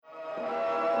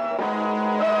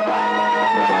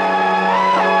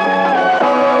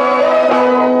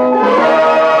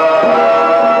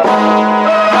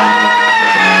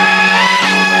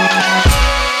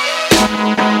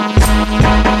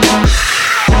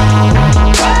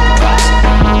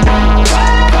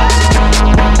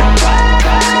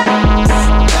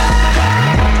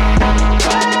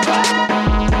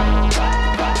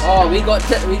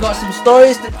we got some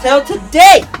stories to tell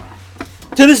today.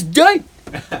 To this day.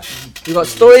 We got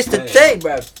stories to tell,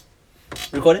 bro.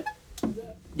 Recording?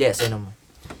 Yeah, say no more.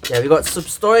 Yeah, we got some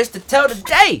stories to tell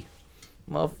today,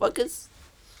 motherfuckers.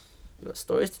 We got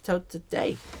stories to tell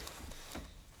today.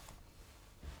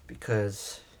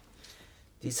 Because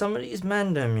some of these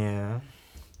mandem, yeah,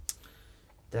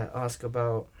 that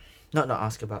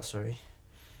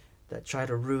that try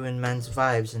to ruin man's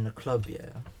vibes in the club, yeah,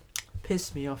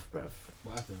 piss me off, bruv.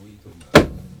 What happened? What are you talking about?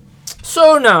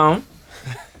 So now,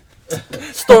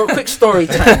 quick story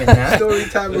time in that. Story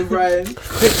time with Ryan.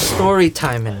 Quick story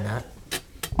time in that.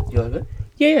 You all good?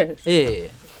 Yeah. Yeah.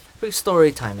 Quick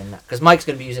story time in that, because Mike's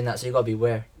gonna be using that, so you gotta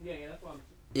beware. Yeah, that's what I'm...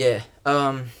 Yeah.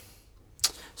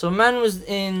 So a man was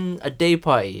in a day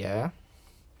party, yeah,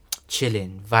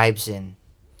 chilling, vibes in.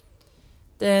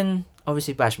 Then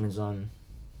obviously Bashman's on.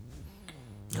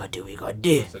 Gotta do what you gotta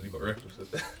do. Said you got reckless.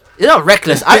 It's not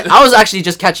reckless. I was actually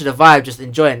just catching the vibe, just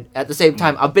enjoying. At the same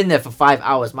time, I've been there for 5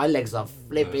 hours. My legs are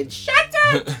flipping. Shut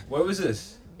up! Where was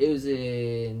this? It was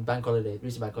in Bank Holiday.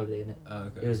 Recent Bank Holiday, innit? Oh,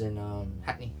 okay. It was in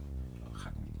Hackney. Oh,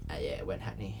 Hackney. Yeah, it went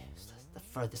Hackney. It's the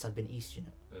furthest I've been east, you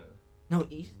know. Yeah. No,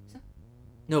 east? Is that?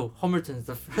 No, Homerton's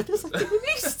the furthest I've been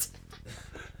east.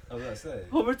 I was about to say.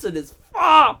 Homerton is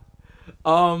far!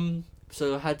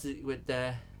 So I had to, with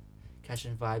the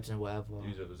catching vibes and whatever.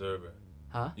 Use an observer.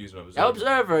 Huh? Use an observer.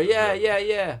 Observer,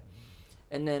 yeah.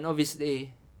 And then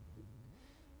obviously,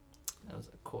 I was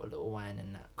like, caught a little wine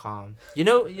and that calm. You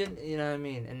know what I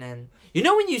mean? And then, you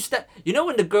know when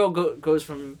when the girl goes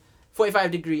from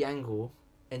 45-degree angle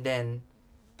and then,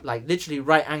 like, literally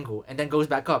right angle and then goes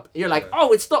back up. You're like,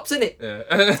 oh, it stops, innit?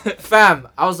 Yeah. Fam,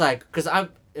 I was like, because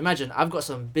Imagine, I've got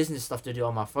some business stuff to do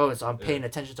on my phone, so I'm paying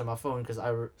attention to my phone because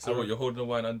So what, you're holding the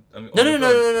wine and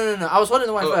No. I was holding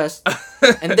the wine first,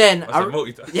 and then I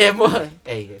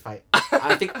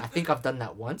think I've done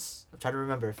that once. I'm trying to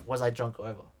remember if was I drunk or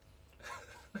ever.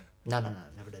 No,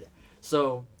 never did it.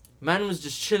 So man was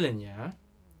just chilling, yeah.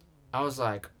 I was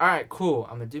like, all right, cool.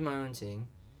 I'm gonna do my own thing.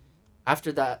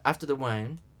 After the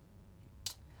wine,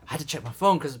 I had to check my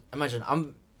phone because imagine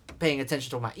I'm paying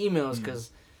attention to my emails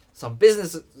because. Some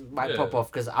business might pop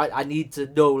off because I need to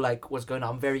know like what's going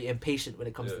on. I'm very impatient when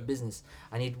it comes to business.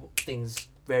 I need things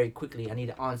very quickly. I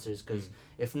need answers because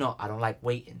if not, I don't like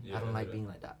waiting. I don't like being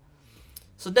like that.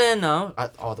 So then now,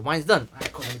 the wine's done.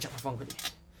 Alright, cool. Let me check my phone quickly.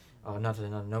 Oh,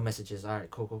 nothing, no messages. Alright,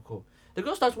 cool. The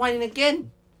girl starts whining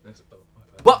again.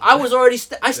 But I was already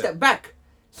stepped back,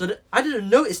 so I didn't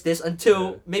notice this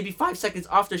until maybe 5 seconds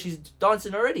after she's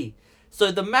dancing already. So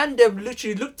the man then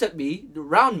literally looked at me,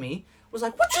 around me. Was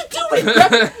like, what you doing?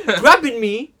 Grabbing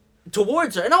me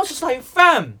towards her, and I was just like,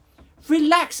 fam,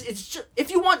 relax. It's just, if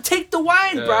you want, take the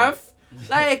wine, bruv.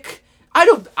 Like, I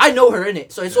know her in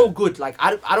it, so it's all good. Like,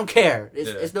 I don't care.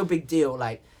 It's no big deal.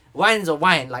 Like, wine's a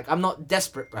wine. Like, I'm not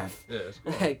desperate, bruv. Yeah, it's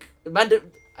cool. Like, man,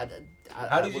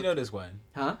 How did you know this wine?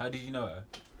 Huh? How did you know her?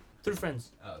 Through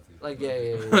friends. Oh, Like,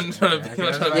 yeah. I'm trying to be.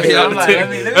 Tell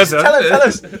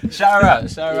us. Shout her out.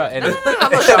 I'm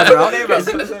not shouting her out.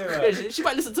 She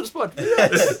might listen to the spot.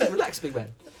 Relax, big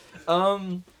man.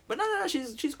 But no,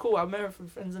 she's cool. I met her from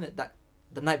friends in it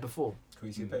the night before. Can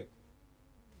we see a pic?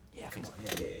 Yeah, I think so.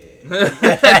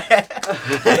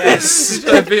 Yes.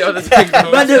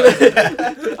 Random.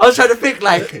 I was trying to think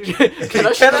like, can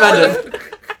I shoot random?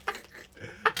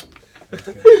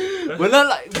 But then,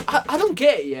 like, I don't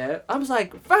get it, yeah. I was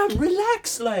like, fam,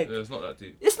 relax, like. Yeah, it's not that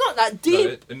deep. It's not that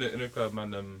deep. No, in the club,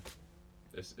 man,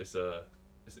 it's the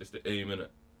aim, innit?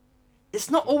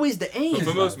 It's not always the aim.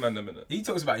 For most man, innit? He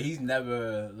talks about he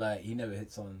never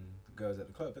hits on girls at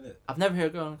the club, innit? I've never heard a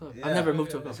girl in a club. Yeah, I've never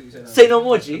moved to a that's club. what you said. Say no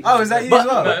more, G. Oh, is that you as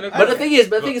well? But the thing is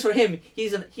for him, he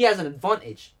has an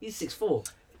advantage. He's 6'4".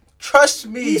 Trust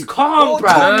me. He's calm, All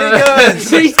bro. tall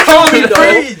niggas. He's calm, though.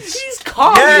 Preach. He's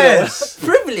calm. Yes. Yo.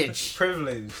 Privilege.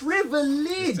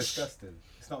 It's disgusting.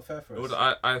 It's not fair for us.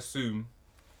 I assume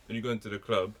when you go into the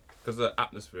club, because of the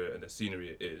atmosphere and the scenery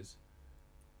it is,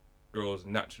 girls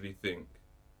naturally think,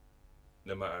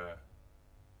 no matter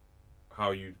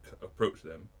how you approach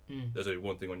them, there's only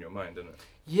one thing on your mind, isn't it?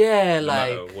 Yeah, no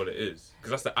like. matter what it is, because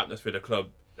that's the atmosphere the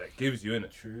club that gives you, innit?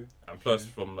 True. And plus,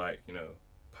 from like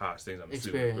past things, I'm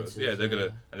assuming. Experiences, Yeah, they're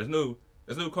gonna. And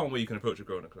there's no calm way you can approach a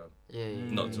girl in a club. Yeah.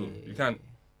 Not at all. You can't.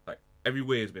 Like every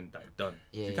way has been like done.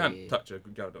 Yeah, you can't touch a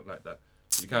girl don't like that.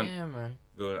 You can't man.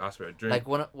 go and ask for a drink. Like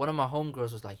one of my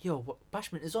homegirls was like, "Yo,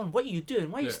 Bashman is on. What are you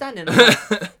doing? Why are you standing?" I'm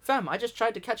like, fam, I just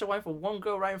tried to catch a wine from one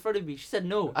girl right in front of me. She said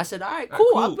no. I said, "All right,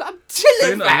 cool. I'm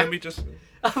chilling, Let fam. me just.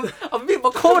 I'm in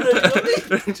my corner." You know what I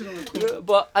mean? Yeah,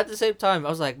 but at the same time, I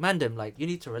was like, "Mandem, like, you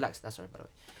need to relax." That's right, by the way.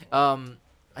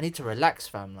 I need to relax,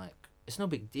 fam. Like, it's no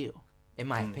big deal. in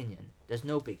my opinion. There's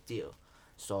no big deal.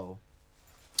 So.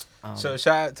 So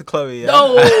shout out to Chloe. Yeah?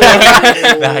 No.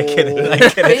 Nah, kidding.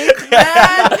 Big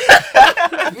man.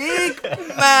 Big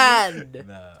man.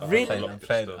 Nah, Really? I'm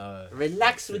playing.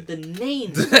 Relax with the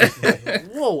names.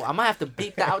 Whoa, I might have to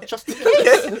bleep that out just in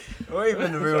case. Or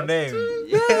even the real name.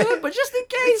 Yeah, but just in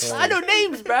case. I know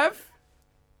names, bruv.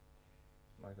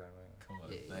 My guy. Come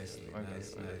on, Yeah, nice, yeah,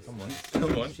 nice, yeah, nice. Come on.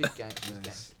 Come on. She's gang. She's gang.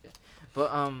 Nice. Yeah.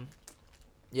 But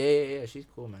yeah, she's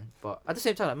cool, man. But at the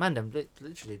same time, like, man, them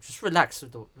literally just relax.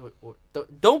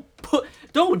 Don't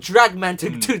drag man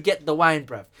to get the wine,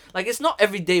 bruv. Like, it's not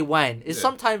everyday wine. It's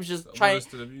sometimes just try,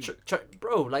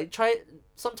 bro. Like, try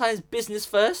sometimes business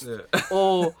first,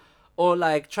 or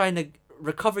like trying to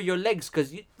recover your legs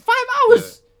because 5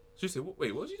 hours. She said,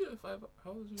 "Wait, what did you do at 5 hours?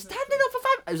 How was you Standing up for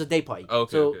 5. It was a day party.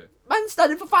 Okay, so okay. man,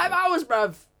 standing for 5 hours,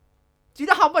 bruv. Do you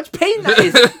know how much pain that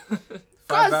is?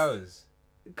 5 hours.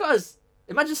 Because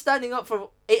imagine standing up for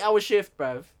 8-hour shift,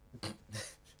 bruv.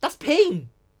 That's pain.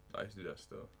 I used to do that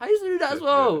still. I used to do that as Yeah,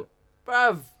 well,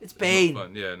 bruv. It's pain. Not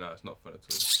fun. Yeah, no, it's not fun at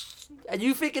all. And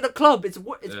you think in a club, it's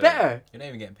better. You're not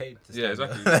even getting paid. To Yeah,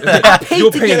 stand exactly. up. I'm paid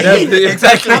You're to paying get them, in. yeah.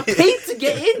 Exactly. I'm paid to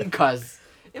get in, cuz.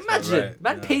 Imagine, right.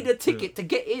 man No. paid a ticket to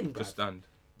get in, bruv. Just stand.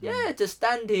 Yeah, to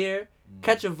stand here,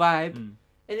 catch a vibe,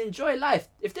 and enjoy life.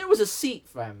 If there was a seat,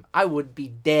 fam, I would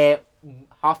be there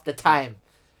half the time.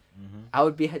 I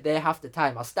would be there half the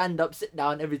time. I'll stand up, sit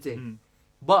down, everything.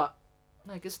 But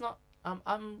like, it's not.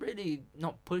 I'm really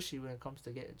not pushy when it comes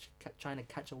to trying to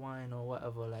catch a wine or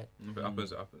whatever. Like, If it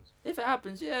happens, it happens. if it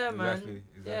happens, yeah, man. Exactly.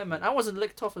 Yeah, man. I wasn't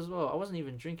licked off as well. I wasn't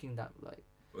even drinking that. Like,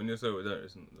 When you're sober, there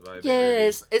isn't the vibe.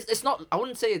 yeah, it's not. I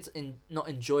wouldn't say it's not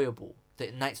enjoyable.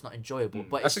 The night's not enjoyable,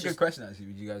 but That's it's a just, good question, actually.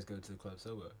 Would you guys go to the club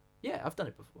sober? yeah, I've done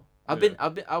it before.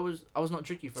 Yeah. I was not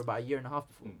drinking for about a year and a half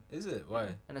before, Is it? Why?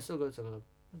 and I still go to the club.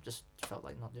 Just felt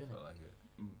like not doing Felt it. like it.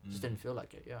 Just didn't feel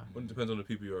like it. Yeah. Well, it depends on the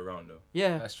people you're around, though.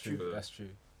 Yeah. That's true. True. That's true.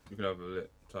 You can have a lit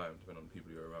time depending on the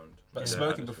people you're around. But Yeah.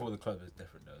 smoking before the club is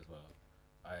different though as well.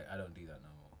 I don't do that no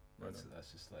more. Right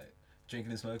That's just like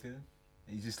drinking and smoking.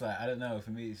 You just like I don't know.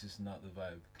 For me, it's just not the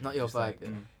vibe. Not your It's vibe. like, yeah.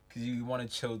 Cause you want to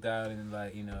chill down and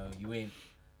like you know you ain't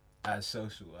as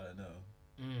social. I don't know.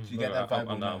 Mm. Do you get that vibe? I'm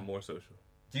or now no? more social.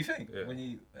 Do you think Yeah. when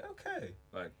you okay?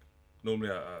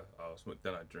 Normally, I'll smoke,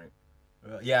 then I drink.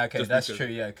 Yeah, okay, Just that's because- true.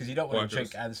 Yeah, because you don't Why, want to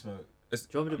drink 'cause- and smoke. It's,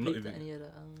 Do you want me I'm to not bleep even- any of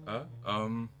that?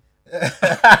 Oh,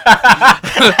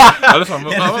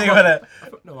 Think about it.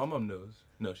 No, my mum knows.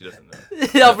 No, she doesn't know.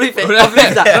 I'll bleep it. I'll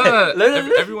bleep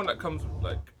that. Everyone that comes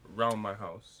like round my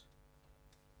house,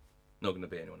 not gonna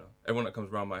be anyone else. Everyone that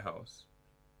comes round my house,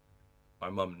 my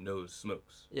mum knows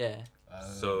smokes. Yeah.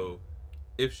 So,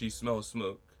 if she smells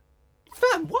smoke,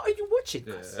 Fam, what are you watching?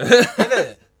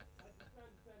 yeah.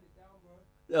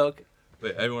 Okay.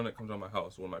 But everyone that comes around my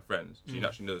house, one of my friends, she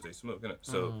naturally knows they smoke, innit?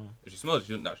 So if she smells it,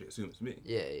 she doesn't naturally assume it's me.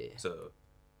 Yeah, yeah. So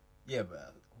Yeah,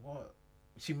 but what?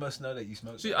 She must know that you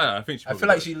smoke. she, though. I think she. I Probably feel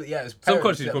like does. she, yeah, it's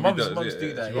Subconsciously parents, probably mums, does, mums do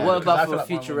yeah. that. What Yeah, What 'cause about I for feel like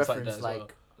my future mum's like reference, that as well.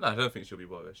 like No, I don't think she'll be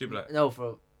bothered. She'll be like, no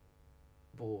for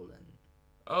ball and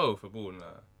oh, for ball, nah.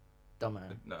 dumber.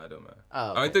 Nah, I don't matter.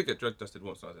 Oh, I okay. did get drug tested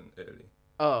once when I was in Italy.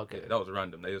 Oh, Yeah, okay. that was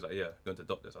random. They was like, yeah, going to the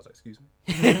doctors. I was like, excuse me.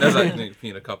 They was like, pee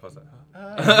in a cup. I was like,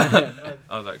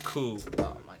 I was like, cool.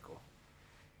 Oh, Michael.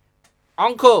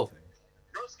 Uncle.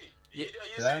 Did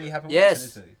that only happen Yes.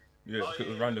 once in Italy? Yeah, it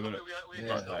was random, innit?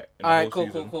 Yeah. Like, in the All right, whole cool,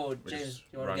 season, cool. which James, is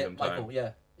you want to get random Michael? time.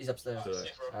 Yeah, he's upstairs. So, All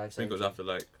right, I think it was after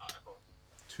like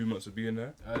 2 months of being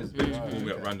there. Oh, it's- Mm. oh, Called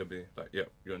me up okay. randomly, like, yeah,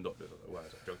 you're in doctors. I was like, why?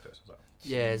 It's like drug test. I was like,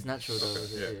 Yeah, it's natural though. Okay,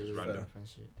 is it? yeah, It it's is random. different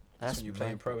shit. That's That's when you're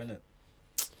playing mad. pro, innit?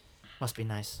 Must be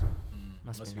nice.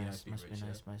 Must be being nice. Must be rich,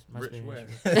 nice. yeah. Must Rich be where?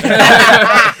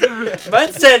 nice.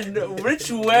 Man said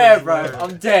rich where, bro?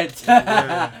 I'm dead.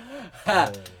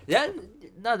 Yeah,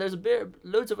 no, there's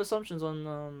loads of assumptions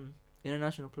on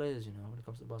international players. You know, when it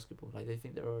comes to basketball, like they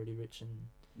think they're already rich, and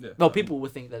yeah. well, people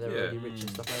would think that they're Yeah. already rich and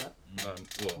stuff like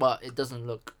that. Well, But it doesn't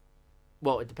look.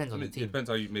 Well, it depends I on mean, the it team. depends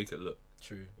how you make it look.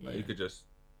 True. Like, Yeah. you could just,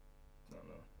 I don't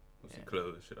know, with some Yeah.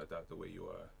 clothes, shit like that, the way you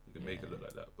are. You can make it Yeah. look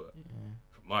like that. But Yeah,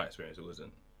 from my experience, it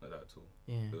wasn't like that at all.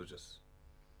 yeah. It was just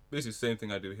basically the same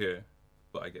thing I do here,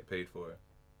 but I get paid for it.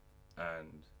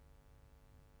 And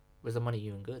Was the money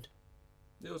even good?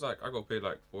 it was like, I got paid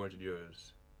like 400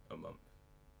 euros a month.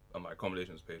 And my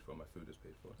accommodation was paid for, my food was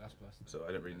paid for. That's plastic. So I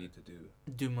didn't really need to do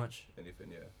Do much? anything,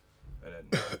 yeah. And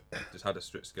then just had a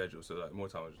strict schedule, so like more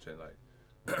time I was just training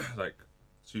like like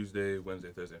Tuesday,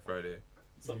 Wednesday, Thursday, and Friday.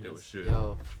 It was shit.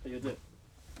 Yo, You good?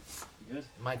 You good?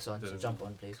 mic's on, so Doesn't- jump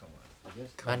on, please. You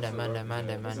good? Manda.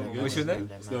 What's your name?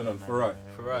 What's going on? Farad.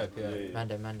 Farad,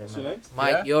 yeah. Manda. What's your name?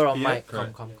 Mike, Yeah? you're on Yeah, mic.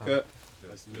 Come. Kurt.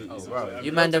 Oh, bro.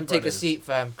 You man them take a seat,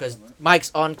 fam, because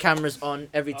mic's on, camera's on,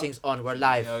 everything's on. We're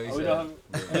live. Yo, Are he's we done?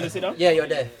 You gonna sit down? Yeah, you're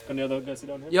there. Can the other guy sit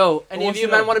down here? Yo, any of you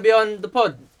man want to be on the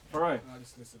pod? Alright.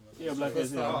 Yeah, black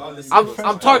guys. Yeah.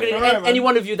 I'm targeting Alright, man. any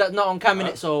one of you that's not on cam in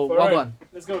it, so Alright. well done.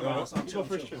 Let's go, man. You go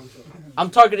first, Chip. I'm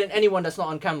targeting anyone that's not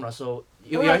on camera, so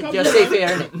Alright, you're safe here,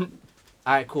 innit?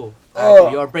 Alright, cool.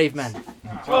 You're a brave man.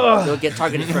 You'll get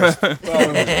targeted first.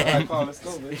 Let's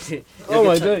go, man. Oh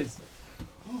my days.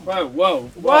 Wow, whoa.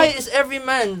 Why is every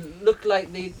man look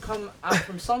like they come out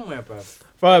from somewhere, bro?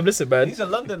 Fam, listen, man. He's in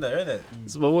London there, isn't it?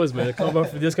 It's my boys, man.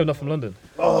 They just came down from London.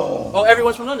 Oh,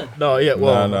 everyone's from London? No, yeah,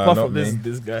 well, Nah, apart not from me.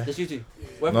 this guy. Just you two.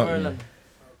 Where Not from me. London?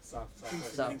 South.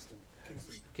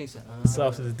 Kingston.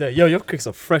 South of the day. Yo, your cakes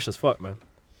are fresh as fuck, man.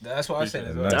 That's what I said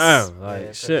as well. Nice. Damn, like,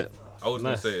 Yeah, shit. I was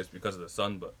Nice. gonna say it's because of the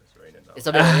sun, but it's raining now. It's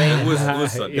a bit of rain. It was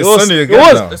sunny. It's sunny again It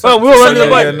was. now. It's Well, we were sunny on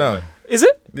the again bike. now. Is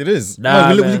it? It is. Nah,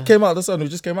 no, we man. came out of the sun. We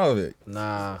just came out of it.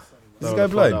 Nah. This guy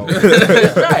blind.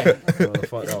 It's dry.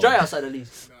 It's dry outside at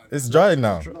least. It's dry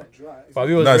now. But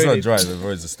we was No, it's ready. not dry. The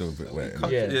roads are still a bit wet.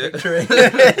 Yeah.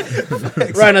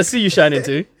 Ryan, I see you shining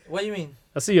too. What do you mean?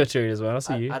 I see your cherry as well. I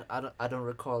see you. I don't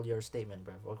recall your statement,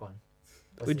 bro. What one?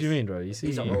 What do you mean, bro? You see,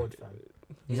 These are old, fam.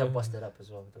 These are busted up as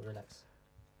well. Relax.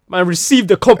 man, received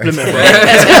the compliment, bro.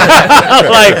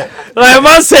 like,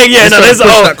 man saying, yeah, no, this is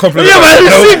old. That compliment. Yeah, man,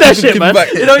 No, receive that keep shit, it man.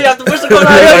 back. You know, you have to push the corner.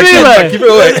 You know what I mean? Like, Keep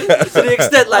it away. To the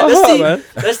extent, like, man.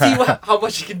 let's see how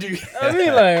much you can do. I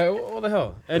mean, like, what the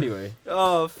hell? Anyway.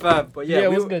 Oh, fam. But Yeah, yeah, it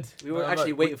we was were, good. we were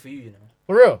actually waiting for you, you know.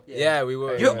 For real. Yeah, we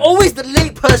were. You're always the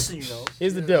late person, you know.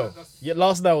 Here's the deal. Yeah,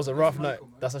 last night was a rough night.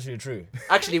 That's actually true.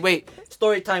 Actually, wait.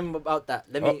 Story time about that.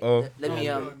 Let me. Uh-oh. Let me.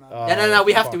 No.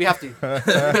 We have to. We have to.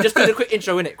 We just do the quick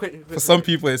intro, innit? Quick. For some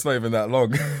people, it's not even that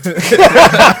long.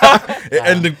 It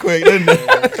ended quick, didn't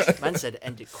it? Man said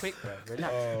end it quick, bro.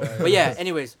 Relax. Oh, But yeah.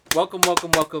 Anyways, welcome.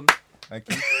 Thank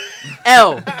you.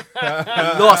 L.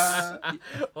 Loss.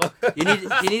 He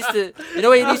needs to. You know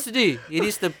what he needs to do? He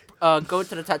needs to go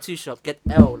to the tattoo shop, get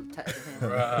L.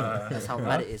 That's how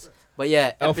bad it is. But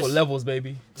yeah. L for levels,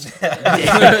 baby. Dickhead.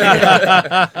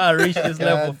 Reach this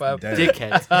level, fam.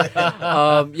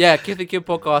 Yeah. Kill the Kill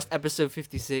podcast, episode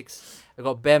 56. I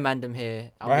got Bear Mandem here.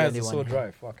 I'm My the hands only are so one.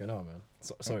 dry. Fucking hell, man.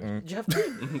 Sorry. Did you have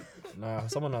cream? Nah,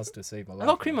 someone has to save my life. I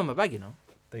got cream on my bag, you know.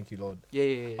 Thank you, Lord.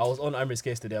 Yeah. I was on Amri's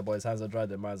case today, but his hands are dry.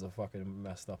 Their minds are fucking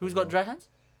messed up. Who's as got well. dry hands?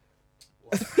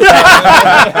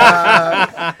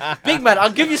 Big man,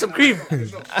 I'll give you some cream.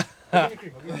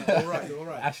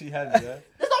 Actually had it,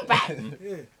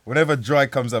 yeah. Whenever dry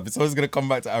comes up, it's always going to come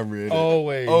back to Amri.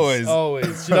 innit?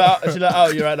 Always. Should I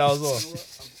out you right now as well?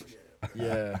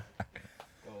 Yeah.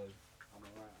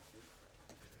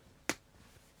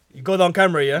 You go down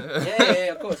camera, yeah?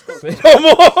 Yeah, of course. No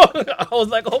more. I was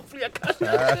like, hopefully I can.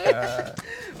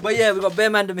 But yeah, we got Bear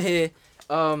Mandem here.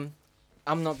 I'm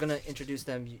not gonna introduce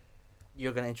them.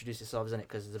 You're gonna introduce yourselves, innit?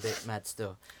 Because it's a bit mad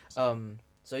still.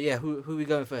 So yeah, who we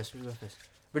going first?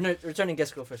 Returning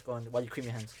guest go first. Go on while you cream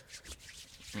your hands.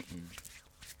 I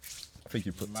think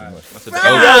you put too much. That's the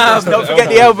Don't forget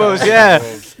the elbows, yeah. You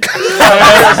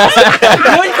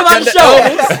know when you come out the shower?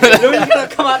 You know when you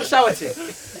come out the shower too?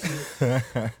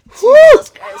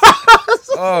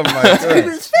 Oh my god.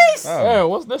 His face. Hey,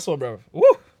 what's this one, bro? Woo!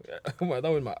 Oh my, that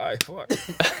was my eye. Fuck.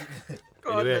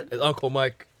 Anyway, it's Uncle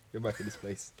Mike. You're back in this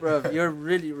place. Bro, you're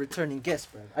really returning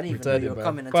guest, bro. I didn't even know you were man.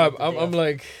 coming. Fam, I'm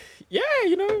like, yeah,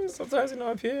 you know, sometimes, you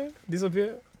know, appear,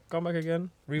 disappear, come back again,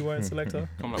 rewind, selector.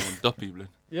 I'm like one duppy, blood.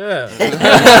 Yeah.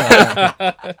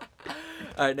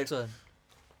 Alright, next one.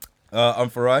 I'm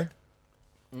Farai.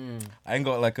 I ain't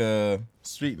got like a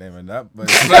street name and that,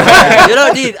 but You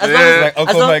don't need. As long as, like Uncle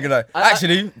as long, Mike and that.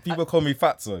 Actually, people call me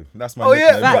Fatso. That's my Oh,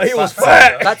 yeah, nickname. right, he was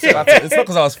fat. That's it. Fatso. It's not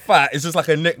because I was fat. It's just like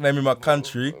a nickname in my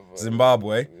country,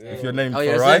 Zimbabwe. If your name's Oh,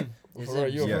 you're Farai, Zim. You're Zim. You're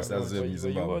Yes, right, that's bro. him, You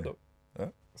Zimbabwe. are, though. Huh?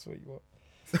 That's what you are.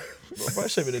 Bro, I'm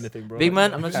not shaming anything, bro. Big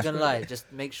man, I'm not just gonna lie.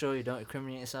 Just make sure you don't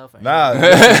incriminate yourself. or nah, anything.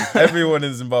 listen, everyone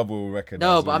in Zimbabwe will recognize.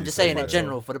 No, what but I'm you just say, saying in man.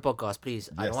 general for the podcast, please.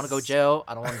 I don't want to go Yes. jail.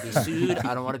 I don't want to be sued.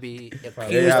 I don't want to be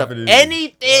accused Yeah, of happening.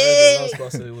 anything.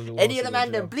 Any of the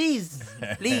man, them, please,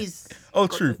 please. Oh,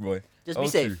 truth, boy. Just Oh, be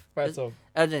safe. truth. Right, Just- so,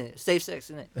 safe sex,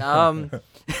 innit?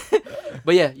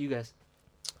 But yeah, you guys.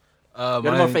 You're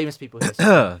the more famous people here.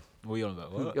 So What are you on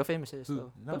about? What? you're famous here.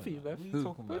 So No. good for you, bro. What are you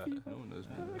talking about? No one knows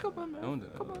me. Come on, man. No one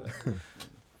knows.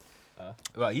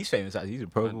 Well, he's famous. Actually. He's a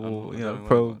pro, I'm not you know, doing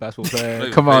pro well. basketball player.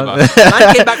 Play- Come play on. basketball.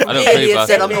 Man came back from I don't Italy play and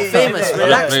said, "I'm not basketball. famous." I don't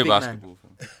Relax, play big man. basketball.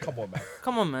 fam. come on, man.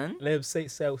 Come on, man. Let him say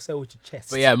with your chest.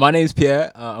 But yeah, my name's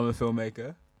Pierre. I'm a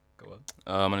filmmaker. Go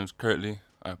on. My name's Curtly.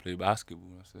 I play basketball.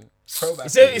 That's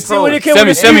it. See when it came with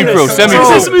the Semi-pro, Swift-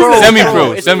 semi-pro, Semi-pro.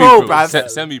 semi-pro, It's semi-pro, pro, bruv.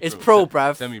 semi-pro. It's pro,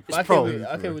 bruv. Semi-pro. I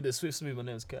pro. came with the Swift Smooth. My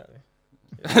name's Cat.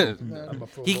 I'm a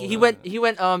pro He bowler.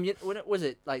 went what was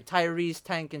it, like Tyrese,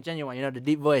 Tank, and Genuine, you know, the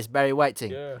deep voice Barry White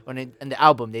thing. Yeah. When they, in the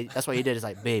album, that's what he did. Is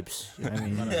like babes. You know what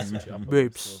I mean?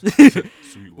 Babes.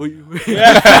 Sweet one.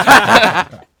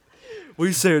 What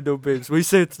you saying though, babes? What you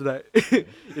saying tonight?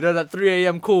 You know that 3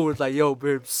 a.m. call was like, yo,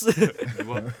 babes.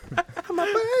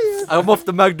 I'm off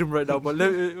the Magnum right now, but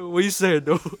what you saying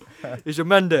though? Is your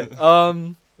man there?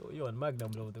 You're on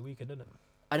Magnum over the weekend, didn't it?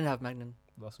 I didn't have Magnum.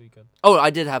 Last weekend. Oh, I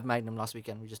did have Magnum last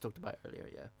weekend. We just talked about it earlier,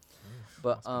 yeah.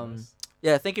 But nice.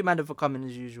 yeah, thank you, Manda, for coming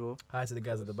as usual. Hi to the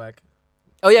guys at the back.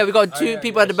 Oh yeah, we got two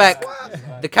people at the back.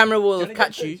 The camera will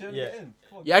catch you. Yeah.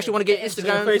 You actually want to get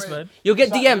Instagram Instagram? face, man. You'll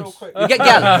get DMs. You get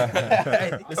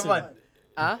gal. Come on.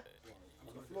 Huh?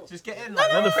 Just get in.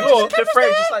 On the floor. The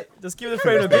frame, just give the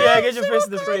frame. Yeah, get your face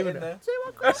in the frame. In there.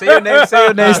 Say your name. Say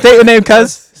your name. State your name,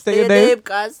 cuz. State your name.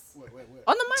 Cuz.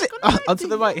 On the mic. On the mic. Onto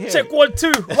the mic here. Check 1,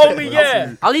 2, homie.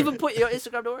 Yeah. I'll even put your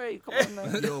Instagram. Don't worry. Come on,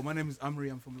 man. Yo, my name is Amri.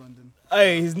 I'm from London.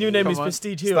 Hey, his new name is on.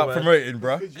 Prestige Hill, Stop man. promoting,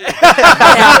 bro.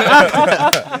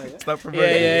 Stop promoting.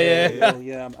 Yeah.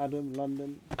 Yeah, I'm Adam,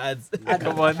 London. Ads.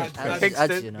 Come on.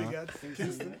 Ads, you know. Big ads.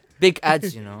 Kingston. Big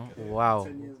ads, you know. Wow.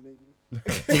 10 years maybe.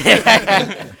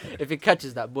 If it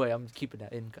catches that boy, I'm keeping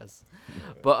that in, cuz.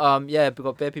 But yeah, we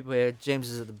got bare people here. James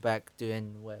is at the back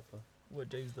doing whatever. What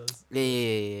James does.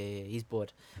 Yeah. He's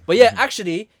bored. But yeah,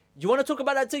 actually, you want to talk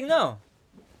about that thing now?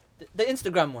 The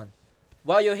Instagram one.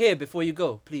 While you're here, before you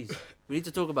go, please. We need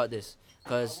to talk about this.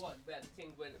 Cause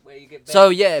so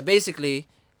yeah, basically,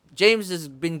 James has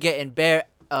been getting bare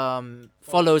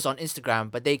follows on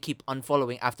Instagram, but they keep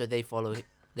unfollowing after they follow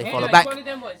back.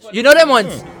 You know them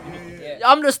ones?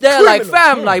 I'm just there like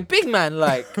fam, like big man,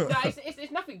 like.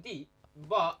 It's nothing deep,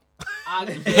 but I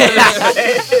noticed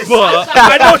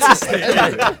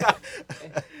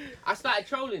it. I started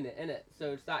trolling it, innit?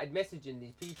 So started messaging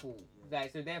these people,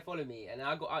 like, so they're following me, and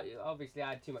obviously I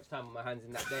had too much time on my hands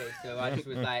in that day, so I just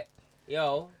was like,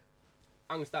 yo,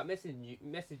 I'm gonna start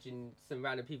messaging some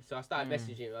random people. So I started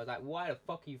messaging. I was like, why the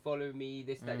fuck are you following me?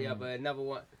 This, that, the other. Another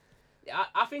one.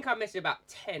 I think I messaged about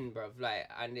 10, bruv, like,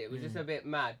 and it was just a bit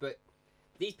mad. But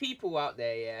these people out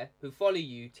there, yeah, who follow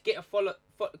you to get a follow,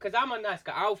 because I'm a nice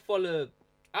guy. I'll follow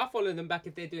them back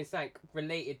if they're doing something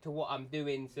related to what I'm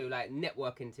doing. So like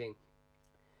networking thing.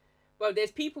 Well,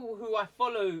 there's people who I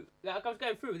follow. Like I was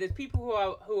going through. There's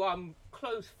people who I'm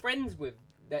close friends with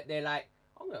that they're like,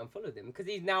 I'm gonna unfollow them because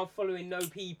he's now following no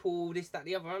people. This, that,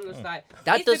 the other. I'm just like,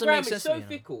 That doesn't make Instagram sense is so to me,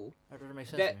 fickle. That doesn't make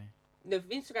sense That- to me. The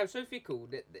Instagram's so fickle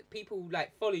that people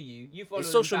like follow you. You follow. It's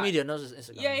them social back. media, not just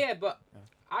Instagram. Yeah, but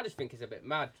I just think it's a bit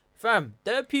mad. Fam,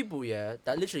 there are people, yeah,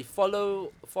 that literally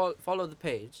follow the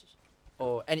page,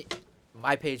 or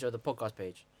my page or the podcast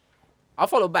page. I'll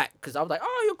follow back because I'm like,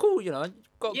 oh, you're cool, you know,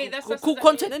 got Yeah, cool, that's cool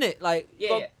content in it, like, Yeah,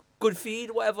 got yeah. good feed,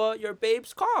 whatever. You're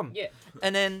babes, calm. Yeah.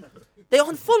 And then they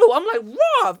unfollow. I'm like,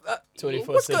 raw. 21st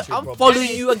What's good? century I'm problem. following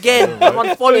you again. I'm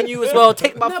unfollowing you as well.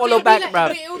 Take my No, but follow it'll be back, like- bruv.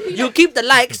 but it'll be You like- keep the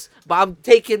likes, but I'm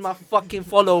taking my fucking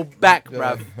follow back,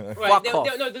 bruv. Right? Fuck off.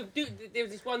 There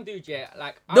was this one dude, yeah,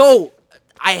 like. No,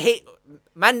 I hate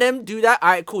man. Them do that. All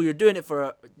right, cool. You're doing it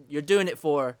for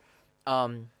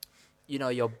you know,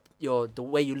 your the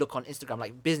way you look on Instagram,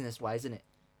 like business wise, isn't it?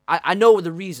 I know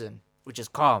the reason, which is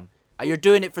calm. You're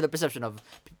doing it for the perception of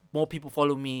more people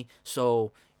follow me,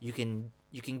 so you can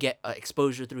get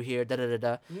exposure through here. Da da da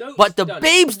da. Notes But the done.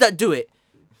 babes that do it,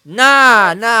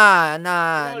 nah.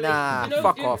 No,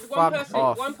 Fuck dude, off. One Fuck person,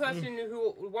 off. one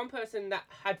person that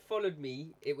had followed me.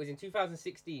 It was in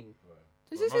 2016.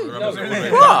 Notes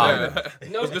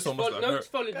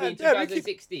followed me in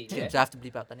 2016. Do Yeah. I have to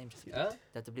bleep out that name? Do Huh? I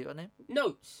have to bleep out that name?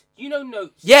 Notes. You know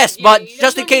Notes. Yes, Yeah, but you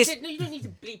just don't in case- need to- no, you don't need to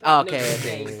bleep out Okay, Notes'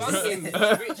 okay. name. Fuck him,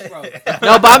 he's rich, bro.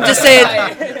 No, but I'm just saying,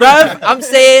 bruv. I'm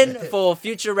saying for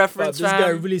future reference, This guy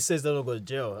fam. really says they're not go to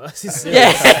jail.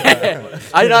 Yeah,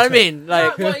 I know what I mean.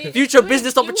 Like No, but future you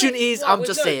business went- opportunities. what, I'm with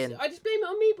just Notes? saying. I just blame it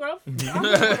on me, bro. I'm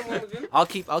not one with him. I'll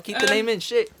keep the name in.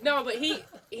 Shit. No, but he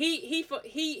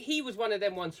was one of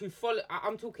them ones who followed.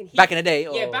 I'm talking Back in the day.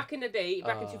 Yeah, or- back in the day,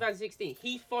 back in 2016,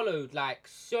 he followed like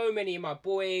so many of my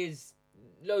boys,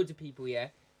 loads of people, yeah.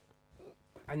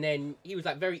 And then he was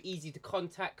like very easy to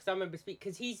contact because I remember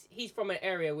because he's from an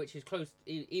area which is close.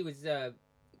 He was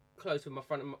close with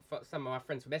some of my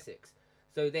friends from Essex.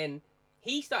 So then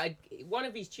he started one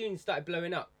of his tunes started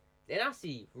blowing up. Then I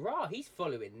see, he's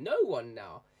following no one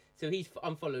now. So he's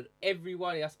unfollowed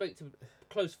everyone. I spoke to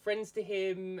close friends to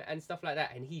him and stuff like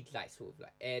that, and he'd like sort of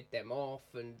like aired them off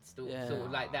and sort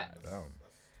of like that.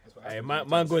 Hey,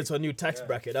 man going to a new tax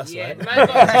bracket, that's Yeah, right. the man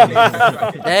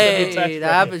got Hey,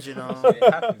 that happens, you know.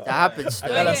 That happens I still.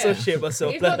 gotta Yeah. associate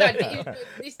myself. It's not that deep.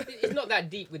 It's not that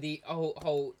deep with the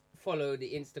whole follow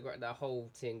the Instagram, that whole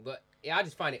thing. But yeah, I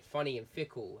just find it funny and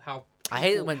fickle how I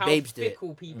hate it when how babes do it.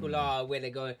 fickle people are when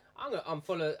they're going, I'm gonna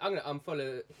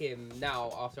unfollow him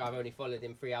now after I've only followed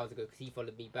him 3 hours ago because he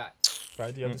followed me back.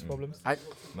 Right, do you have these problems? No, I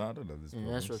don't have this.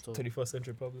 Yeah, that's what I thought. 21st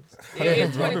century problems. Yeah,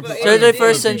 21st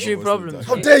 21st century problems.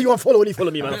 How dare you unfollow when you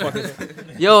follow me,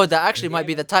 motherfucker? Yo, that actually might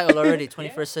be the title already.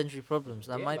 21st century problems.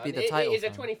 That Yeah, might be man, the title. It is a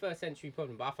fam. 21st century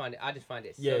problem, but I just find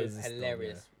it so Yeah, it's just dumb,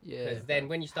 hilarious. Yeah. Because then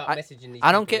when you start I- messaging these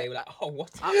I don't people, care- they were like, oh,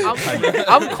 what?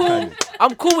 I'm cool.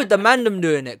 I'm cool with the mandem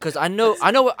doing it because I know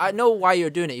why you're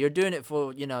doing it. You're doing it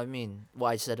for, you know what I mean, what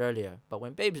I said earlier. But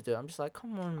when babes do it, I'm just like,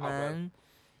 come on, bro. man.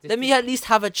 Just Let me at least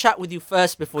have a chat with you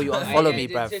first before you unfollow Yeah, me,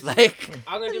 just- bruv. just- Like,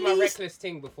 I'm gonna do my reckless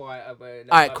thing before I.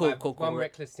 Alright, cool. One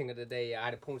reckless thing of the day. I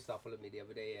had a porn star follow me the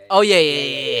other day. Yeah. oh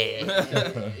yeah.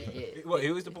 What?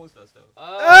 Who was the porn star stuff?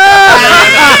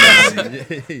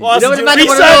 You know what the man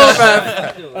wanna know,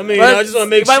 bruv? I mean, Bruv, I just want to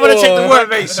make you might sure. wanna check the work.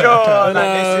 Make sure.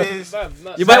 Like, this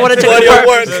is. You might want to check Body the of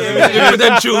work. work.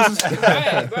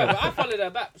 Hey, bro, I followed her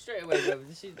back straight away, bro.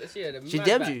 She had a She mad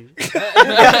DM'd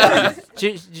back.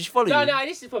 you. Did she follow No, you? no,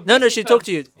 this is for. No, she talked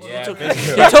to you. Yeah. She talked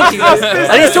to you.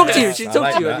 At least talk to you. She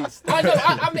talked to you at least. I know.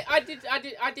 I mean, I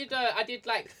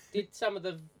did some of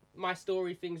my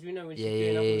story things. You know when she's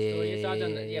doing up on the story. Yeah, So I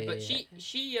done that. yeah, Yeah, but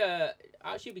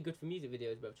yeah. she'd be good for music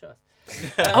videos, bro. Trust.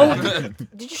 Oh,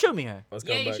 did you show me her? Let's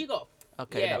Yeah, go yeah, back. she got.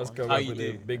 Okay. Yeah. that Let's one. go How back you with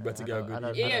the do? big better girl. I don't-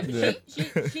 Good. Yeah,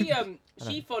 Yeah.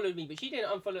 but she followed me, but she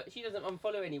didn't unfollow. She doesn't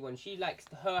unfollow anyone. She likes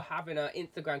her having an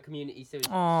Instagram community so she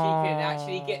can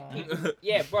actually get people.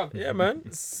 Yeah, bro. Yeah, man.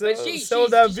 But Sell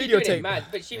that she's video doing it tape. mad.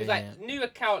 But she was Yeah, like, new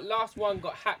account, last one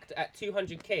got hacked at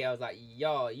 200k. I was like,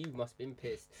 yo, you must have been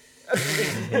pissed. But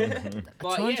yeah,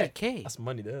 200k. That's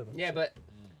money there. Man. yeah, but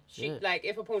she Shit. like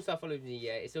if a porn star follows me,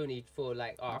 yeah, it's only for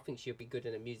like, oh, I think she'll be good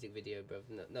in a music video, bro.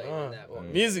 Not even that, bro.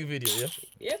 Music video, yeah.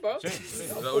 Yeah, bro.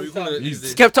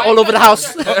 Skepta all over the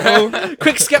house.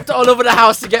 Quick Skepta all over the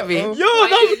house to get me. Yo, Like,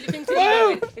 that, listen to me,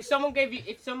 though, if someone gave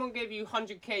you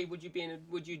 100k, would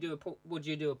you do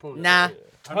a porn? Nah.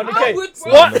 100k. would,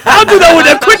 bro. What? I'll do that with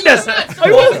that quickness.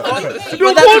 Are Do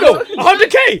a porno.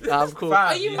 100k. I'm cool.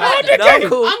 Are you mad? 100k. I'm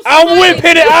cool. I'm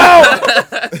whipping it out.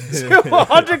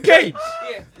 100k.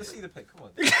 Yeah. Let's see the pic. Come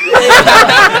on.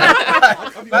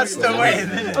 That's the way.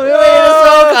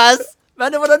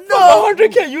 Man, I wanna know.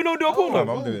 100k. You know do a porno.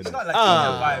 I'm doing It's it. not like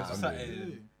Ah. vibes or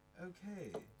something.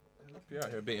 Okay. You're out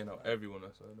here beating out everyone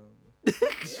else. I don't know.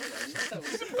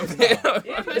 Yeah,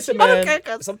 man, Listen, she-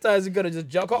 man. Sometimes you gotta just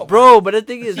jack up. Bro, but the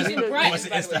thing is, She's in Brighton, What's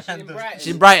by it, the way. Insta She's in handle? Brighton. she's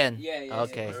in Brighton. Yeah, yeah.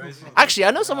 Okay. Where is it? Actually,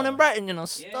 I know someone in Brighton, you know.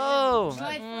 So,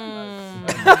 Slide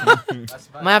That's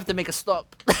bad. might have to make a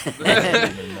stop.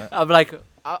 I'll be like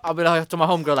to my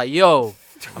homegirl, like, yo,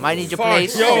 I might need your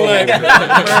place. Yo, like,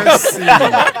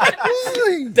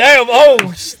 damn.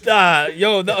 Oh, stop.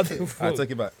 Yo, that. I take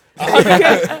it back.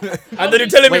 100k. And then you're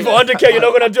telling me for 100k you're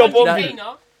not gonna jump on me.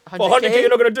 For 100k you're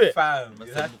not gonna do it. Fam.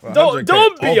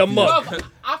 Don't be a mug. Bro,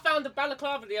 I found the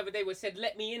balaclava the other day where it said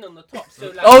let me in on the top. So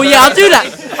like, Oh yeah, I'll do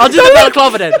that. I'll do the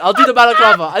balaclava then. I'll do the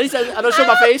balaclava. At least I don't show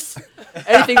my face.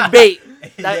 Anything bait.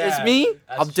 That is Yeah, me.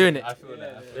 that's I'm doing it. I feel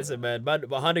that. Listen, man, but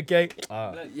 100k.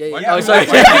 Yeah, Why yeah. Oh, not? sorry.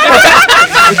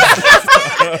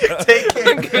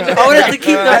 I wanted to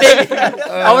keep the big.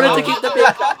 I wanted to keep the big.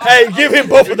 Hey, give him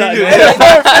both of that.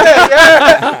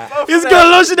 He's gonna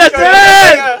lotion that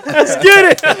head. Let's get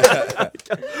it.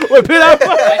 Wait, put I that.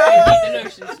 need the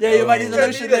lotions. Yeah, you might need the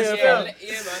lotion there. Yeah, fam.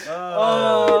 yeah, man.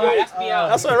 Alright, that's me out.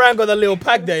 That's why Ryan got that little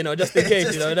pack there, you know, just in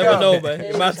case, you know. You never know, man.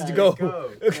 You might have to go. You know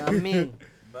what I mean,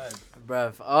 Man.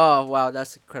 bruv. Oh wow,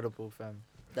 that's incredible, fam.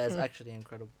 That is actually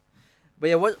incredible. But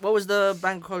yeah, what was the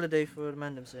bank holiday for the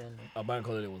Mandem saying? Our bank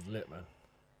holiday was lit, man.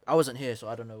 I wasn't here, so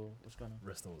I don't know what's going on.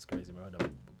 Bristol was crazy, man. That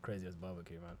craziest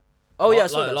barbecue, man. Oh yeah, I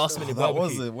Like, saw that. last still. minute That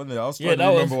barbecue. was it, wasn't it? I was Yeah, trying that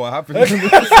to was- remember what happened. I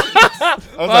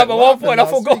was At one what point, I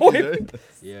happened forgot. last week, you know?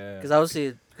 Yeah. Because I was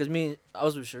here, I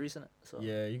was with Sharice in it. So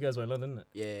Yeah, you guys were in London, innit?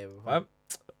 yeah, Fam,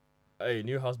 Hey,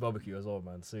 new house barbecue as well,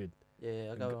 man. Soon.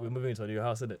 yeah. I got We're moving into a new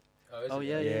house, innit? Oh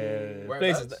yeah, Yeah. yeah. Places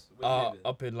Whereabouts? Where you living?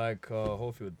 up in like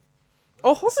Holyfield.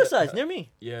 Oh, Hofferside, near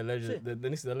me. Yeah, leisure. Shit. The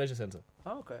next to the leisure center.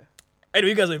 Oh, okay. Anyway,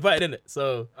 you guys are invited, innit?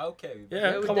 So Okay.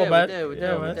 yeah, we're come there, on, man. We're there, Yeah, we're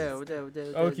there, man. we're there.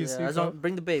 Okay, Yeah, sweet, as long- man.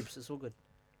 bring the babes. It's all good.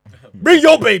 Bring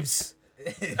your babes.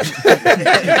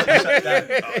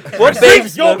 What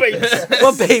babes? Your fam? babes.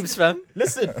 What babes, fam?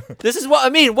 Listen, This is what I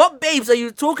mean. What babes are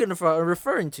you talking about?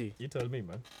 Referring to? you tell me,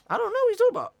 man. I don't know what you're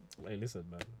talking about. Hey, listen,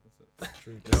 man.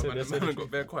 True. Man, man got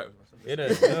very quiet. You know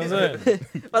what I'm saying?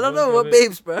 I don't know what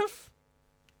babes, bruv.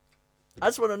 I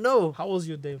just want to know. How was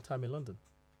your day time in London?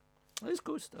 It's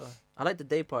cool stuff. I like the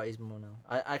day parties more now.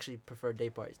 I actually prefer day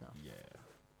parties now. Yeah.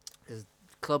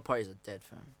 Club parties are dead,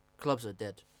 fam. Clubs are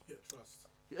dead. Yeah, trust.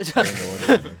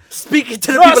 Speaking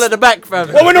to the people at the back,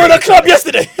 fam. Well, we were in a club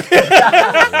yesterday.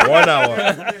 1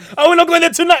 hour. Oh, we're not going there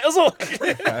tonight as well.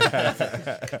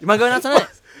 You mind going out tonight?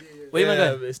 Where you mind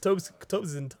going? It's Tobes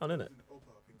is in town, isn't it?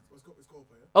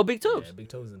 Oh, Big Toes. Yeah, Big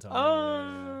Toes in town.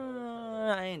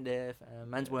 I ain't there, fam.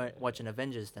 Man's watching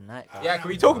Avengers tonight. Yeah, can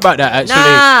we talk about that actually?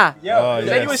 Nah! Oh, Has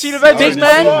yes. anyone seen Avengers? Big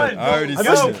man? I already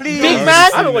seen it. please. Big I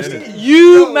man? already seen it.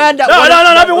 You, man, that No, wanna-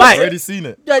 I've been I Right. already seen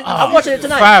it. Yeah, I'm watching it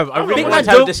tonight. Fam, I really Big want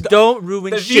man, to have don't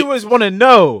ruin The shit. viewers want to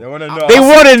know. They want to know. They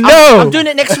want to know. I'm doing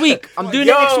it next week. I'm doing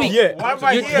it next week. Yeah. Why am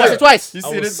I You here? watch it twice. You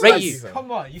see this? Rate you.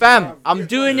 Come on, Fam, I'm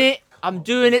doing it. I'm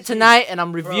doing it tonight, and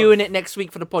I'm reviewing it next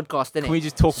week for the podcast, innit? Can we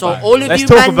just talk So about it? all of Let's you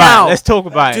talk man about now, it. Let's talk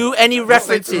about it. do any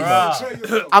references.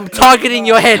 I'm targeting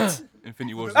your head.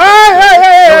 Infinity Wars.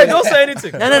 Hey, don't say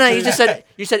anything. No.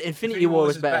 You said Infinity War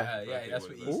was better. Yeah, that's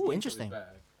what you Ooh, said. interesting.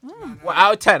 Well,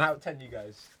 out of 10, you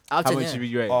guys? Out How of much 10, should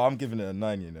yeah. we rate? Oh, I'm giving it a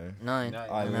 9, you know. 9. Nine. I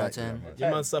Nine like out of it, 10. man. You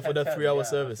man suffered a 3-hour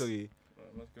service.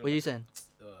 What are you saying?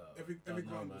 Every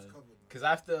ground was covered. Because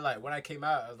after, like, when I came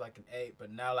out, I was like an 8, but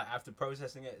now, like, after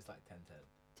processing it, it's like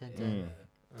 10. 10.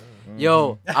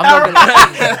 Yo, I'm not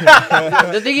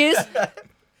gonna. The thing is,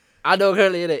 I know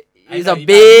Curly in it. He's I a know,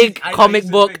 big I know comic he's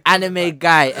a book big anime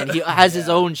guy, and he has his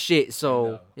own shit.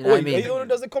 So you know what I Are mean? you the one who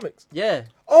does the comics? Yeah.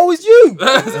 Oh, it's you.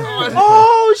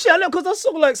 Oh shit! I know because I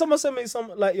saw like someone sent me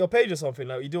some like your page or something.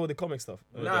 Like you do all the comic stuff.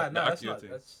 Nah, the that's Akio not. thing.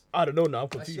 That's, I don't know now. I'm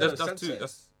confused. That's two.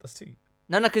 That's two.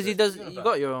 No, because he does. You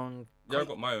got your own. Yeah, I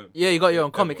got my own. Yeah, you got your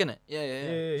own comic, Yeah, innit? Yeah.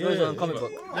 Yeah, You got your own yeah. comic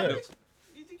book.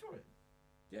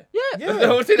 Yeah. Yeah.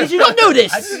 Yeah. Did you not know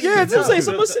this? Yeah, it's saying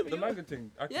someone sent me. The manga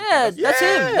thing. Yeah, that's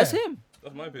him. That's him.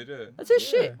 That's my page, yeah. That's his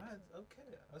shit.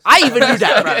 I even knew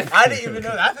that, bro. I didn't even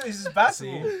know that. I thought it was just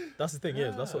basketball. That's the thing. Yeah,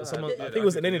 that's what someone. Yeah, I think it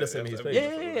was an that sent me his page.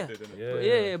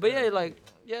 Yeah. But like,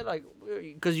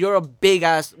 because you're a big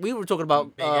ass. We were talking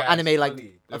about Big ass anime like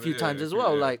bully. a few Yeah, times yeah, as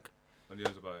well. yeah. Like, And he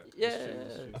knows about it. yeah.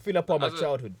 I feel like part of As my a-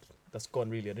 childhood that's gone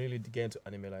really. I didn't really get into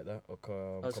anime like that. Or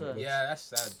comic sorry. books. Yeah, that's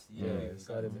sad. Yeah, Yeah,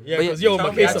 But because yeah, yo, Told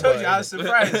my me, I case told you, I about was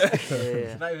surprised. Yeah.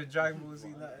 It's not even Dragon Ball Z.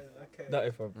 Nothing. Okay. that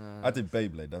if I'm. I did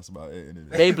Beyblade. That's about it. Innit?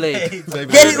 Beyblade.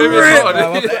 Beyblade. Get it ripped.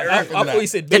 I thought you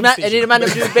said Did any man do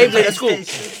Beyblade at school? You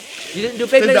didn't do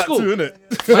Beyblade Did at that school? too, innit?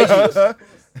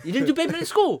 You didn't do Beyblade at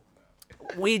school?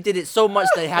 We did it so much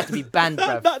that it had to be banned,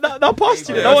 bruv. That passed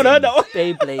you. No one heard that one.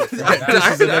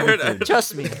 Beyblade.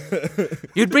 Trust me.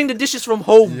 You'd bring the dishes from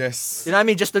home. Yes. You know what I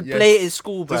mean? Just to Yes. play it in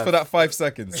school, Just for bruv. that 5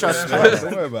 seconds. Trust me.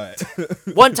 Don't worry about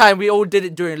it. One time we all did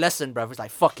it during lesson, bruv. It's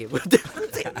like, fuck it. We'll do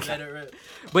it.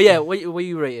 But yeah, what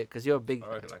you rate it? Because you're a big...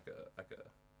 I reckon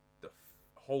the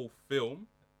whole film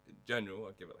in general,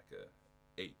 I'd give it like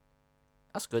a 8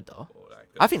 That's good, though. or like.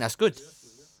 I think that's good.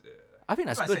 Yeah. I think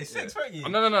that's I say good. 6, weren't you? Oh,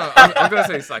 no. I'm gonna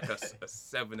say it's like a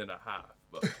 7.5.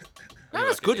 But No,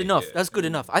 that's good enough. That's good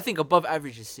enough. I think above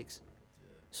average is 6.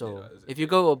 So Yeah, if you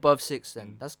go above 6,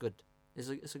 then that's good. It's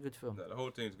a good film. The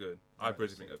whole thing's good. I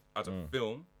personally think as a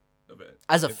film,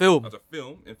 As a film. As a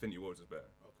film, Infinity Wars is better.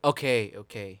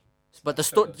 Okay. But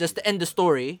just to end the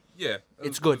story, Yeah.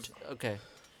 it's good. Okay.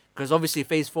 Because obviously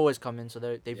Phase 4 is coming, so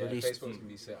they've released. Facebook's gonna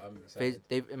be set. I'm Phase, excited.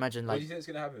 they've imagined What do like you think is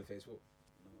gonna happen with Facebook?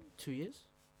 2 years.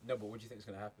 No, but what do you think is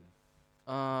gonna happen?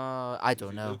 I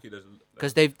don't know. Loki, there's,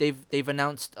 Because they've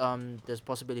announced there's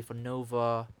possibility for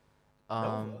Nova,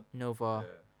 Nova?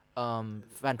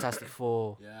 Fantastic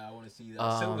Four, Yeah, I want to see that.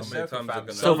 Um, Silver How many times Surfer, they're fam.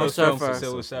 gonna- Silver Surfer.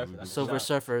 Silver Surfer. Silver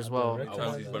Surfer as well. How many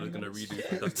times these brothers gonna redo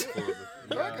Fantastic Four?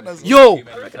 Yo,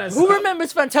 who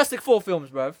remembers Fantastic Four films,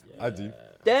 bruv? I do.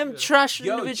 Them trash Yo, do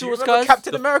you individuals, remember cuz.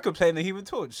 Captain America playing the Human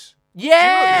Torch?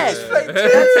 Yes, Yeah.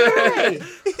 that's right.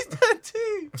 He's done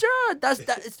too. Sure,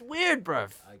 that. It's weird,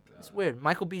 bruv. It's weird.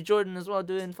 Michael B. Jordan as well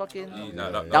doing fucking.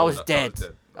 That That was dead.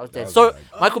 That was dead. was So bad.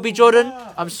 Michael B. Jordan,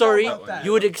 I'm sorry, about that.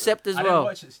 you would accept as I didn't well.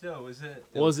 watch it still. Was it?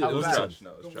 Was it? how It was bad? trash. No,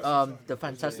 it was trash. The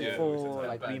Fantastic Yeah, Four it's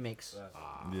like bad. remakes.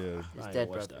 Yeah. It's I dead,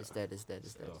 watched bro. that. It's dead.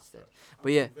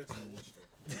 But yeah,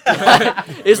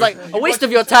 it's like a waste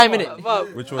of your time,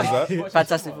 innit? Which one's that?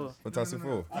 Fantastic Four. Fantastic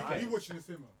Four. You watching the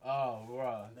cinema? Oh,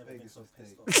 wow. Vegas was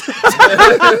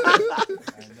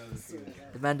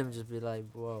The man them just be like,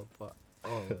 whoa, but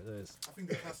Oh, there's. I think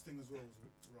the casting as well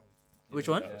was wrong. which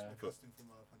one? The casting from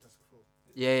Fantastic Four.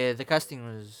 Yeah, the casting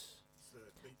was.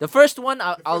 The first one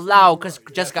I'll allow because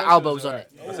Jessica Alba's on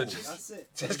it. That's it.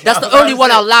 That's the only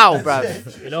one I'll allow, bro.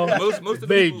 You know, Most of the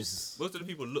babes. people, most of the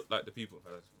people look like the people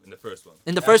in the first one.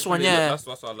 In the first one, yeah. That's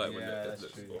what I like when Yeah, it that's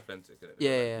looks true. authentic. Innit?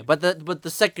 Yeah. But the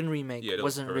second remake Yeah, that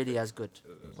was wasn't really perfect. as good.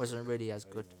 Wasn't really as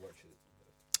good.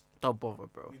 Don't bother,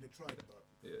 bro. I mean, they tried it, but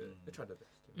Yeah, they tried their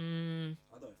best. Mm.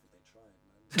 I don't think they tried,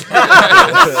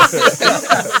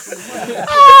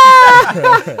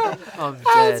 man. I'm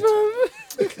dead.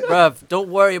 Bruv, don't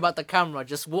worry about the camera.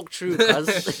 Just walk through,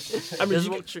 cuz. I mean, Just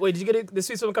walk through. wait, did you get the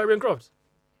Sweets from Caribbean Craft?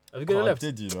 Have you got it Oh, I left?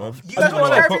 did, you know. You guys I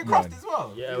want got Caribbean a Craft man. as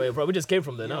well? Yeah, wait, bro, we just came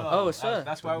from there now. Oh, sure.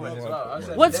 That's why I went as well. I was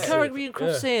like, What's yeah. Caribbean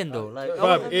Craft Yeah. saying though? Like,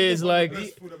 Bruv, it's like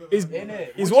Best food I've ever is had.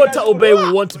 is what Tattoo Bay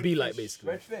would want to be like,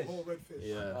 basically. Redfish. Oh, red fish.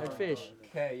 Yeah. Red fish.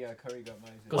 Okay, yeah, curry got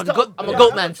mine. Cause I'm a yeah,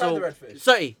 goat I man, haven't tried so the redfish.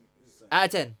 30 out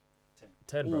of 10.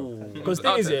 10, bro. Ooh. Because Out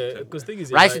thing is, of yeah, 10. because thing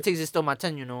is, Rice like, and things is still my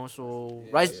 10, you know. So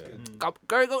rice,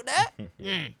 curry goat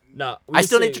there. nah, I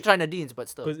still need to try Nadine's, but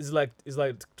still. because it's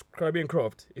like Caribbean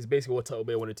Craft is basically what Tattoo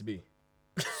Bay wanted to be.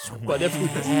 But their food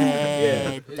is,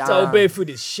 Yeah, Tattoo Bay food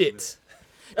is shit.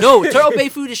 No, Turtle Bay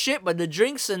food is shit, but the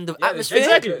drinks and the atmosphere.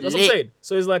 Exactly, that's what I'm lit. saying.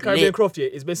 So it's like Caribbean Lit. Craft here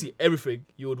is basically everything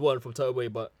you would want from Tattoo Bay,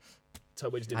 but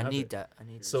Tattoo Bay just didn't I have need it. that. I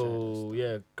need. To So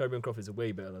yeah, Caribbean Craft is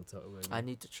way better than Tattoo Bay. try that. I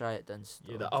need to try it then.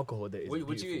 Still. Yeah, the alcohol there is What'd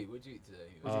you beautiful. eat? What'd you eat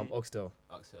today? Oxtail.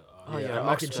 Oxtail. Oh yeah, yeah, and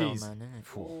mac and Oxtail, cheese. man,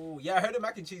 innit? Oh, yeah, I heard the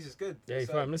mac and cheese is good. Yeah, It's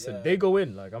fam, like, listen, yeah. they go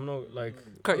in. Like, I'm not, like...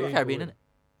 You're they Caribbean, go innit?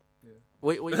 Yeah.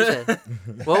 Wait, what you said? Whoa,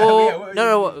 Yeah, whoa, whoa. what No, you-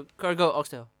 no, what? Curry goat,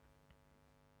 Oxtail.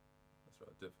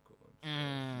 That's a difficult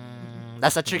one.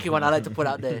 That's a tricky one I like to put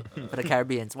out there for the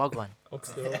Caribbeans. Well, go on.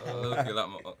 Oxtail. I look at like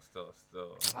my oxtail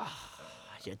still.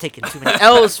 You're taking too many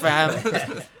L's, fam.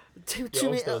 Too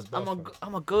many Oxtail's L's. bad, fam.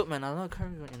 I'm a goat, man. I love curry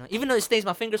goat, you know. Even though it stains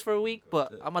my fingers for a week,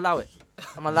 but I'm allow it.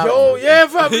 I'm allow Yo, it. yeah,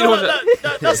 fam. No,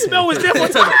 that smell was there for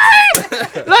time.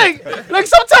 like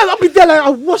sometimes I'll be there, like, I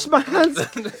wash my hands,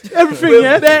 everything,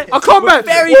 yeah. I come back.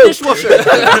 Fairy Whoa. dishwasher.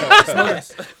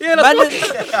 Yeah,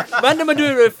 Man, them are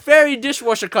doing a fairy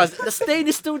dishwasher, cause the stain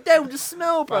is still there with the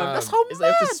smell, bro. That's how it's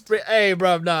mad. like to spray. Hey,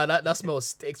 bro, nah, that smell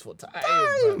sticks for time.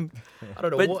 Bro. I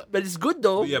don't know what. But it's good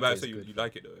though. But yeah, but It's so you good.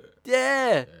 like it though.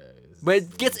 Yeah. But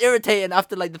it gets irritating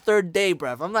after like the third day,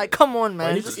 bruv. I'm like, come on,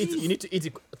 man. You Just need eat. to eat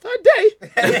it. Third day.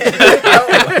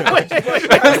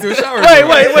 Still showering, Wait,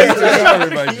 bro. wait. Still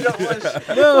showering, man.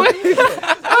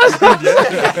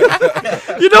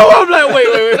 You know what? I'm like, wait.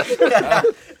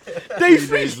 Day 3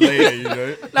 days later, you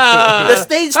know. Nah. The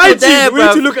stain's still Hygiene. there, We need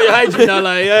to bruv. look at your hygiene now.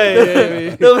 Like,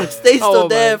 yeah. No, the stain's Oh, still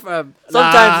there, man. fam.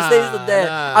 Sometimes the stain's still there.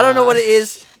 Nah. I don't know what it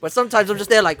is, but sometimes I'm just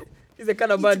there like, He's the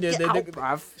kind of man. get They, out,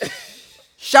 bruv.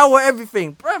 Shower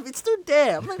everything, bruv. It's still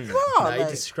there. I'm like, bro. nah, you like,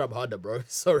 just scrub harder, bro.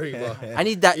 Sorry, bro. I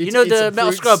need that. You Eat- know eat the some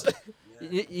metal fruits. scrub.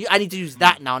 I need to use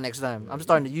that now next time. I'm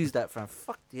starting to use that, fam.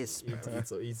 Fuck this, bro.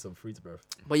 Eat some fruits, bro.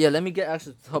 But yeah, let me get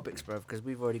actual topics, bruv, because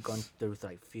we've already gone through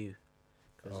like few.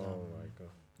 'Cause, Oh my god.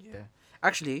 Yeah.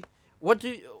 Actually, what do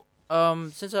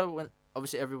you, since I went,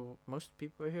 obviously most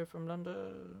people are here from London.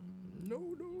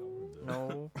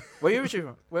 No. Where you originally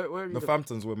from? Where you live?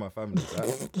 Northampton's where my family's at.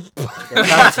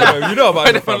 Northampton. So you know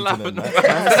about Northampton and that.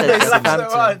 Man said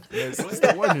Northampton. Yes, it's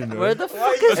the one, you know. Where the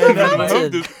fuck is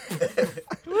Northampton?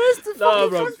 Where's the Nah, fuck?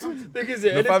 bro. Thing is,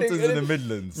 yeah, Northampton's in the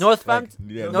Midlands. Northampton?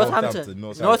 Like, yeah, Northampton.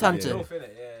 Northampton. Northampton. North, innit?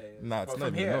 Yeah. Nah, it's From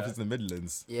not here. North. It's the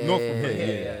Midlands. Yeah, North from yeah, here. Yeah, Yeah,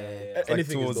 yeah, yeah. It's like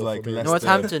Anything is towards north like from here. Leicester,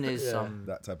 Northampton is Yeah.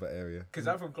 that type of area. Because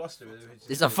I'm from Gloucester.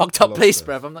 It's a fucked up place,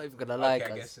 Gloucester. bruv. I'm not even gonna lie, Okay, I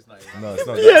guys. guess it's not. No, it's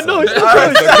not. Yeah, that no, side.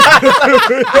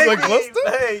 it's It's like Gloucester.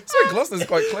 So Gloucester's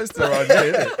quite close to around here,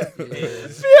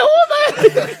 isn't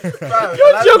it?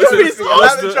 Your geography is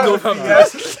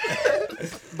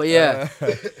But yeah,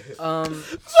 It's on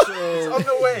so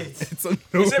the way. It's on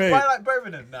the Is it way. by like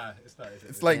Birmingham? Nah, it's not. Is it?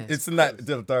 It's like Yeah. it's in that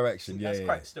direction. Yeah, That's yeah.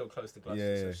 quite still close to Gloucester.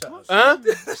 Yeah, So shut Huh?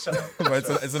 up. Shut up.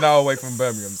 But it's an hour away from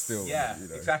Birmingham still. Yeah, you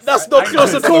know. exactly. That's I not know.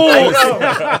 close at all. I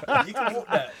know. You can walk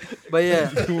that. but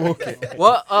yeah. Walk it.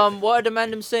 What are the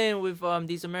man them saying with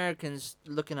these Americans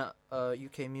looking at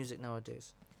UK music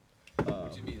nowadays?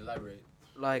 What do you mean elaborate?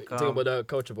 Like Talking about the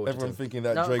culture vulture Everyone thing. thinking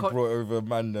that No, Drake brought over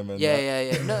Mandem and yeah,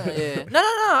 that. yeah.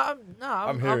 No.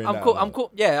 I'm hearing I'm that cool. a I'm lot.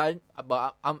 cool. Yeah,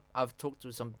 I've talked to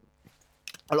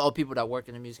a lot of people that work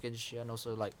in the music industry and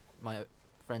also like my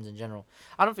friends in general.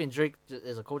 I don't think Drake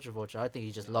is a culture vulture. I think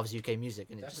he just loves UK music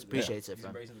and he just Definitely. appreciates it, He's fam.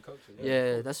 embracing the culture.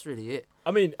 Yeah, that's really it.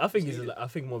 I mean, I think I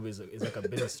think more of it is like a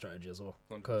business strategy as well.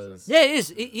 Because Yeah, it is.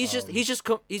 He's Um,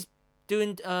 he's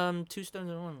doing 2 stones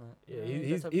in one. Like, yeah,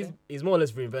 that type of thing. he's more or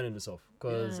less reinventing himself.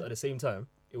 Because Yeah. at the same time,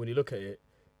 when you look at it,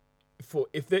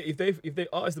 if they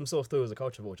artist themselves thought it was a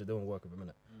culture vulture, they won't work with him in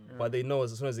it. But they know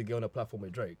as soon as they get on a platform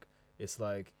with Drake, it's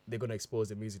like they're gonna expose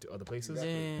their music to other places.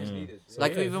 Exactly. Yeah. It's needed. So,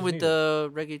 Like yeah, even it's with needed.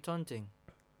 the reggaeton thing.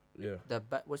 Yeah.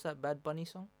 What's that Bad Bunny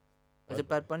song? Is Bad it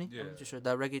Bad Bunny? Yeah. I'm not sure.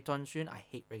 That reggaeton tune. I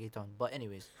hate reggaeton. But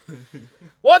anyways,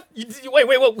 What?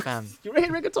 Wait. fam. You hate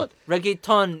reggaeton?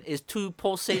 Reggaeton is too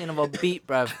pulsating of a beat,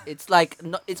 bruv. It's like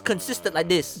it's consistent like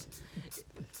this.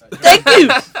 Thank you,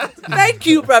 thank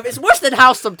you, bruv. It's worse than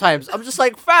house sometimes. I'm just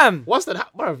like, fam. What's that,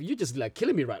 bro? You just like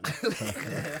killing me right now.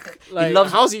 Like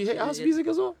loves- house music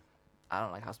as well. I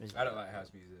don't like house music. I don't like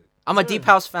house music. I'm a deep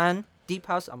house fan. Deep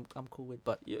house, I'm cool with,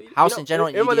 but You house know, in general.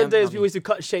 Remember them EDM, days not people me. used to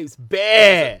cut shapes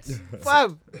bare.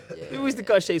 Fam. Yeah. People used to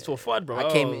cut shapes for fun, bro.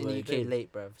 I came Oh, in the my UK days.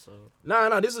 late, bruv. So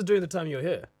Nah, this was during the time you were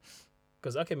here.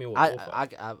 Cause I came here. What,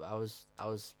 05? I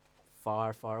was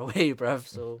far away, bruv.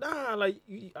 So Nah, like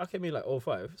I came here like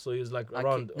 05, so it was like I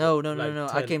around. no.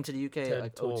 like I 10, came to the UK 10,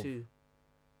 like 12. 02.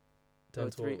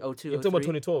 10, 03, 12. 02, You're talking about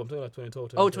 03? 2012. I'm talking about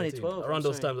 2012. Oh, 2013. 2012, Around I'm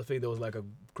those sorry. times, I think there was like a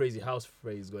crazy house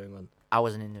phrase going on. I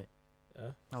wasn't into it. Yeah?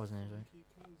 I wasn't into it.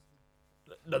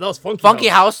 No, that was funky. Funky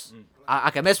house. Mm. I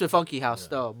can mess with funky house Yeah.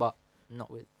 though, but not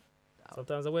with.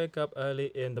 Sometimes I wake up early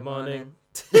in the morning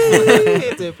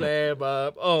morning. to play,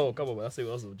 but oh, come on, man. That's it.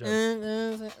 Also,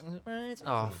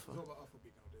 Oh,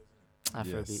 Yes.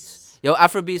 Afrobeats. Yo,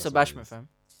 Afrobeats That's or what it Bashment, is. fam?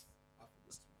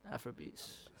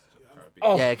 Afrobeats.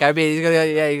 Oh. Yeah, Caribbean.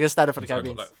 You're gonna start it for the So I got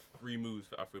Caribbean. like 3 moves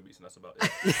for Afrobeats and that's about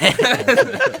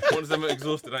it. Once I'm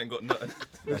exhausted, I ain't got nothing.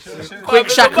 Quick There's a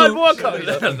bad Shaku. walkout, you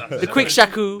know? The quick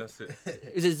Shaku. That's it.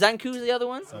 Is it Zanku the other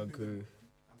one? Sound cool.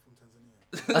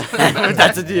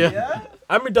 That's a deal.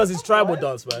 Amri does his tribal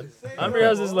dance, man. Amri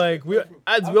has his like we've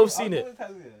all seen it.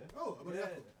 Oh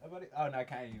no, I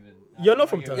can't even. You're not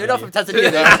from You're not from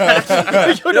Tanzania. Tanzania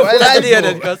then. You're not from Tanzania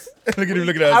then, cuz. Look at him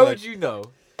looking at us How like, would you know?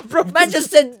 Man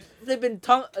just said they've been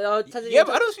Tanzania. Yeah,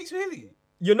 but I don't speak Swahili.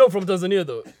 You're not from Tanzania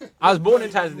though. I was born in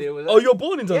Tanzania. Was Oh, you're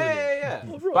born in Tanzania. yeah.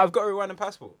 Oh, bro. But I've got a Rwandan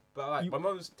passport. But like, You- my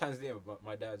mom's Tanzanian, but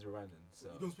my dad's Rwandan. So.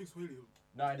 You don't speak Swahili.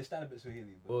 No, I understand a bit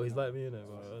Swahili. But Well, he's like me, you know.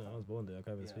 I was born there. I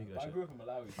can't even yeah, speak but that I shit. grew up in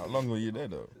Malawi. how long were you there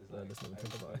though? Let's not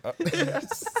think about it. I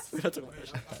started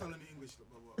learning English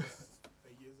about what,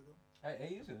 8 years ago.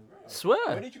 Hey, you bro. Where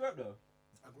Swear. did you grow up though?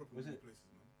 I grew up in Was many it- places,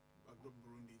 man. I grew up in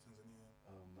Burundi, Tanzania.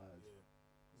 Oh man.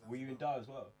 Yeah. Were you in Dar as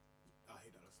well? I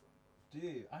hate Dar es Salaam, bro.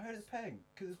 Dude, I heard it's paying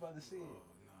because it's by the sea. Oh,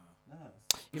 nah. Nah.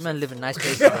 You man live in nice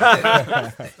places.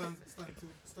 man.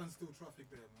 Stand still traffic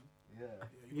there, man. Yeah.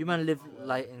 Yeah, You man live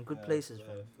like in good places, Yeah,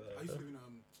 man. fair. I used to live in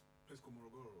a place called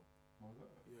Morogoro.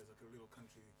 Yeah, it's like a little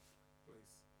country place.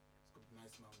 It's got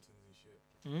nice mountains and shit.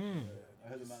 Mm. I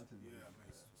heard the mountains. Yeah,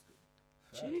 nice. It's good.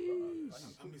 Jeez.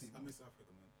 I miss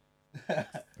Africa, man.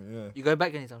 Yeah. You going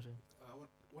back anytime soon?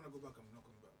 When I go back, I'm not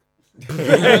coming back.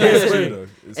 It's true though.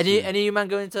 It's Any true. of you man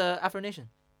going to Afro Nation?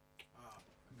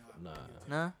 Nah.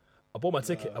 Nah. I bought my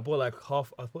ticket. I bought like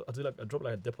half. I dropped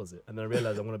like a deposit, and then I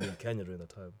realized I'm gonna be in Kenya during that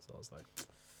time. So I was like,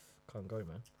 can't go,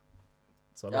 man.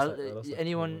 So I lost that-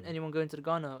 Anyone going to the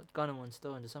Ghana one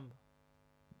still in December?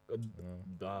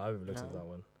 Nah, I haven't looked at No. that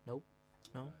one.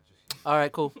 All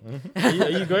right, cool. Are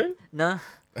you going? Nah.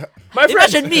 My friend.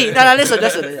 Imagine me. No,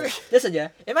 listen, yeah.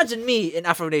 Imagine me in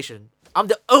Afro Nation. I'm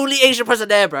the only Asian person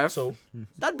there, bruv. So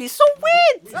That'd be so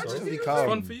weird. Just be It's calm.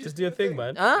 fun for you. just do your thing,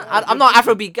 man. Huh? I'm not an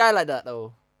Afrobeat guy like that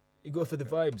though. You go for the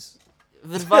vibes.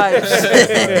 The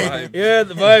vibes. Yeah,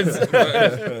 the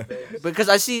vibes. because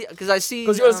I see. Because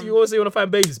you always say you want to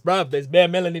find babies, bruv. There's bare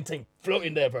melanin thing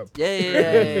floating there, bruv.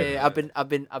 Yeah.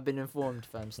 I've been informed,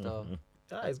 fam. Still.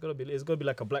 Yeah, it's gonna be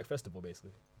like a black festival,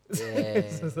 basically.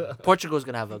 Yeah. Portugal's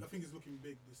gonna have I a. think it's looking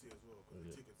big this year as well. 'Cause the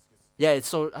tickets Yeah, it's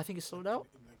sold. I think it's sold out.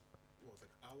 in like, what was it,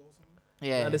 like an hour or something?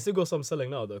 Yeah. And they still got some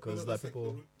selling now though, because No, like that's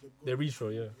people the they retro,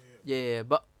 yeah. Yeah.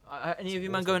 But any of you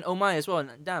man going Oh My as well?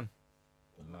 Damn.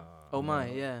 Nah. Oh My,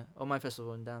 yeah. Oh My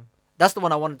festival in Damn. That's the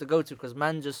one I wanted to go to because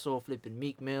man just saw flipping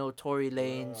Meek Mill, Tory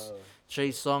Lanez, Trey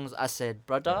Songz. I said,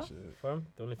 brother, Fam,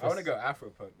 the only I want to go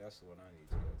Afropunk. That's the one I need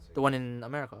to go to. the one in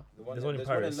America. The one There's in, one in there's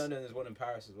Paris. one in London. There's one in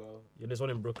Paris as well. Yeah, there's one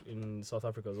in in South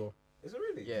Africa as well. Is it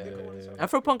really? Yeah. They got one in South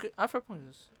Afropunk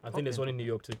is. I think there's one in New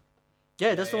York too.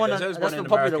 Yeah, that's the one. there's That's one the in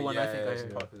popular America. one. Yeah, I think. I it's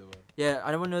heard. the popular one. Yeah,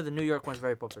 I don't know. The New York one's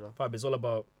very popular. Fab, it's all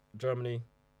about Germany,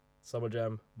 Summer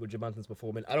Jam, Buju Banton's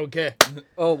performing. I don't care.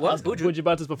 Oh, what? Buju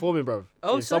Banton's performing, bro.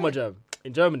 Oh, in Summer sorry. Jam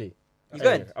in Germany. You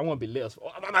going? I want to be lit as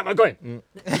I'm going.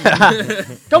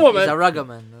 Come on, He's a man. rugger,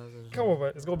 man. Come on,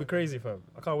 man. It's gonna be crazy, fam.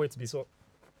 I can't wait to be so.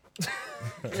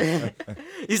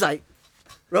 He's like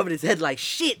rubbing his head like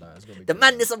shit. Nah, it's gonna be The crazy.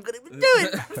 madness I'm gonna be doing.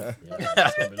 Yeah,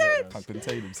 it's gonna be lit, man. Can't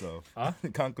contain himself. Huh?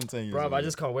 Can't contain Bro, yourself. I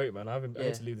just can't wait, man. I Yeah.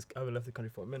 need to leave this. I haven't left the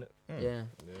country for a minute. Yeah. Yeah.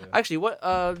 Actually,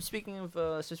 what? Speaking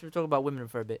of, since we're talking about women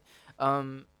for a bit,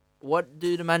 what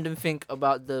do the Mandem think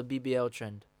about the BBL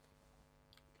trend?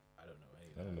 I don't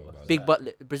I don't know about Big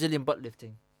Brazilian butt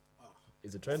lifting.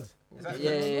 It's a trend.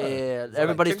 Yeah.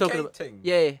 Everybody's talking about.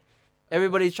 Yeah,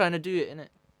 everybody's trying to do it, innit?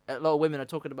 A lot of women are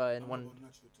talking about it in one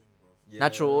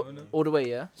natural all the way.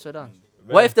 Yeah, so done.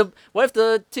 What if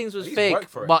the things was He's fake, worked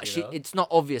for it, but you know? it's not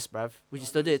obvious, bruv? Would you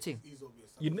still do it, thing?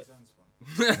 You kn-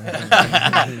 That's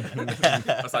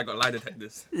why I got lie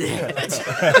detectors. No,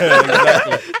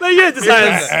 yeah, this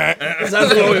has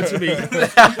loyal to me.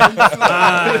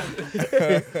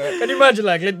 Can you imagine,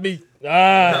 like, let me. No.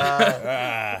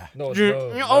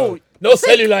 Oh, No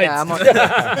cellulite. yeah,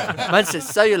 man says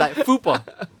cellulite, fupa.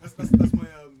 That's my weakness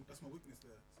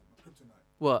there. My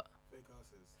kryptonite. What? Fake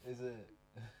asses. Is it?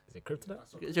 Is it kryptonite?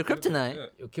 It's your kryptonite. Yeah.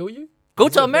 It'll kill you? Go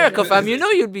to America, fam. You know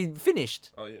you'd be finished.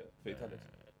 Oh yeah, fatality.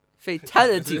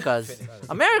 Fatality, cause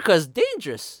America's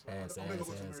dangerous.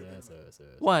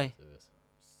 Why?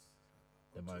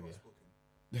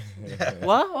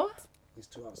 What? He's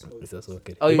too outspoken. That's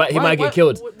okay. Oh, He might why- get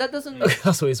killed. That doesn't.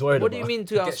 That's what he's worried What about. do you mean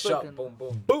too Get shot. outspoken? Boom,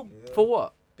 boom. Boom. For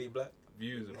what? Be black.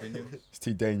 Views, opinions. It's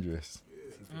too dangerous.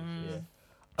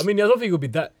 I mean, I don't think it'll be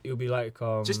that. It'll be like.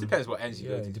 Just depends what ends you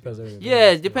Yeah, go to. it depends. Yeah,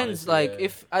 it depends. Honestly, Like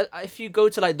yeah. if you go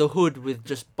to like the hood with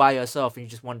just by yourself and you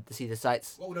just wanted to see the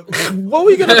sights. What would I go? What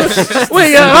were you gonna do?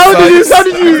 Wait, how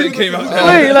did you? It came out.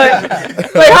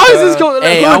 Wait, how is this going?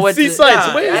 Hey, I went see to-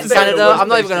 sights. Where In is Canada, I'm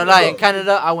not even gonna lie. In go?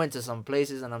 Canada, I went to some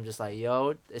places and I'm just like,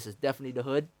 yo, this is definitely the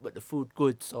hood, but the food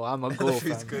good, so I'm gonna go.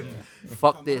 food's fam. good.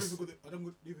 Fuck this. I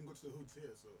don't even go to the hoods here,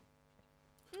 so.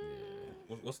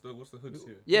 What's the hoods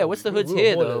here? Yeah, what's the hoods We'll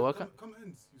here avoid though? it. What, Come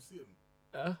ends, you see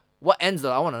them. what ends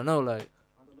though? I wanna know. Like,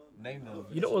 Name them.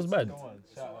 You know what's bad? Come on,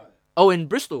 shout out. oh, in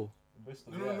Bristol.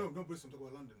 Bristol, No, not Bristol, I'm talking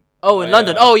about London. Oh, in yeah.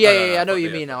 London. Oh, yeah, No, yeah, I know fuck what you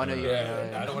yeah, mean now. I know fuck you. yeah.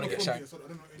 mean now, I don't want to get shanked. So I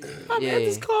don't know any. Yeah, Man, yeah.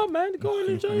 this car, man. Go and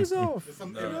enjoy yourself. There's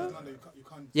some areas in London you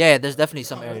can't. Yeah, there's definitely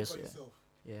some you can't areas. help Yeah.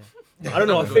 yourself. Yeah. I don't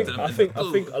know. I think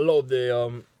a lot of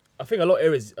the I think a lot of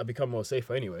areas have become more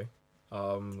safer anyway. A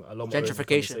lot more areas are becoming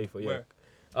Gentrification. safer, yeah. Where?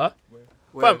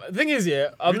 Where- Fam, the thing is,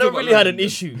 yeah, I've We never talk really about had an London.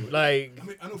 issue. Like, I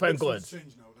mean, I know thank Bristol's God.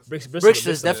 changed now. That's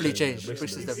Brixton's definitely yeah, changed.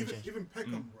 Brixton's Brixton's definitely changed. Even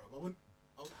Peckham, bro. I went.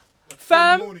 Like,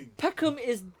 Fam, morning. Peckham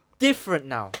is different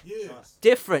now. Yeah.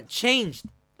 Different, changed.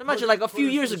 Imagine like a few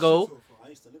years ago, I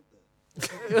used to live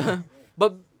there.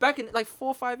 but back in like 4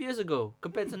 or 5 years ago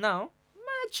compared to now,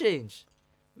 mad change.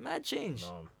 Mad change.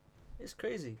 No. It's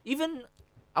crazy. Even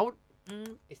I would.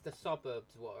 It's the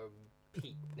suburbs what are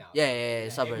peak now. Yeah,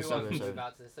 suburbs. Everyone thinks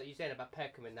about it. So you're saying about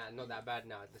Peckham and that, not that bad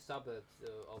now. The suburbs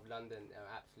of London are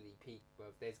absolutely peak, bro.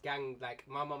 There's gang, like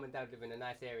my mum and dad live in a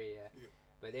nice area,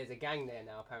 but there's a gang there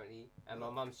now apparently, and my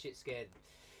mum's shit scared.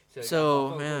 So I got a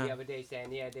phone call yeah. the other day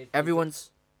saying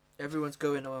Everyone's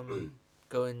going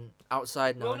going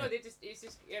outside now. Well, no, innit? it's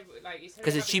just like it's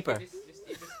 'Cause it's cheaper. It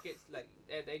just gets like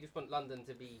they just want London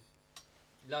to be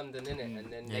London, innit?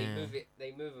 And then they Yeah.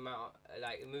 they move them out,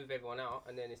 like move everyone out,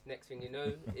 and then it's next thing you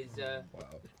know is I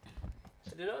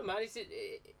don't know, man.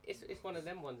 It's one of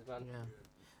them ones, man. Yeah.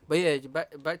 But yeah,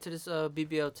 back to this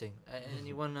BBL thing.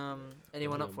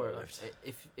 Anyone up for it?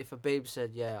 If a babe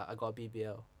said, "Yeah, I got a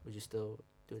BBL," would you still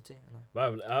do it?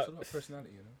 Man, It's a lot of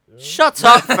personality, you know. Shut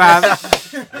up, fam.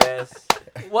 Yes.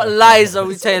 What lies are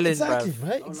we telling, exactly, bro?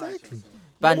 right? Exactly.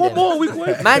 Man What them. more are we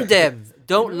going? Man them.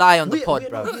 Don't lie on the pod, we're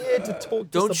bro. not here to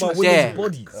talk Don't just you about dare. women's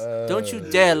bodies. Don't you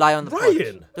dare lie on the pod.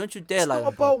 Ryan, Don't you dare it's lie not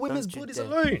on the pod. about women's Don't you bodies dare.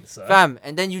 alone, sir. Fam,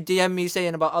 and then you DM me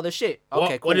saying about other shit.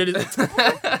 Okay, cool. What did it?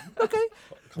 Okay.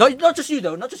 No, not just you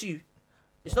though. Not just you.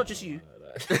 It's not just you.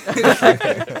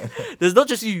 There's not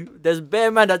just you. There's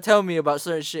bare man that tell me about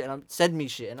certain shit and send me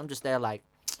shit, and I'm just there like,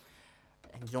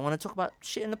 and you don't want to talk about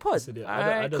shit in the pod. So, yeah,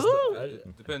 Alright, just- cool.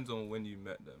 Depends on when you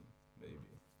met them, maybe.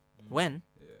 When?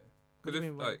 Yeah. What Because do you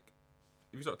if mean when? like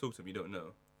if you start talking to them, you don't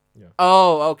know.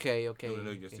 Oh, okay. You don't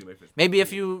know you're okay. seeing my face. Maybe a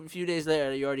few days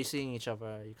later, you're already seeing each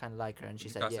other. You kind of like her, and she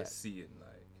said, That's "Yeah." a seeing, like.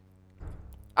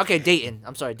 Okay, dating.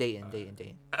 I'm sorry, dating.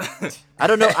 I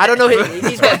don't know.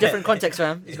 He's got a different context,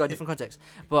 fam. He's got a different context.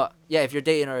 But yeah, if you're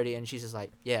dating already, and she's just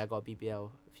like, "Yeah, I got a BBL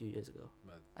a few years ago.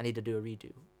 I need to do a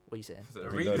redo." What are you saying? That's a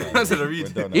We read. don't know. That's a We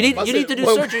read. don't know. You need to do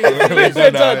Well, surgery. We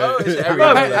don't know.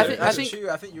 I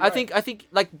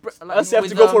I have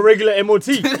to go for regular MOT.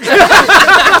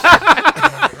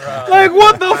 Like,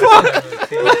 what the fuck?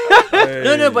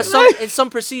 No, but in some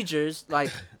procedures,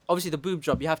 like obviously the boob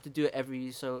job, you have to do it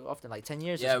every so often, like 10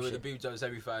 years. Yeah, or some with the shit. boob jobs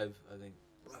every 5, I think.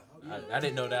 I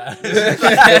didn't know that.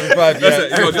 Everybody, yeah. I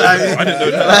didn't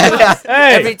know that.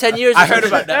 Hey, Every 10 years. I or some heard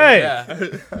about shit. that. Hey.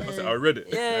 Yeah. I read it.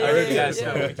 Yeah, I yeah, really yeah, guys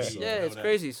know yeah. what you Yeah, know it's that.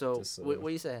 crazy. So, Just, what are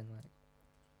you saying? Like,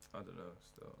 I don't know.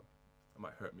 Still, it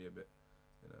might hurt me a bit.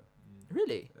 You know.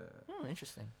 really? Yeah. Oh,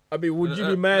 interesting. I mean, would you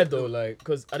be mad though? Like,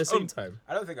 because at the same time,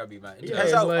 I don't think I'd be mad. It Yeah,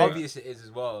 depends it's how like- obvious it is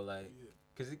as well. Like,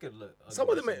 Because it could look. Some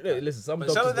of them, listen, some But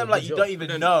doctors some of them do a like good you job. don't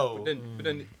even know. But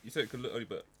then you said it could look ugly,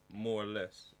 but more or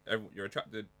less, you're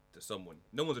attracted to someone.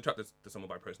 No one's attracted to someone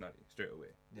by personality straight away.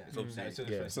 Yeah. It's obviously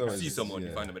Yeah. So you see it's- someone, you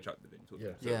yeah. find them attractive, and you talk to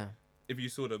them. So Yeah. if you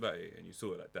saw the body and you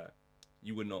saw it like that,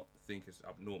 you would not think it's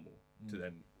abnormal to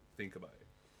then think about it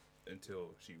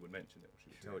until she would mention it or she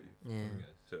would tell you. Yeah.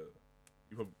 So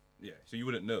you probably so you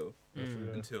wouldn't know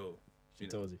Mm. until She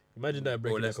tells you. Imagine that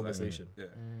breaking that less like- conversation. Yeah.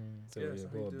 So, Yeah, yeah, so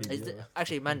go you on, do. BB. Is there,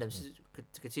 actually, Mandem,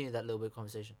 to continue that little bit of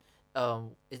conversation,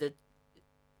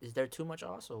 is there too much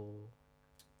ass or?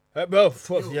 Bro,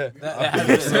 yeah.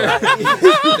 Depends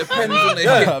on the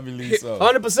Yeah, I believe so.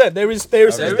 100%. There is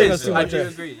There such thing as is. too I much. do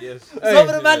agree. Yes. Hey. Some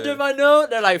of the Mandem I know,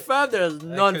 they're like, fam, there's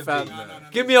none, could fam. be.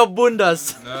 Give me a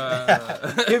bundas.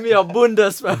 Nah. Give me a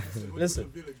bundas, fam. Listen.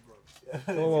 Village, bro.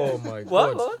 Oh my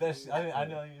What? god. What? I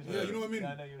know Yeah, you know what I mean?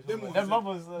 Them ones, Them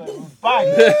bubbles, bang.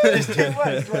 It's too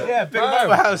much. Yeah, big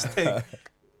mama house thing.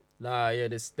 Nah, yeah,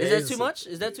 this. Is that too much?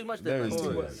 Is that too much? There Then? is Oh,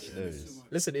 too yeah. much. There is.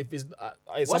 Listen, if it's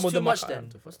What's some of too them much are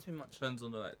then? What's too much? Depends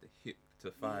on the hip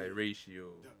to thigh ratio.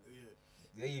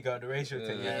 There you go, the ratio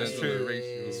thing. Yeah, Yeah, that's it's true. true.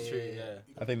 Ratio. It's true. Yeah.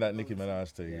 I think that Nicki Minaj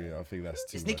thing. Yeah, I think that's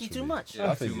too Is much. Nicki for too me. much?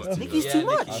 Yeah, I think too it's much. too Nicki's much. too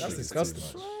much. I think That's it's too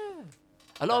disgusting. much.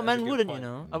 A lot of That's a men good wouldn't, you point.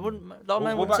 know. A lot of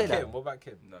men What wouldn't say about that. Kim? What about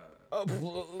Kim? Nah. Oh,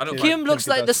 I don't Kim find, looks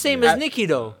like the same as Nicki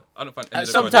though. I don't find any of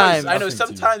the Sometimes. I know. Nothing to you.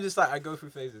 Sometimes it's like I go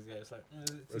through phases. Yeah, it's like.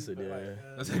 Listen, yeah.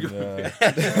 That's a good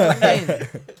Yeah.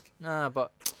 Nah,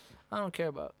 but I don't care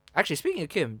about. Actually, speaking of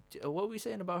Kim, what were we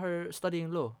saying about her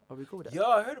studying law? Are we cool with that? Yo,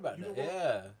 I heard about that.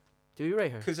 Yeah, Do we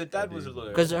rate her? because her dad was a lawyer.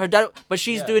 Because her dad, but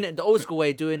she's Yeah. doing it the old school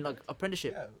way, doing like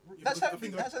apprenticeship. Yeah. Yeah, That's because how I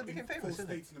think that's how like it became in famous, four isn't it?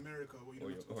 states in America where you Or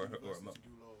don't your- have to or go her- to or a university mum. to do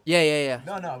law. Yeah, yeah, yeah.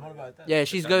 No, I'm not about that. Yeah,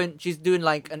 she's going. She's doing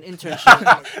like an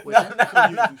internship. What's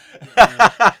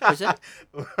that?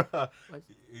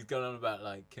 He's going on about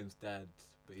like Kim's dad,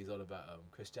 but he's all about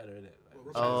Kris Jenner, innit? Like,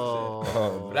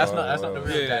 Oh. But that's not the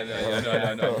real Yeah, dad. yeah,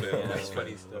 yeah, no. That's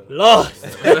funny stuff. Lost.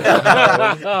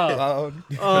 Loud.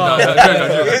 Hell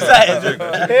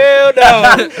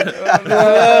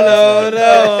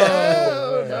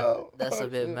no. That's a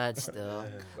bit mad still.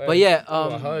 But yeah,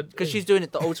 I heard- because she's doing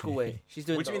it the old school way. She's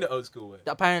doing. What do you mean the old school way?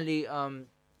 Apparently,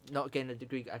 not getting a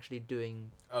degree, actually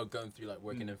doing Oh, going through like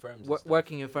working in firms. and stuff.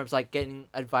 working in firms, like getting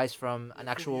advice from an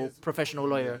actual professional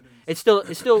lawyer. It's still,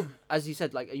 as you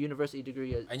said, like a university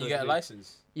degree. And you get a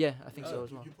license. Yeah, I think so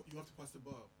as well. You have to pass the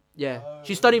bar. Yeah,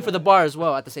 she's studying for the bar as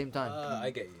well at the same time. I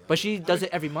get you. But she does it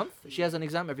every month. She has an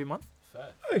exam every month.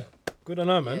 Fair. Good on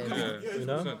her, man. Yeah. You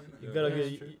know, you gotta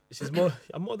get. She's more.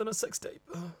 I'm more than a sex tape.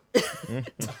 No,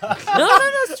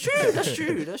 that's true. That's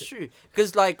true. That's true.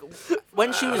 Because like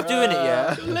when she was doing it,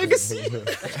 yeah. Legacy.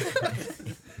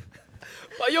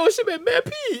 But yo, she made mad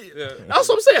P. Yeah. That's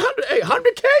what I'm saying.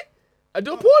 100K. I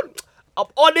do a porn. I'm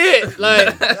on it.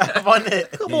 Like, I'm on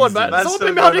it. come on, man. Man's Someone still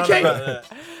pay me going on 100K. about that.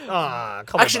 Ah,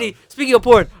 come on. Actually, speaking of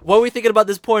porn, what are we thinking about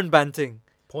this porn ban thing?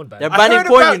 porn ban. They're I banning heard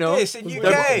porn, about you know. this in They're,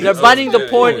 UK. they're banning the Yeah,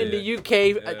 porn yeah, in the yeah. UK I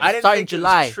didn't starting think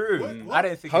July. it was true. I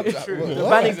didn't think it was true. They're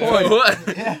banning porn.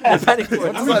 They're banning porn.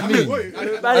 What does that mean?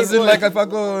 They're banning As in, porn. like, if I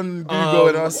go on Google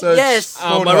and I search. yes.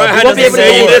 porn my hub, right hand won't be doesn't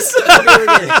able to say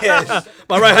do this.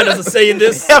 My right hand doesn't say in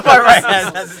this. My right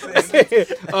hand. That's the thing.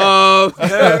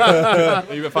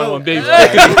 You can find one big.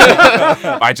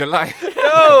 By July.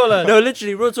 No,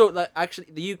 literally, real talk. Like, actually,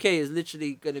 the UK is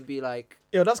literally gonna be like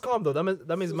Yo, that's calm though.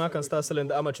 That means man can start selling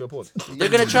the amateur porn. they're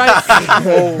gonna try.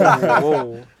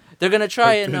 Whoa. They're gonna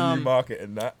try and Can market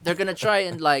in that? they're gonna try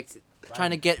and like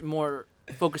trying to get more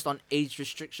focused on age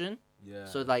restriction. Yeah.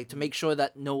 So like to make sure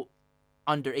that no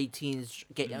under 18s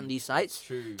get on these sites.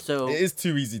 True. So It is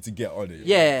too easy to get on it.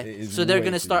 yeah, It is so they're way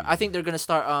gonna too start. I easy. think they're gonna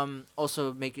start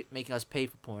also making us pay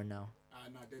for porn now.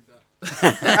 Nah, I did that.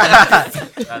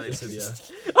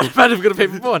 Man, I'm gonna pay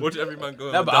for porn. Watch every man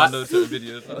go No, and but I- download certain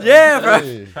videos. Yeah, bro.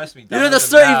 Hey. Trust me. You know the download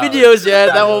certain them now. videos, yeah,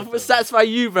 that will Download them. satisfy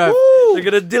you, bro. They're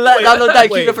gonna download that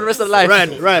and keep it for the rest of life.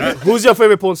 Rand, who's your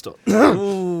favorite porn star?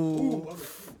 Ooh.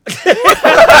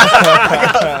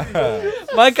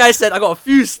 My guy said I got a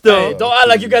few still. Hey, don't act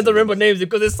like you guys don't remember names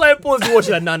because there's certain porns you watch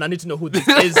like, nah, I need to know who this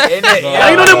is. Innit?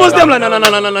 Like, you know them most them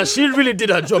like, nah. She really did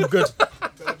her job good.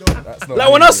 That's not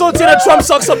Like when I saw Tiana Trump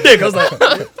suck some dick, I was like,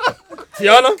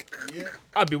 Tiana,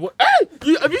 I'd be what?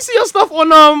 Hey, have you seen her stuff on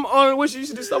where she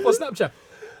used to do stuff on Snapchat?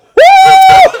 Woo!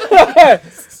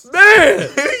 Man,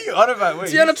 Who you on about? Wait,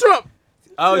 Tiana Trump.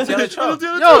 Oh, Tiana Trump.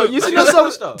 Yo, you seen her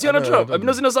Tiana suck? Trump. Tiana Trump. Have you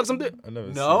not seen her suck some dick? I never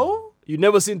seen No. You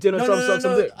never seen Tiana Trump suck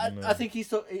some dick? I think he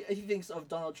thinks of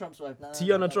Donald Trump's wife.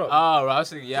 Tiana Trump. Oh, right. I was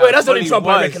thinking, yeah. Wait, that's the only fully Trump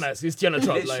I was. recognize. It's Tiana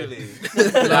Trump. Like,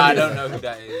 Literally. Nah, I don't know who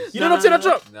that is. you don't know Tiana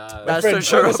Trump? Nah. That's Friend,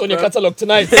 so it's sure. on your catalog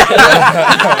tonight.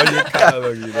 On your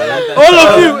catalog, you know. All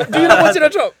of you. Do you know what Tiana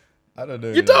Trump? I don't know.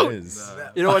 You who don't? that is.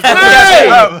 You know what? Hey!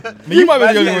 You might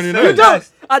be the only one who knows.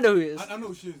 don't? I know who he is. I know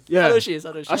who she is. Yeah. I know she is.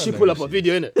 I know she I is. should know pull who up a she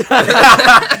video in it. Google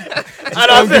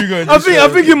and just I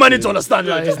think you might need to understand.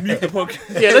 Like,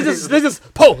 yeah, let's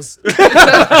just pause.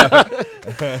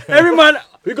 Every man,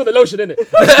 we got the lotion in it.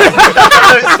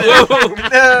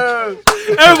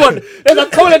 Everyone, there's a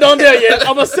toilet down there. Yeah,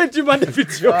 I'm gonna send you man the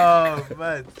video. Oh,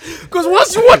 man. Cause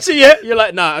once you watch it, yeah, you're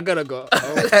like, nah, I gotta go.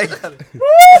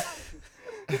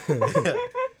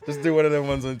 Just do one of them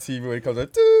ones on TV where it comes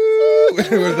like, doo, with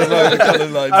the colour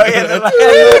lines. Oh,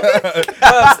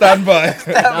 yeah, Stand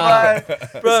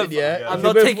by. Bro, yeah, I'm if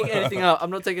not you're going taking for- anything out. I'm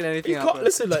not taking anything You out. can't, bro.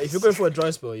 listen, like if you're going for a dry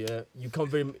spell, yeah, you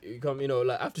know,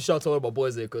 like I have to shout out about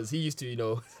boys there because he used to, you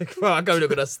know, bro, I can't really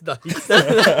gonna start.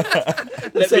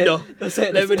 Let me know. That's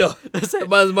it. Let me know. That's it.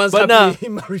 Man's But happy nah, he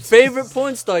married. favorite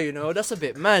porn star, you know, that's a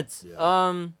bit mad.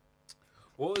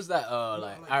 What was that?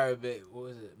 Like Arabic, what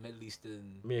was it? Middle Eastern.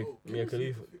 Mia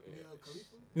Khalifa.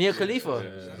 Mia Khalifa.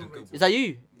 Yeah. Is that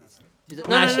you? Is that,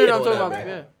 Nah, no, she I'm talking know about. that,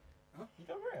 Yeah.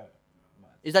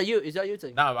 Is that you? Is that you?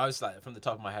 Thing? No, I was like from the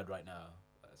top of my head right now.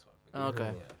 That's what I'm thinking.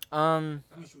 Okay. Yeah. I mean,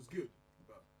 she was good.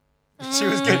 She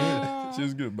was good. She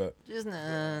was good, but Just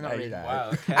not really. Wow.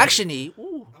 Okay. Actually,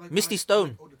 ooh, I like Misty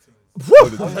Stone.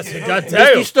 God damn.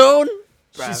 Misty Stone.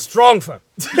 She's strong, fam.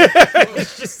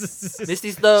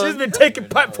 Misty Stone. She's been taking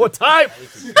pipe for time.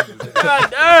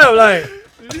 God damn, like.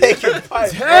 Taking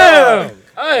pipe. Damn.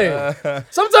 Hey.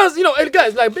 Sometimes, you know, and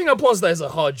guys, like being a porn star is a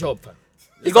hard job, fam.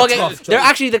 You gotta tough get. job. They're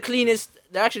actually the cleanest.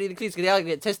 They're actually the cleanest. They gotta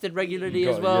get tested regularly You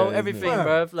as got- well. yeah, Everything, Fam,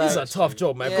 bro. It's Like, a tough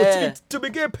job, man. Yeah. To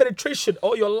begin penetration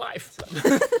all your life.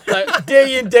 Like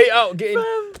day in, day out, getting.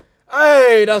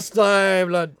 Hey, that's time,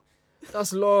 lad.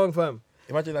 That's long, fam.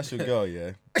 imagine that's your girl,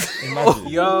 yeah. Imagine.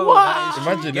 Yo, that is true.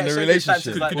 Imagine You in get a so many relationship.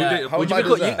 chances like Could you that. date a How Would you mad be is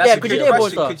cool- that? yeah, That's a could you good date a porn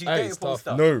question. star? Could you Hey, date a it's porn tough.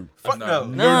 star? No. Fuck no.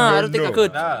 nah, I don't think I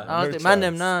could. Nah. I don't think. Man,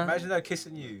 them, nah. Imagine her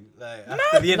kissing you, like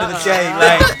after the end of the day,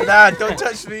 like, nah, don't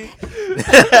touch me.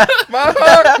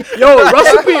 Yo,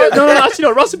 Russell Peters. No, actually,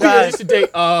 no. Russell Peters used to date.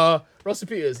 Russell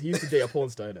Peters. He used to date a porn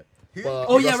star, innit? But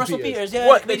Oh yeah, Russell Peters. Yeah.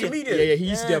 What, the comedian. comedian? Yeah, he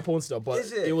used to date a porn star, but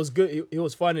Is it? it was good. It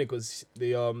was funny because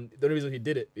the only reason he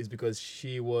did it is because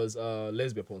she was a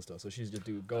lesbian porn star, so she's just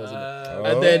do girls. in it.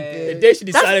 And then the day she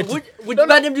decided, That's, would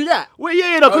man them do that? well,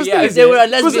 yeah, no, because yeah, If they were a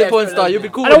lesbian porn star, you'd be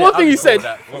cool. And then with one it. thing he said,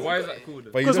 Well, why is that cool?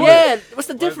 Then? But you Because don't Yeah, what's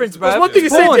the difference, bro? one thing he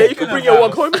said, yeah, you can bring your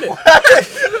one home in it.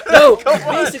 No,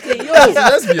 basically, yo,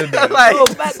 lesbian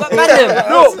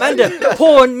though. man, them,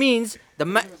 porn means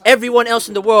everyone else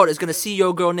in the world is gonna see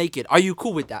your girl naked. Are you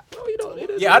cool with that?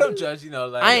 Yeah, I don't judge, you know,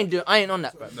 like. I ain't on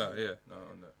that, bro. No, yeah,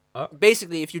 no.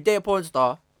 Basically, if you date a porn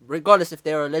star, regardless if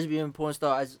they're a lesbian porn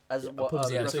star as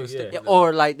what, Yeah, so yeah. yeah,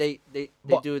 or like they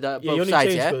But- do the Yeah, you both only sides,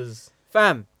 changed yeah. 'cause-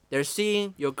 Fam, they're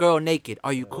seeing your girl naked.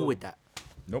 Are you cool with that?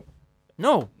 Nope.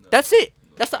 No, that's it.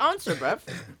 That's the answer, bruv.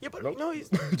 Yeah, but no,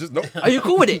 Just no. Are you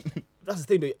cool with it? that's the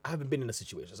thing. Though, I haven't been in a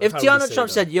situation. So I If can't really Tiana say Trump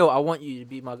that. said, "Yo, I want you to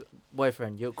be my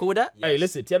boyfriend," you cool with that? "Hey,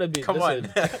 listen, Tiana, Come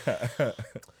listen, on.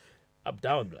 I'm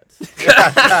down, blood."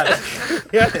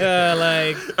 Yeah,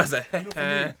 like, I was like,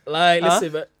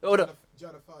 listen, man. Hold up.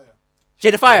 Jada Fire.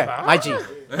 Jada Fire, my G. yeah.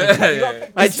 My He's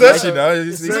G, my G. searching now.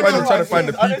 He's trying to find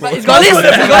the people. He's got a list.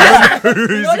 He's got a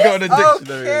list. He's got a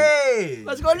dictionary. Okay.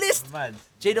 Let's go list. Man.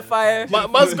 Jada Fire.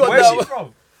 Man's got Where's she that.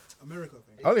 from? America,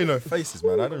 I think. I only know faces,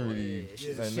 man. I don't really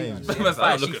know names. I was like,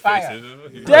 I don't look Fire. at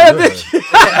faces. Damn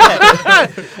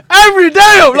it. Every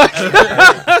day, I'm like,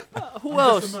 Who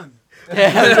else? Man,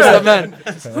 Yeah, just a man.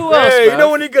 Who else? hey, you bruv?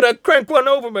 know when you gonna crank one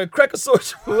over, man, crack a sword.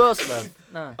 Who else, man?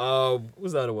 Nah.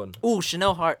 What's the other one? Ooh,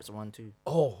 Chanel Hart's one too.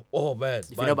 Oh man,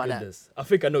 you know about that. that. I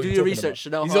think I know. Do who your you're talking research,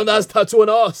 about. Chanel He's Hart. on that tattoo on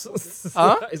the ass.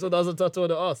 Huh? He's on that tattoo on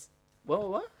the ass.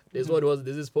 What? There's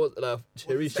this post like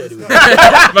Cherry shared it with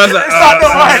Man's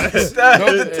like,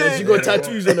 she got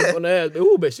tattoos on the ass.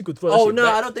 Ooh, man, she could throw that Oh shit no,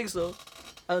 back. I don't think so.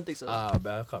 I don't think so. Ah,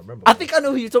 man, I can't remember. I think I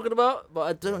know who you're talking about, but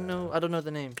I don't know. I don't know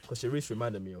the name. because Sharice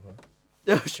reminded me of her.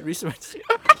 She reminded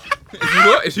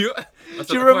Is you?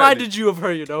 she reminded you of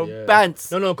her, you know, Yeah.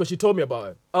 Bants. No, because she told me about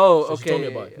it. Oh, So okay. She told me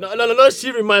about it. No.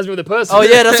 She reminds me of the person. Oh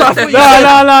yeah, that's what I thought you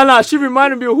said. No. She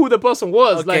reminded me of who the person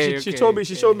was. Like Okay, she okay, told me.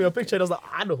 She okay. showed me a picture. And I was like,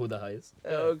 I know who that is.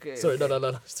 Okay. Sorry, no.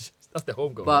 That's the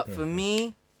home goal. But for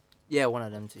me, yeah, one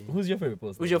of them two. who's your favorite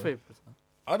person? Who's your favorite?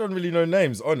 I don't really know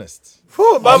names, honest.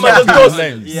 Whew, my man just Those goes.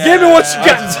 names. Give me what you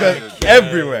got.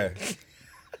 Everywhere.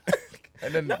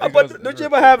 And then But don't you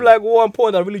ever have like one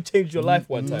point that really changed your life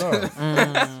one time? No,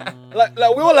 Like we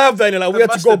all have that. Like we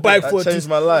had to go back for that changed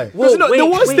my life. Because the Wait,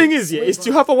 worst wait. thing is, is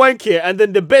to have a wank here and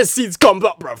then the best scenes comes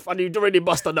up, bruv, and you'd already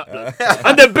busted up. Like.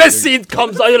 And the best scene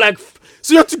comes out, you're like,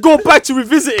 so you have to go back to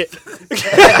revisit it.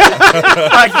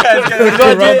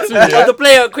 You have to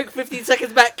play a quick 15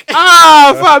 seconds back.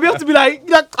 Fam, you have to be like,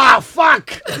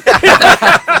 fuck.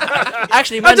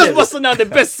 Actually, I just Mandem, busted out the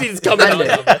best scenes coming out.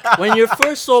 Mandem, when you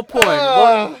first saw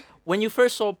porn, when you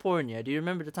first saw porn, yeah, do you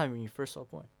remember the time when you first saw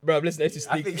porn? Bruv, listen, let's just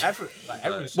I sneak. think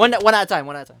everyone's One at a time.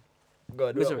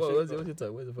 God, What's what's your your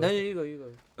time? Where's the No, first?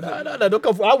 you go. No, don't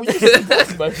come for. How we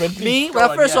use my friend? Me, when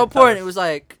I first saw porn, it was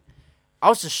like, I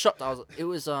was just shocked. It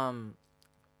was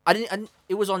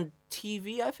it was on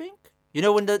TV, I think. You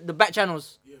know when the back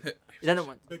channels, you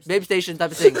know, Babe Station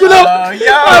type of thing. You know,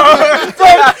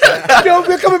 yo,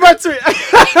 we're coming back to it.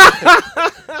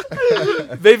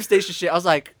 Babe Station shit. I was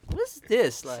like, what's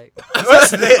this? Like, I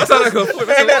sound like a what's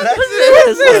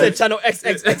this? What's Like, the channel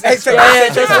XXX? yeah,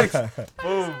 just like,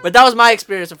 but that was my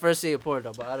experience of first seeing porn,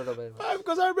 though. But I don't know, baby.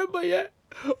 Because I remember,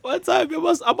 one time I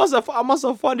must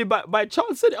have found it by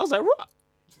chance. I was like, what?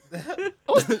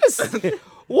 What's this?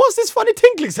 What's this funny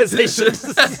tinkling sensation?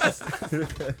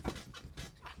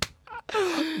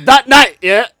 That night,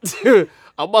 I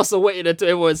must have waited until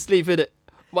everyone was sleeping. It,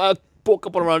 but I woke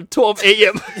up around 12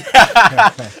 a.m.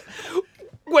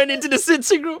 Went into the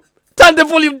sitting room, turned the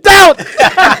volume down.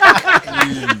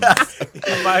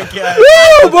 my God.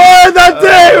 Woo, boy, that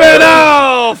day, man.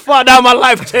 Oh, fuck, now my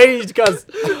life changed, cuz.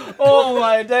 Oh,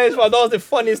 my days, man. That was the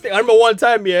funniest thing. I remember one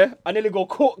time, I nearly got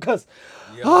caught, cuz.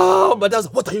 Oh, but that's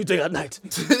what are you doing at night?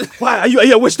 Why are you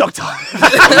a witch doctor? No,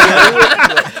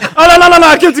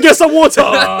 I came to get some water.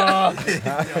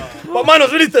 But mine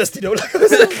was really thirsty, though.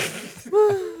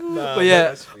 But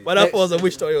yeah, But that was a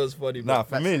witch doctor. It was funny. Nah,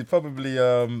 for me, probably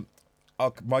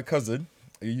my cousin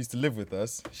who used to live with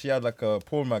us. She had like a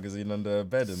porn magazine on the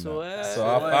bed and that. So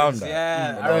I found that.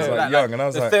 Yeah, And I was like young, and I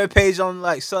was the like, third page on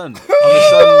like Sun.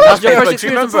 that's your paper, first do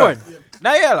you experience with remember? porn.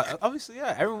 No, yeah, like, obviously,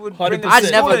 yeah. Everyone would bring 100%. the I never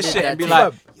smallest did shit that and be too.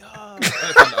 like,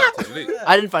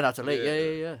 I didn't find out till late.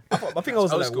 Yeah. I think I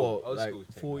was Old like, school, what, old like school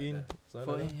thing, 14? But,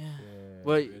 yeah. I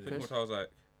Wait, think Chris, I was like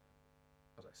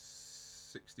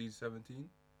 16, 17.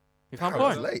 you found I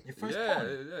was porn? late. Yeah,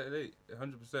 late,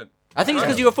 100%. I think it's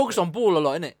because you were focused on ball a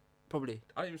lot, innit? Probably.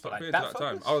 I didn't even start Like playing that at that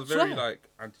time. focus? I was very Swear. like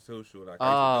antisocial. Like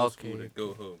Ah, I used to go to okay. school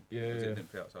and go home. Yeah, Because yeah. it didn't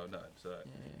play outside or nothing. So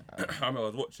I remember I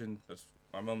was watching.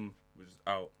 My mum was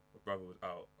out. My brother was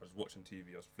out. I was watching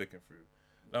TV. I was flicking through.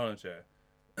 Down on the chair.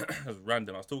 It was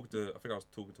random. I was talking to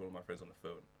one of my friends on the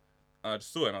phone. I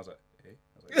just saw it and I was like, hey.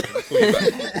 I was like,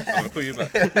 I'm gonna call you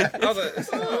back. I was like,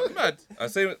 it's mad.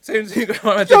 Same thing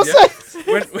going on.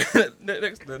 When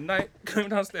next the night coming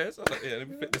downstairs, I was like, yeah, let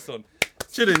me put this on.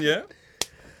 Chilling, yeah.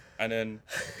 And then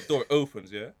the door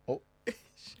opens, yeah.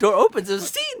 Door opens, there's a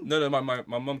scene. No, my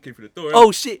mum came through the door.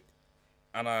 Oh shit.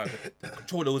 And the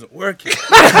controller wasn't working.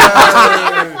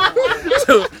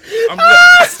 So I'm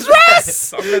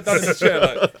led down in the chair,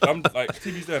 like I'm like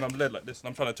TV's there and I'm led like this and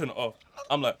I'm trying to turn it off.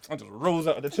 I just rolls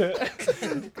out of the chair.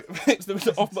 Hits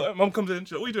the off button. Mum comes in,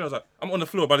 she's like, what are you doing? I was like, I'm on the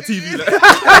floor by the TV. Like,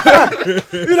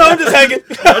 You know, I'm just hanging.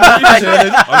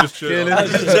 I'm just chilling. I'm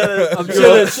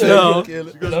chilling. She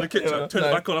goes in the kitchen, I turn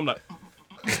it back on, I'm like,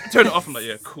 turn it off, I'm like,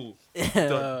 yeah, cool.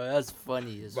 That's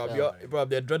funny as Bro, well.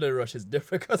 the adrenaline rush is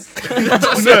different. Cause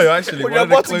No, actually, When one of you're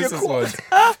the about to get closest ones.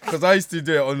 Because I used to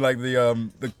do it on like the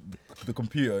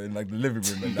computer in like the living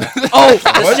room and that. Oh, One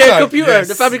the shared time, computer, yes,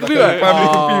 the family like computer. the family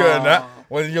Oh. computer and that.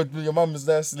 When your mum is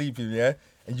there sleeping, yeah.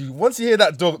 And once you hear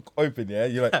that door open, yeah,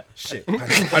 you're like, shit.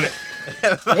 Panic.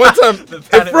 One time,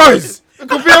 it froze. The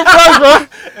computer froze, bro.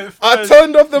 I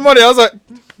turned off the money. I was like,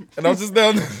 and I was just there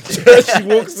on the chair. She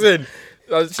walks in.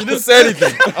 She didn't say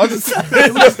anything. I was just.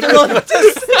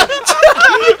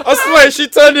 I swear, she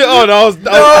turned it on. I was dead.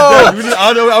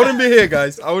 I wouldn't be here,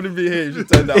 guys. I wouldn't be here if she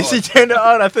turned that on. she turned it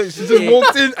on. I think she She just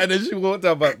walked in and then she walked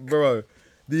out. But bro,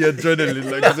 the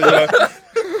adrenaline, like, so you're like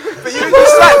But you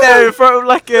just sat there in front of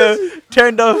like a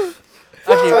turned off.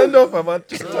 turned off, man.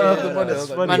 Just turned off the money. I was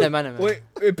like, Man. wait,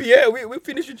 Pierre, we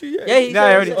finished with you yet? Yeah, he's Yeah,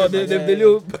 I already Oh, the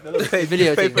little.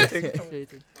 video thing. paper thing. For me,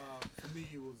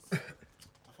 it was. I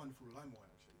found it through LimeWire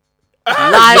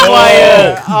actually.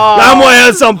 LimeWire. LimeWire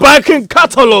had some banking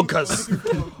catalogs.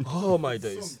 Oh my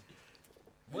days.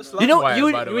 What's You know, LimeWire,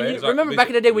 you by the when way? you It's like remember back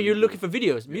in the day when you were looking for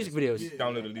videos, music videos,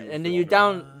 Download the legal and then you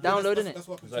downloading it. That's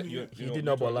what Is that you? You didn't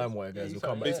know about LimeWire, guys. We'll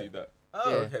come back. Basically that. Oh,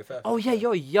 Yeah. okay, fair. Oh yeah,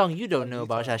 you're young. You don't know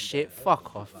about that shit.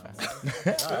 Fuck off, man.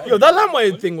 Yo, that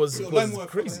LimeWire thing was LimeWire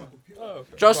crazy.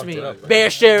 Trust me. Bear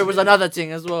share was another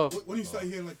thing as well. When you start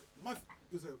hearing like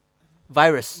it was a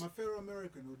Virus. My Fair American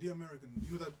American or The American.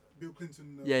 You know that Bill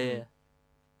Clinton. Yeah.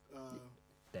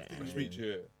 Speech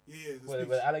here. Yeah, the With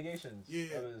speech. allegations. Yeah.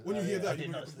 That was- When you hear I that, did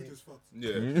you know not the sleep. computer's fucked.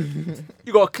 Yeah.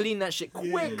 You gotta clean that shit Yeah,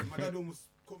 quick. my dad almost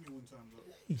caught me one time.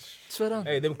 But Swear down.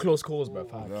 Hey, them close calls, bro.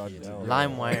 God damn.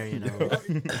 LimeWire, you know.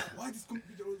 why this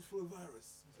computer always full of virus?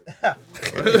 I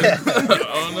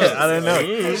don't know.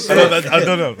 I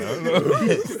don't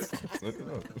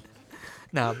know.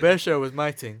 Nah, Bear Show was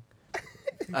my thing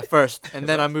at first, and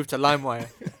then I moved to LimeWire.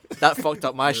 That fucked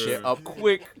up my shit up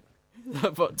quick.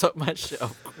 That fucked up my shit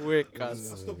up quick, I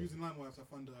cuz. stopped using LimeWire after I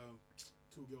found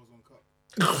 2 girls, 1 cup.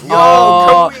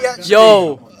 Oh,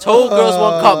 yo, Toe Girls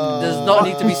One Cup does not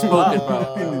need to be spoken,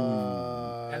 bro.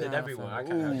 And then everyone. I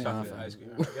can't have chocolate ice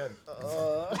cream again.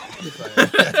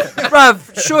 Bruv,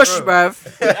 shush, bruv.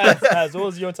 As what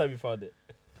was your time you found it?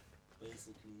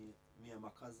 Basically, me and my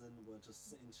cousin were just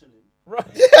sitting chilling.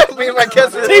 Me and my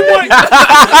cousin.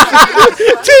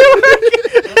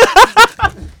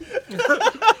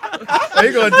 How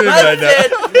you gonna do that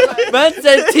now? Man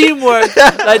said teamwork,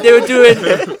 like they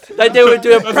were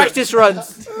doing practice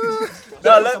runs.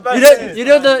 No, let back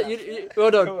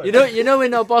Hold on. You know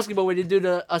in basketball when you do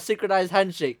the synchronized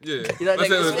handshake. Yeah. You know, like,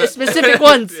 That's it. it's specific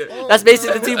ones. Yeah. That's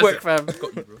basically the teamwork, fam.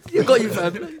 Got you, bro. You got you,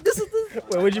 fam. This is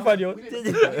Wait, where'd you find your? We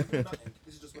didn't do nothing.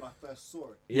 This is just when I first saw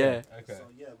it. yeah. Okay. So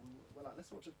yeah, we're like,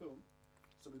 let's watch a film.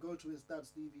 So we go to his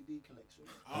dad's DVD collection.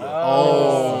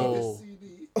 Oh. This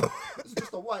CD, it's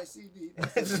just a white CD.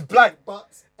 It's just black.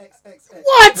 Butts XXX.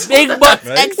 What? Big butts.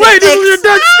 Right? XXX. Wait, this was your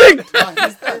dad's thing. Like,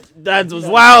 his dad- Dad was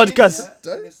wild, cuz. and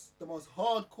it's the most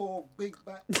hardcore big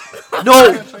back.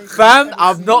 No, fam.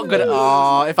 I'm not gonna.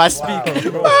 Oh, if I speak. We sat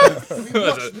there, we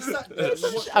watched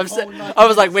the I'm whole sa- night. I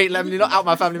was like, wait, let me not out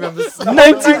my family members.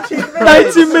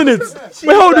 90 minutes.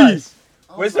 Wait, how old are you?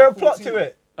 Was there a plot to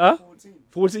it? Huh? 14.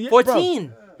 40?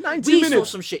 14. 90 We saw minutes.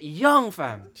 some shit young,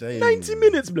 fam. 90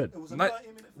 minutes, blood. It was a Night-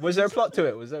 90-minute Was there a plot to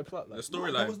it? Was there a plot? The Like, There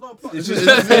storyline. was no plot. It's It was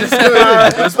just-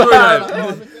 just-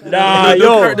 Nah, No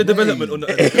yo. character development on the.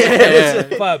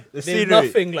 Listen, fam, there's scenery.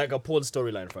 nothing like a porn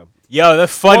storyline, fam. Yo, they're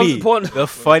funny. Porn- They're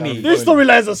funny. These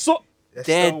storylines are so. They're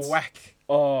Dead. so whack.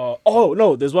 Oh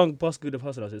no, there's one good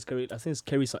person out there. It's Kerry, I think it's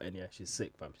Kerry Sutton. Yeah, she's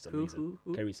sick, fam. She's amazing.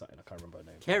 Who? Kerry Sutton. I can't remember her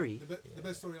name. Kerry. The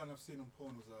best storyline I've seen on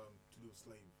porn was to do with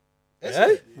slave.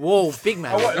 Yeah? Whoa, big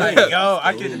man. Like, yo,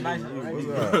 I can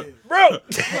imagine. Bro.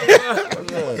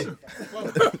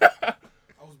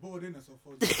 I was bored in it, so I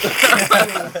thought.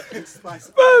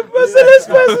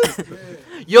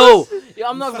 Yo,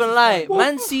 I'm not gonna lie.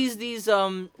 Man sees these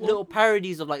little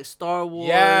parodies of like Star Wars.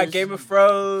 Yeah, Game of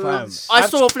Thrones. I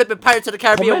saw Flipping Pirates of the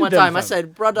Caribbean Commend one them, time. I fam.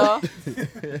 said, brother,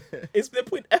 They're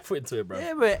putting effort into it, bro.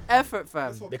 yeah, but effort,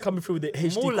 fam. They're coming through with the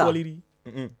HD Moolah. quality.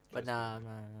 But nah.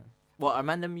 What, are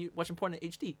man them watching porn in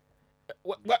HD?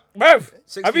 What, bruv?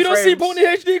 60 Have you not seen frames. porn in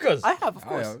HD, cuz? I have, of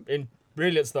course. In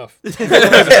brilliant stuff.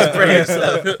 Brilliant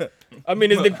stuff. I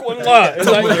mean, it's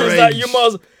like you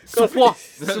must.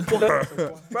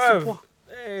 Bruv.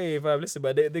 Hey, fam, listen,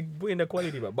 man. They putting the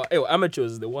quality, man. But hey,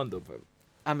 amateurs is the one, though, fam.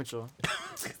 Amateur.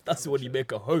 That's when you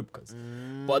make a hope, cuz.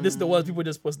 But this is the one people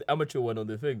just post the amateur one on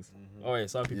the things. Oh, yeah,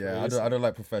 some people. Yeah, I don't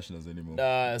like professionals anymore.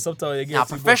 Sometimes it Nah, gets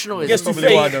too professional it is gets too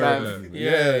probably why fake, they're- fam.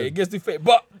 yeah. Yeah, it gets too fake.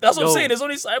 But that's what I'm Yo. saying. There's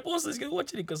only side posters you can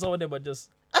watch it because some of them are just.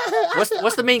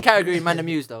 What's the main category man them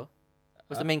use though?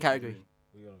 What's the main category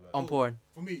on porn?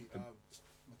 For me,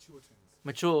 mature things.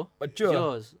 Mature. But you're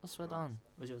Yours. I swear down.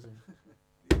 What's yours?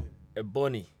 a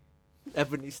Bonnie.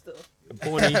 Ebony still. A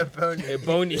Bonnie. A Bonnie.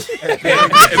 Ebony.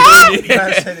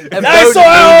 That's so.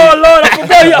 Oh Lord,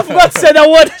 I forgot to say that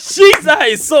word. Jesus, that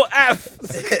is so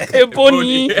F. A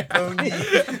Bonnie. A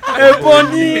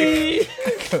Bonnie.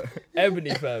 Ebony,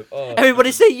 fam. Oh.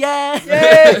 Everybody say yeah.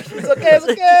 Yeah, it's okay, it's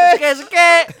okay. It's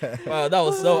okay. Wow, that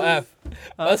was so F.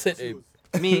 That's it. Abe.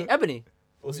 Me, Ebony.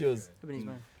 What's yours? Ebony's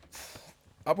mine.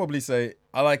 I'll probably say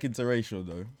I like interracial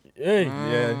though. Hey.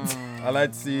 Yeah, I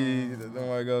like to see the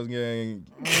white girls getting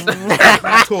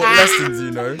taught lessons,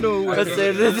 you know. Let's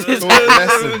say this. Taught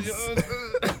lessons.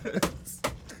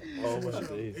 Oh, what should I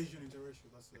say? Asian interracial.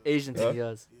 That's Asian thing,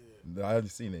 yours. I haven't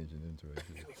seen Asian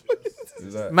interracial.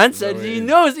 Is that- Man is that said what it he is?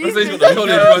 knows. That's he's got the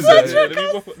knowledge. Man said, let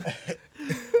me walk on-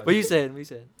 What you saying? What you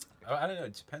saying? I don't know.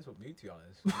 It depends what mood, to be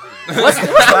honest. What's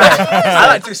I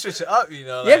like to switch it up, you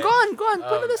know. Yeah, like, go on.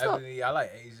 Put this up. Ebony, I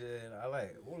like Asian. I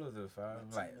like all of them, fam.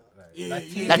 Like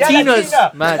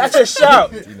Latinos, man. That's a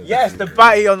shout. Yes, the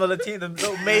body on the Latino, the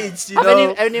little maids, you Have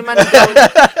know. any man?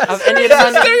 Have any of the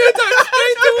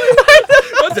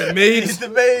man? the maids. The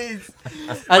maids.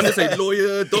 I just say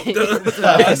lawyer, doctor.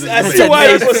 I see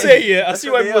why people say it. I see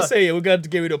why people say it. We got to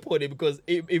get rid of porn because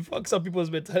it fucks up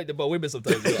people's mentality about women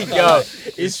sometimes. Yo,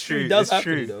 it's true. It does It's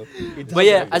happen, true. though. It does But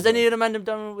yeah, happen. has any of the man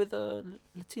done with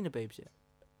Latina babes yet?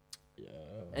 Yeah.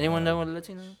 Anyone done with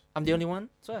Latina? I'm the only one.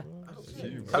 Swear.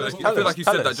 I feel like you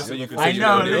said that just so you could say I you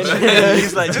know. know. Literally.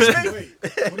 He's like, just me. Wait,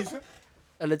 what do you say?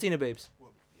 Latina babes.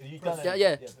 You done it? Yeah,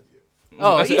 yeah.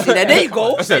 Oh, easy. There you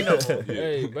go. I said,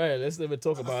 Hey, man, let's never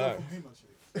talk about that. From him,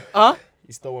 actually. Huh?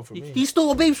 He stole one from me. He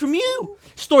stole babes from you.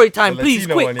 Story time, The please.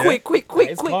 Latino Quick, one, yeah? quick,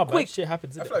 It's calm, man. quick. Shit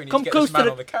happens. I Innit? feel like we need Come to get close this man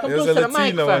to on the. the camera. Come There's close a to the mic,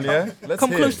 Latino one, fam. yeah? Let's Come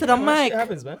hear close it. to the Shit mic.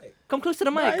 happens, man. Come close to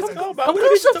the mic. It's Come calm, man. come We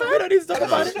closer, don't fam. need to talk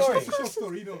about it. Short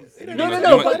story, he don't.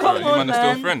 No, but come on, You man are still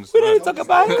man. friends. We don't need to talk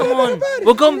about it. Come on.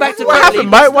 We're going back to What happened,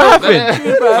 Mike? Mike? What happened?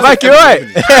 Mike, Mike, you alright? You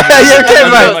okay,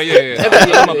 Mike?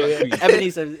 Yeah. Ebony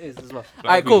is as well.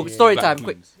 Alright, cool. Story time,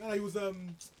 quick. No, he was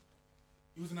an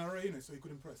RA in it, so he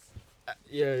couldn't press.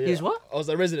 Yeah. He's what? I was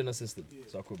a resident assistant,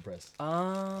 so I couldn't press.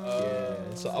 Ah. Yeah.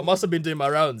 So I must have been doing my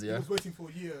rounds, He yeah. was waiting for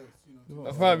years, you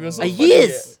know. Fam, it was so A funny,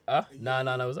 years? yeah. Huh? Nah.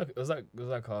 It was like You're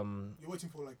waiting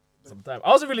for like. some time. I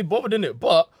wasn't really bothered in it,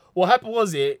 but what happened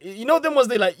was you know them was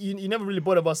they like you never really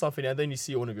bothered about something and then you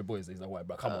see one of your boys he's like, "Why,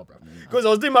 bro? Come on, bro." Because I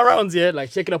was doing my rounds, yeah, like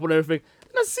checking up on everything,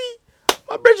 and I see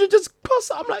my brother just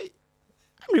pass. I'm like,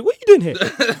 Henry, what you doing here?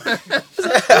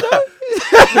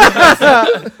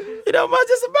 You know, man,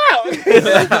 just about. So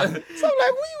I'm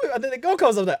like, what you? And then the girl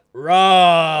comes, I'm like,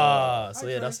 rah. So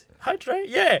yeah, that's hi Trey.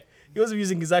 Yeah, he wasn't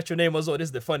using his actual name as well. This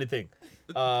is the funny thing.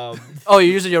 Oh, you're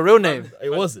using your real name. It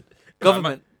wasn't.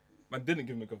 Government. Man didn't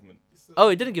give him a government. Oh,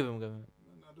 he didn't give him government.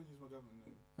 No, I don't use my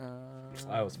government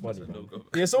name. I was funny. No government.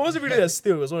 Yeah, so it wasn't really a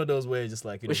steal. It was one of those where just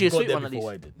like, you know, Was she he a got sweet there one at before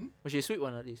I least? did. Was she a sweet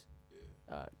one at least?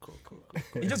 Alright, cool.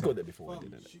 He just got there before I Fam,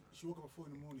 did. Innit? she woke up at 4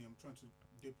 in the morning. I'm trying to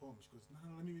dip home. She goes, "No,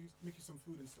 let me make you some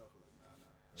food and stuff." I'm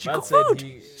like, She Man cooked said food.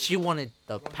 he- She wanted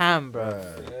the pan, bro.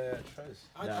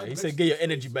 Nah, he said, get your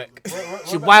energy back.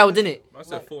 She wild, didn't it? I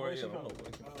said 4 a.m. I'm not working.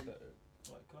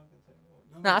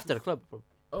 Nah, after the club, bro.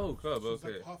 Oh, club, She's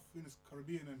okay. like half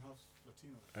Caribbean and half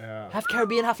Latino. Yeah. Half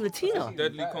Caribbean, half Latino.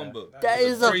 Deadly combo. That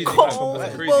is a crazy combo.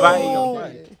 That's a crazy combo.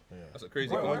 That's a crazy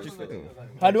combo.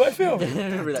 How do I feel?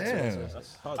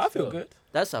 Relax. I feel good.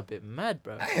 That's a bit mad,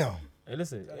 bro. Damn. Hey,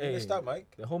 listen. Hey, stop, Mike.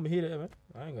 The homie here, man.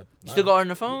 I ain't got. You still got her on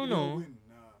the phone, You don't or? win,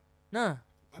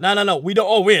 nah. Nah. No. We don't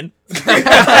all win. You like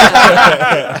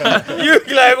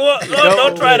what?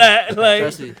 Don't try that. Like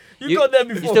Trust me. you got there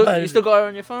before. You still got her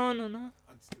on your phone, or no?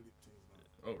 I'd still eat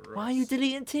things, man. Oh, right. Why are you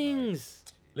deleting things?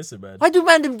 Listen, man. Why do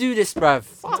random do this, bruv?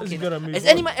 Sometimes you gotta move Is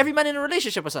on. every man in a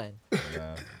relationship or something?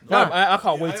 Nah, Nah. I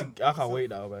can't wait. I can't wait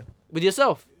now, man. With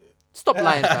yourself? Stop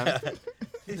lying, fam.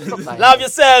 Stop lying. Love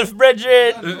yourself,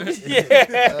 brethren.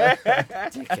 Yeah.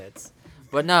 Dickheads.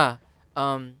 But nah,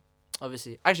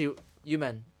 obviously, actually, you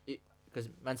man, because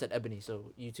man said ebony,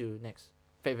 so you two next.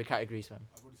 Favorite categories, fam.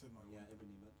 I've already said mine. Yeah,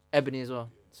 ebony, man. Ebony as well.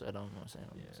 So I don't know what I'm saying.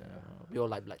 We all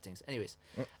like black things. Anyways,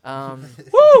 Woo! Man,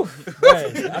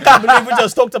 I can't believe we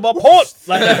just talked about porn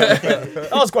like that.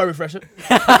 That was quite refreshing.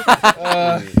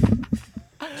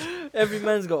 every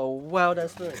man's got a wild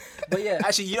ass story. But yeah,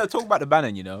 Actually, you know, talk about the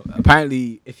banning, you know.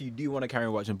 Apparently, if you do want to carry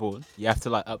on watching porn, you have to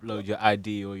like upload your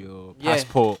ID or your Yeah.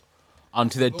 passport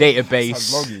onto the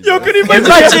database. Yo, can you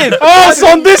imagine? Oh, so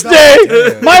on this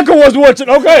day, Michael was watching.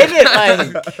 Okay.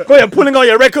 like, Go, you're pulling out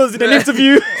your records in an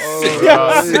interview.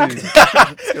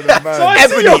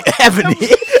 Ebony.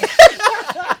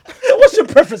 What's your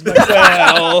preference, man?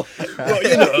 Well,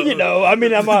 you know, I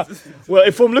mean, well,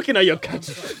 if I'm looking at your catch,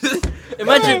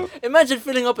 imagine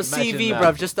filling up a Imagine CV, that.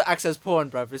 bruv, just to access porn,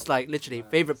 bruv. It's like literally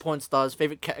favorite porn stars,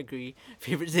 favorite category,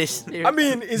 favorite this. Favorite I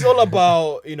mean, it's all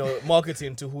about, you know,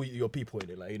 marketing to who your people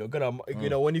in it. Like, you know, you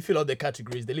know, when you fill out the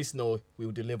categories, they at least know we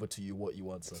will deliver to you what you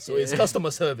want. So it's Yeah. customer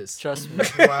service. Trust me.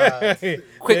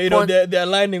 Quick, you know, porn- they're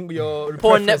aligning your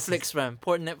Porn preferences. Netflix, man.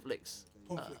 Porn Netflix.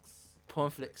 Conflicts.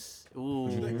 Porn flicks.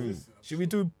 Ooh. Should we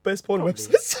do best porn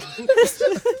websites?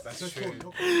 That's true.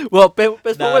 Well, best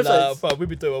porn Nah, websites. fam, we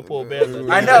be talking about porn, man.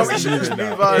 I know, we should just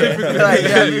move on. Like,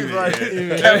 yeah, move on.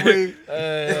 Can we?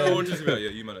 I want you to be like, yeah,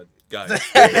 you man are guy.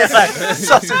 It's like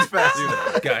sausage fest. You man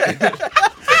are guy.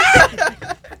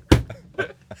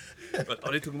 But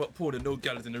are they talking about porn and no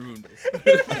gals in the room? Though?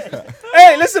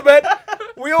 Hey, listen, man.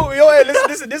 We all hey,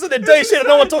 listen. This is the dirty shit that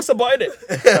no one talks about, innit?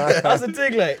 That's the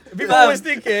thing, like people Fam. always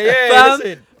think, yeah, Fam.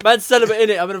 listen. Man's celibate in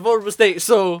it. I'm in a vulnerable state,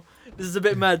 so this is a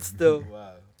bit mad still.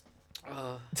 Wow.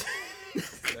 I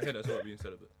hear that's all about being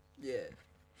celibate. Yeah.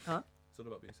 It's all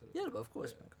about being celibate. Yeah, but of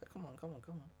course, man. Come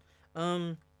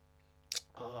on.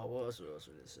 What else would I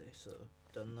say? So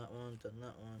done that one.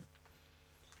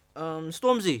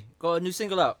 Stormzy got a new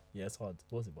single out. Yeah, it's hard.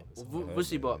 What's it, Bob? It's hard.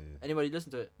 Vussy Bop. Anybody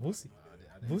listen to it? Vussy.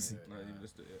 Vussy. No, I didn't even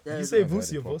listen to it yet. Did you Yeah, say I've heard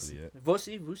Vussy it or properly Vussy? yet.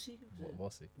 Vussy? Vussy?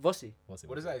 Vussy. Vussy. Vussy.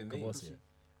 What does that mean? Vussy.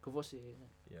 Kavossy.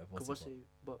 Yeah, Vussy. Kavossy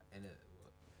Bop. In it.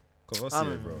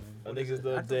 Kavasi, bro. I think it's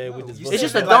the day with this. It's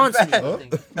just a Like dance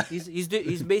that. music thing.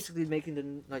 He's basically making the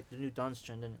new dance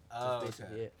trend, isn't it? Oh, Just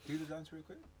basically okay. it. Do the dance real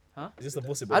quick. It's just a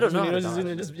Vussy. I don't know how to Just,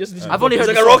 dance. just I've only heard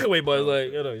it's the like a song. rock away, but it's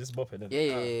like, you know, just bop it. Yeah,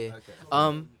 yeah, yeah.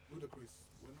 Okay. Ludacris.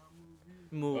 When I move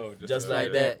you. Move. Just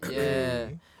Like like that,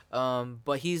 yeah.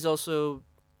 But he's also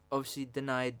obviously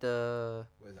denied the.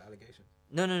 Where's the allegation?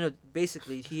 No.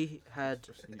 Basically, he had.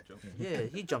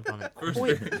 He jumped on it. First,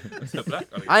 Quick. it's a black.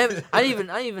 I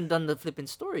ain't even done the flipping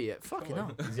story yet. Fucking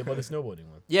hell. Is it about the snowboarding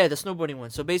one? Yeah, the snowboarding one.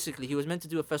 So basically, he was meant to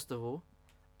do a festival.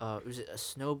 Was it a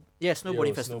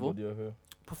snowboarding festival?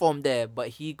 Performed there, but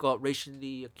he got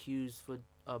racially accused for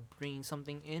bringing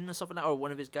something in or something like, or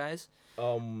one of his guys.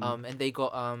 And they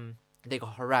got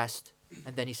harassed,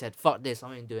 and then he said, "Fuck this!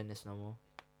 I ain't doing this no more."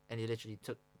 And he literally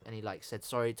said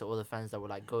sorry to all the fans that were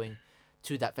like going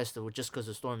to that festival just because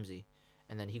of Stormzy,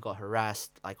 and then he got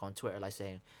harassed like on Twitter, like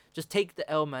saying, "Just take the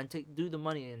L, man. Do the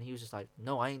money." And he was just like,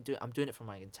 "No, I ain't doing. I'm doing it for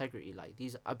my integrity. Like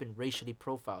I've been racially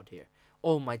profiled here.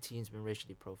 All my team's been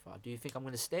racially profiled. Do you think I'm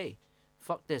gonna stay?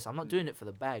 Fuck this. I'm not doing it for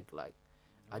the bag. Like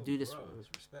I do this. Bro, it's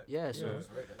respect. Yeah. So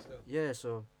Respect that stuff. yeah.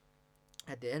 So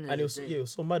at the end of And the it was, day, it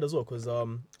was so mad as well because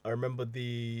I remember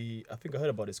I think I heard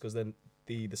about this because then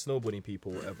the snowboarding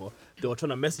people or whatever, they were trying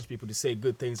to message people to say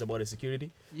good things about the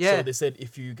security. yeah. So they said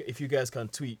if you guys can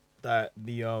tweet that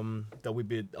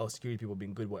our security people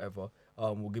being good, whatever,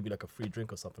 we'll give you like a free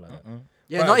drink or something like that.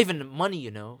 Yeah, Fam. not even money,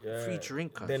 free Yeah.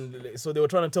 drink. cuz. Then so they were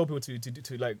trying to tell people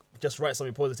to like just write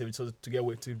something positive so to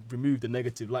get to remove the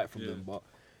negative light from them. But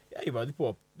yeah, man,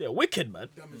 people they're wicked, man.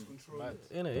 Damage control.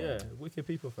 You know, yeah, wicked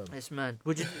people, fam. It's mad.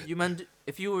 Would you man?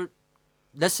 If you were,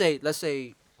 let's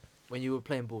say, when you were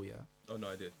playing ball, yeah. Oh no,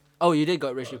 I did. Oh, you did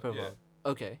got racially Yeah. profiled.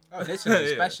 Okay. Oh, listen,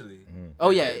 especially. Oh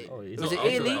yeah. Oh, yeah. Was it I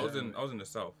was, Italy? I was in the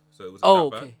south, so it was Oh,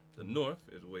 that bad. okay. The north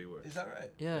is way worse. Is that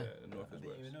right? Yeah. The north I is didn't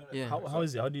worse. even know that. Yeah. How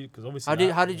is it? How do you? Because obviously.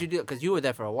 How did you do it? Because you were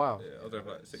there for a while. Yeah, I was there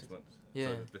for like 6 months. Yeah.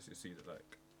 So it's basically see that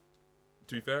like.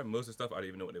 To be fair, most of the stuff I didn't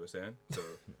even know what they were saying, so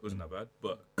it wasn't that bad.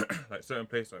 But like certain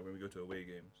places, like when we go to away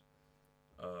games,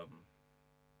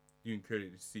 you can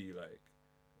clearly see like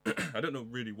I don't know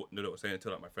really what they were saying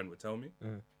until like my friend would tell me,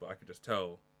 but I could just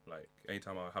tell like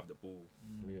anytime I have the ball,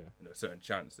 a certain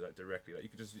chance like directly, like you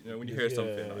could just when you hear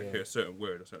something like hear a certain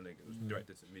word or something, it was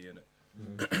directed to me in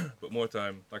it. But more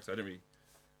time, like I said, it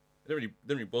didn't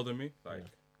really bother me. Like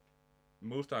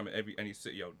most time at any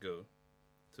city I would go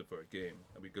to for a game,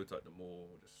 and we go to like the mall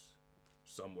or just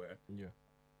somewhere. Yeah.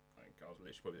 Like I was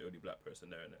literally probably the only black person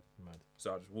there, innit? Mad.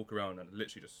 So I just walk around and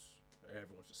literally just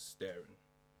everyone's just staring.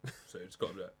 So it's got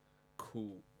to be like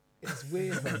cool. It's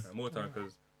weird, man. And more time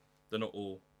because they're not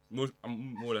all.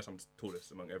 I'm more or less I'm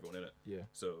tallest among everyone in it. Yeah.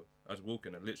 So I was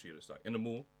walking and literally just like in the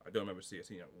mall. I don't remember seeing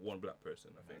like one black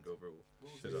person. I think overall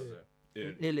since I was there.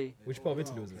 Yeah. Nearly. Which part of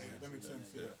Italy was it? That makes sense.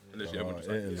 Yeah. And literally everyone just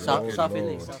like Italy. South, Oh, South Lord.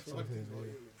 Italy. South Italy.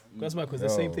 That's mad because the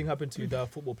same Yo. thing happened to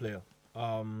that football player.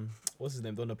 What's his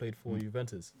name? The one that played for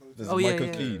Juventus. There's Oh, yeah, Michael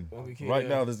yeah. Keane. Michael Keane, Right yeah.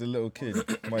 now, there's a little kid,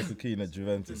 Michael Keane at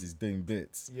Juventus. He's doing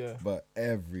bits. Yeah. But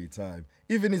every time,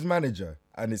 even his manager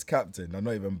and his captain are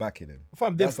not even backing him.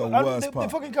 Fam, That's the worst the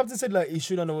part. fucking captain said like he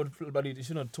shouldn't have, but he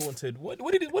shouldn't have taunted. What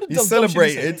did He dumb shit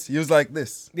celebrated. say? He was like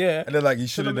this. Yeah. And then like he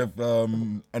shouldn't have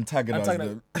antagonized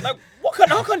them. Like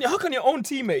how can your own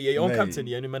teammate, your own Mate. captain,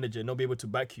 your own manager not be able to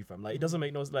back you, fam? Like it doesn't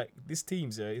make no like these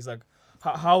teams. Yeah, it's like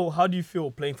how do you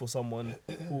feel playing for someone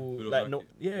who don't like back no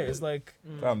you. it's like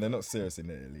Fam, they're not serious in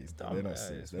Italy. They're Damn, not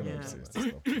serious. They're yeah. not serious.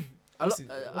 This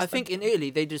stuff. I think in Italy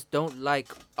they just don't like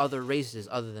other races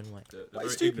other than white. they're Why very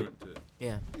stupid? ignorant to it.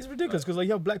 Yeah. it's ridiculous because like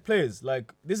you have black players.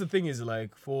 Like this is the thing is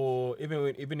like for even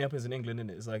it happens in England,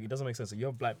 innit? It's like it doesn't make sense. Like, you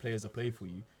have black players that play for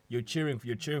you. You're cheering for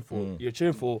your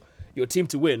team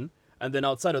to win, and then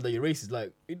outside of that you're racist.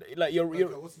 Like you're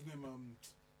What's his name?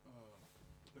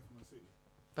 Left from Man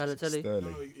City. Balotelli. No,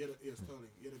 Sterling. he had Sterling.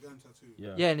 He had a gun tattoo.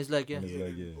 yeah. Yeah, and it's like yeah. And it's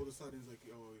like, yeah. All of a sudden, it's like,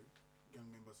 oh, gang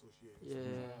member associated.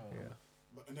 Yeah.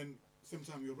 But and then same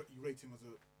time you rate him as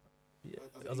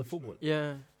a As a footballer,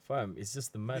 Yeah. fam, it's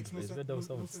just the mad. makes no It's sense. very No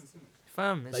dumb sense, innit?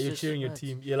 Fam, it's Like you're just cheering your mad.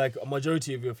 team. Yeah, like a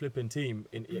majority of your flipping team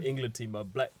in your England team are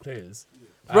black players,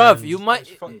 Bruv, And you might,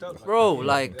 It's fucked up, bro. yeah.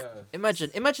 Like, Yeah.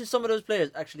 imagine some of those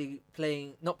players actually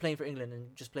not playing for England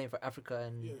and just playing for Africa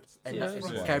and Yeah, and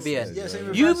yeah. Caribbean. Yeah, same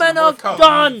with You France man in the are World Cup.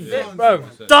 done, Yeah, bro.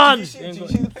 yeah. Done. Do you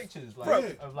see the pictures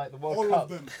of like the World All Cup? of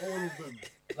them, all of them.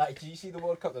 Like, do you see the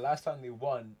World Cup? The last time they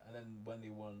won, and then when they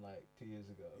won like 2 years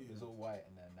ago, it was all white,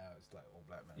 and then now it's like all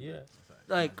black man. Yeah. It's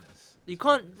Like, madness. You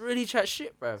can't really chat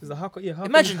shit, bro. It's like, how can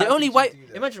Imagine the how only could you white. do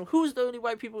that? Imagine who's the only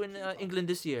white people in England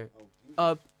this year.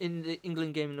 In the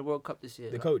England game in the World Cup this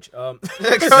year. the coach.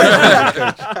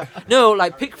 No,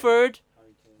 like Pickford,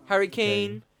 Harry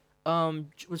Kane.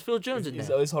 Was Phil Jones in It's,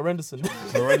 there? it's horrendous.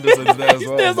 Horrendous's there as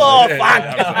well. There's man. all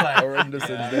fuck. Horrendous's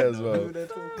there as well.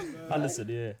 Anderson,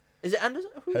 yeah. Is it Anderson?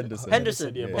 Who? Henderson.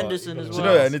 Henderson. yeah, but- Henderson as Do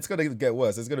well. you know, and it's gonna get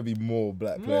worse. There's gonna be more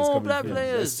black players More coming black through.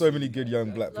 players. There's so many good young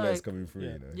black players Like, coming through.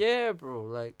 yeah. You know. Yeah, bro.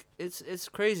 Like it's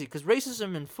crazy because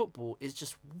racism in football is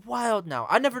just wild now.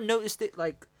 I never noticed it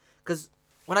because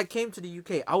when I came to the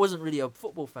UK, I wasn't really a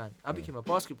football fan. I became a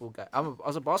basketball guy. I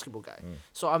was a basketball guy,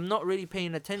 so I'm not really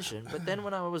paying attention. But then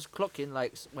when I was clocking,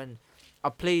 like when I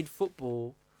played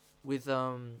football with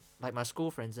like my school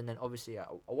friends, and then obviously I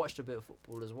watched a bit of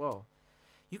football as well.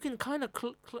 You can kind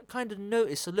of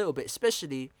notice a little bit,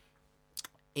 especially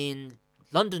in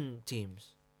London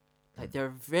teams. Like they're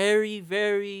very,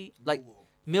 very like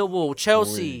Millwall,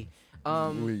 Chelsea.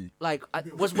 Oui. Like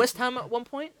was West Ham at one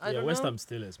point? I Yeah, don't West know. Ham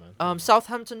still is, man.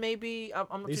 Southampton maybe. I'm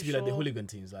not They used too to be sure. like the hooligan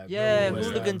teams, like Yeah, Millwall, West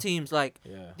hooligan Ham. teams. Like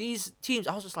Yeah. these teams,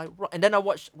 I was just like, and then I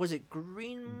watched. Was it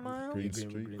Green Mile?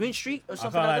 Green Street or I something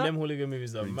can't like like that. them hooligan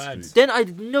movies are Green mad. Street. Then I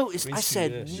noticed. Green I Street,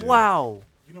 said, yeah. "Wow,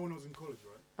 You know when I was in college,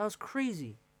 right? that was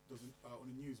crazy." There was on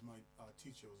the news, my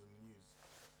teacher was in the news.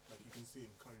 Like you can see him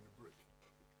carrying a brick.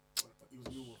 He was a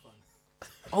Millwall fan.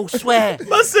 Oh, swear.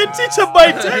 I said teacher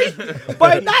by day.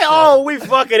 By night, oh, we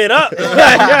fucking it up.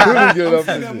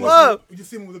 Whoa! You just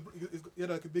see him with a brick. He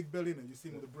had like a big belly in it. You see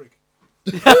him with a brick.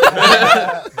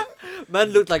 Man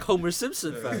looked like Homer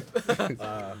Simpson, fam.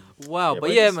 Wow, yeah, but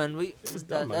but yeah, it's- man,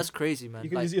 dumb, man. that's crazy, man. You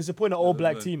can Like, just, it's a point an all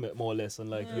black man. team more or less, and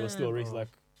like you're still Yeah, racist. bro. Like,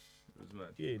 It's mad.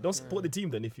 yeah, don't support the team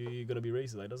then if you're gonna be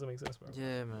racist. Like, doesn't make sense, bro.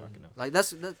 yeah, man. Fucking hell. Like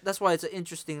that's why it's an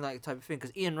interesting like type of thing.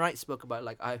 Because Ian Wright spoke about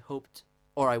like I hoped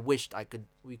or I wished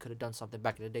we could have done something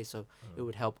back in the day so it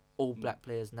would help all black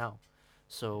players now.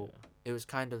 So it was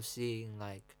kind of seeing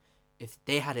like if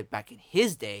they had it back in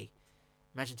his day,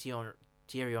 imagine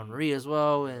Thierry Henry as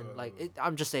well, and like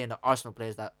I'm just saying the Arsenal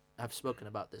players that have spoken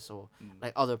about this or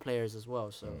like other players as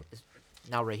well. So it's,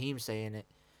 now Raheem's saying it,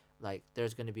 like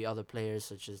there's going to be other players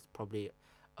such as probably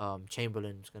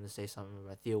Chamberlain's going to say something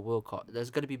about Theo Wilcott. There's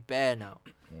going to be Bear now,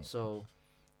 so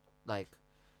like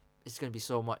it's going to be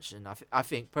so much, and I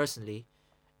think personally,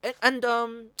 and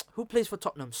who plays for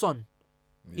Tottenham? Son.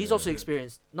 He's also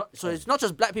experienced. It's not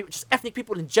just black people, just ethnic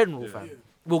people in general, fam.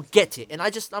 Will get it, and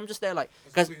I'm just there like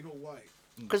That's because why you know why.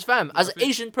 because fam, as an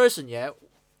Asian person, yeah,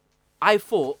 I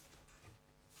thought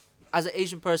as an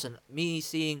Asian person, me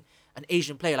seeing an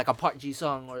Asian player like a Park Ji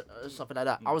Sung or something like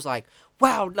that, I was like,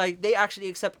 wow, like they actually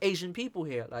accept Asian people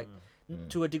here, like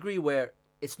to a degree where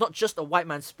it's not just a white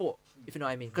man's sport, if you know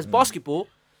what I mean. Because basketball,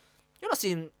 you're not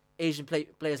seeing Asian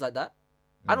players like that.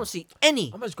 I don't see any.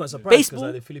 I'm just quite surprised because Baseball?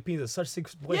 like, the Philippines are such sick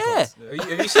boy Yeah. clubs.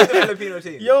 Have you seen the Filipino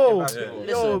team? Yo, in basketball?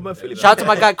 yo, my Philippine. Shout out to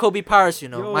my guy Kobe Paris, you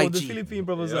know, Yo, Mike the G. Philippine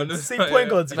brothers Yeah, are I the know. same point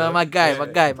guards. You No, know? my guy.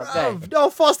 Bruv, how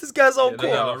fast this guy's on Yeah,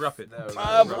 court. they're rapid.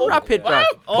 Rapid, bro.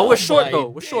 Oh But we're short my though.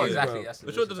 We're short. Exactly. That's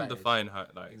But sure doesn't define how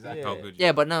Exactly. how good.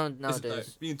 Yeah, but It's nowadays.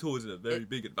 like, being tall is a very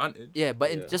big advantage. Yeah,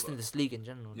 but Yeah. just in this league in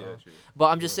general. Yeah, though. true. But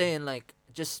I'm just saying, like,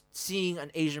 just seeing an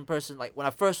Asian person, like, when I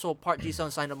first saw Park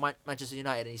Ji-sung sign up Manchester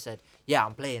United, and he said, "Yeah,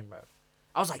 I'm playing, bro."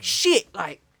 I was like, "Shit,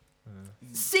 like,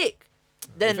 sick."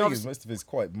 Then the thing is, obviously, most of it's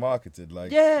quite marketed,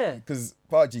 like yeah, because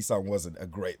Park Ji-sung wasn't a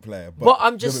great player, But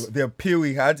I'm just- the appeal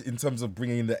he had in terms of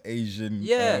bringing in the Asian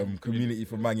Yeah. community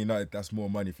for Man United. That's more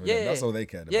money for Yeah. them. That's all they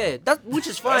cared about. yeah, that which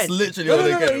is fine. That's literally all they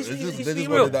cared. he's It's just- he's they being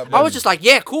just real. wanted that I was money. just like,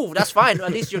 yeah, cool, that's fine.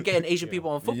 At least you're getting Asian people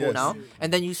on football Yes. now.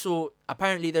 And then you saw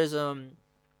apparently there's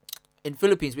in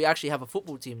Philippines we actually have a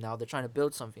football team now. They're trying to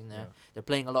build something there. They're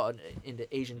playing a lot in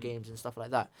the Asian games and stuff like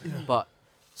that. But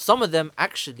some of them are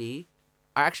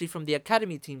actually from the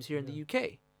academy teams here in the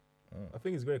UK. I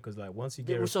think it's great because like once you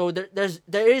get So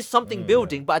there is something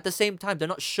building, but at the same time they're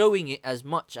not showing it as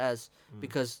much as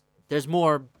because there's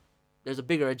a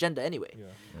bigger agenda anyway.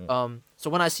 So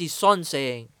when I see Son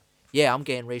saying, "Yeah, I'm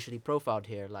getting racially profiled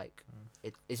here," like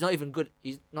it's not even good.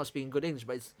 He's not speaking good English,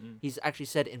 but he's actually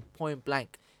said in point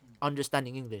blank,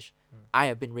 understanding English, I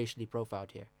have been racially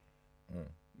profiled here.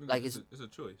 Like, it's a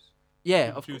choice. Yeah,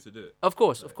 People of choose to do it. Of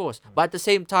course. But at the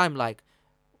same time, like,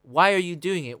 why are you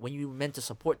doing it when you meant to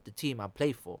support the team I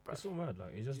play for, bro? it's so mad.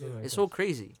 Like it just doesn't. Make It's sense. so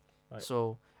crazy. Right.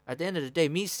 So at the end of the day,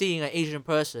 me seeing an Asian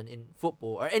person in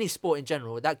football or any sport in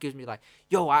general, that gives me like,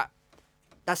 yo,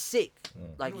 that's sick.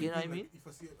 Like, you know what I mean? If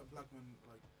I see a black man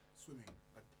like swimming,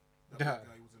 like that black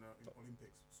guy who was in the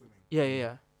Olympics swimming,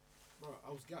 Yeah. bro,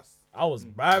 I was gassed. I was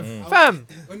bruv. Fam,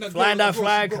 When that Flying girl- that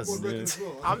flag, girl 'cause- got record as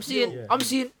well, I'm seeing, Yeah. I'm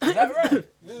seeing, yeah.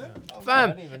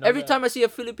 fam. Every time I see a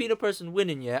Filipino person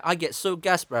winning, yeah, I get so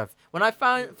gassed, bruv. When I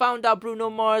found out Bruno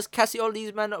Mars, Cassie, all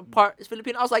these men are part is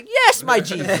Filipino, I was like, yes, my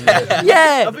G,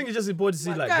 yeah. I think it's just important to see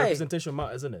My like guy. representation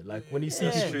matters, isn't it? Like when you see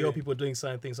Yeah. people doing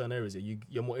certain things, certain areas,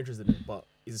 you're more interested in it. But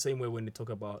it's the same way when they talk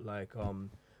about like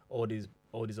all these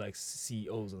like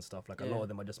CEOs and stuff. Like a Yeah. lot of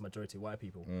them are just majority white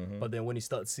people. But then when you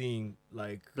start seeing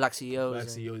like Black CEOs, black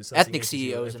and CEOs, you start seeing ethnic Asian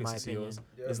CEOs, in ethnic my opinion. CEOs,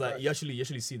 it's like you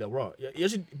actually see that raw. You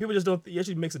actually people just don't. It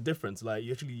actually makes a difference. Like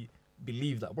you actually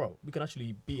believe that, bro, we can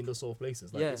actually be in those sort of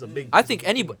places. Like, Yeah. it's a big. I think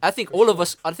all of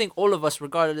us,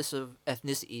 regardless of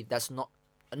ethnicity, that's not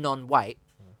non-white,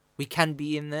 we can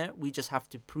be in there. We just have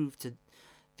to prove to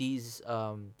these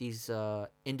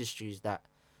industries that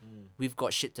we've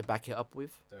got shit to back it up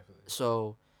with. Definitely.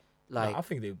 So, like, I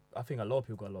think a lot of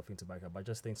people got a lot of things to back up. But I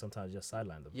just think sometimes just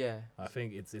sideline them. yeah, I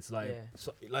think it's like Yeah.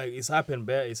 so, like it's happened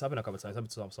a couple of times. It's happened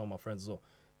to some of my friends as well.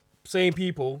 Same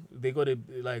people, they got to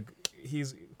like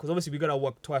because obviously we gotta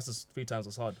work three times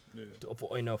as hard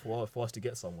for us to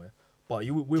get somewhere. But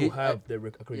we will Do- have the yeah.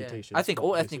 accreditation. I think but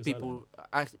all it's ethnic just people.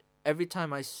 Every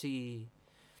time I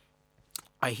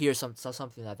hear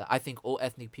something like that, I think all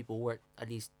ethnic people work at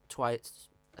least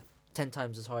 10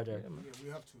 times as harder. Yeah,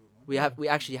 we have to. We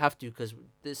actually have to, because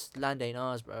this land ain't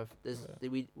ours, bruv.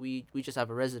 We just have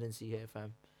a residency here,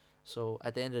 fam. So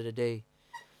at the end of the day,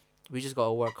 we just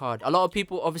gotta work hard. A lot of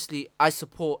people, obviously, I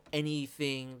support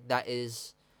anything that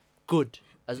is good,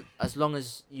 as long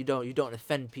as you don't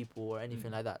offend people or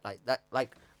anything like that.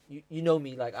 Like you know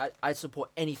me, like I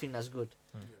support anything that's good.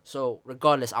 So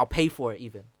regardless, I'll pay for it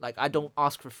even. Like I don't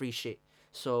ask for free shit.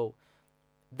 So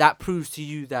that proves to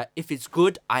you that if it's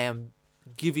good, I am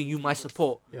giving you my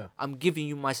support. Yeah. I'm giving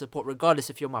you my support regardless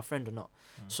if you're my friend or not.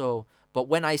 So, but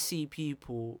when I see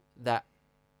people that,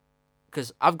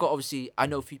 because I've got, obviously, I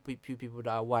know a few people that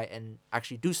are white and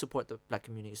actually do support the black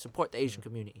community, support the Asian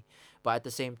community, but at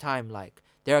the same time, like,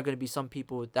 there are going to be some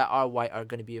people that are white are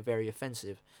going to be very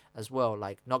offensive as well,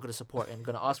 like, not going to support and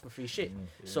going to ask for free shit.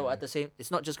 So at the same, it's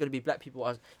not just going to be black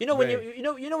people. You know when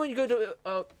when you go to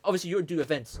obviously you do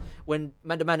events when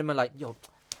man like, yo,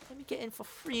 let me get in for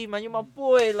free, man. You're my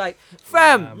boy. Like,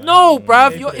 fam, Nah, man. no,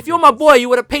 bruv. Pay for If the you're my tickets. boy, you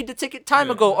would have paid the ticket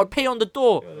time ago or pay on the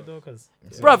door.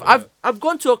 Bruv, I've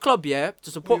gone to a club, yeah,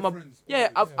 to support my friends. yeah.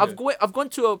 I've gone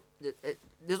to a.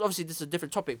 There's obviously this is a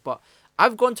different topic, but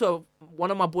I've gone to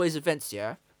one of my boys' events,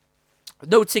 yeah.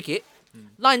 No ticket,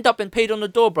 lined up and paid on the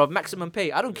door, bruv. Maximum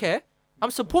pay. I don't care.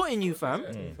 I'm supporting you, fam.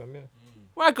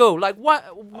 Where I go, like,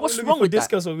 what's wrong with that?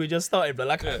 discuss when we just started, but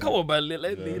like, come on, man, you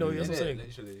know, that's what I'm saying.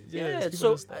 Literally. Yeah, people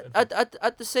so just started.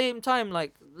 at the same time,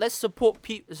 like, let's support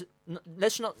people.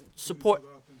 Let's not support.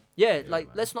 Yeah, like,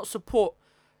 let's not support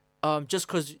just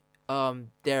because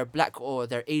they're black or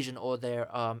they're Asian or they're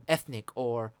ethnic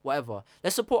or whatever.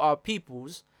 Let's support our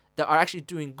peoples that are actually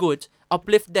doing good,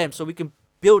 uplift them so we can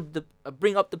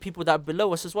bring up the people that are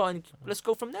below us as well, and let's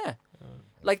go from there.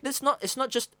 Like, it's not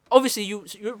just, obviously you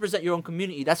represent your own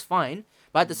community, that's fine,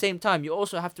 but at the same time you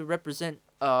also have to represent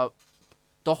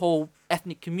the whole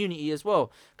ethnic community as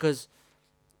well, because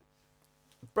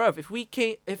bruv,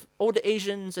 if all the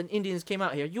Asians and Indians came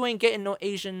out here, you ain't getting no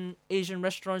Asian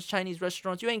restaurants, Chinese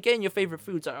restaurants. You ain't getting your favorite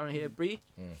foods out here, Bree.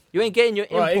 You ain't getting your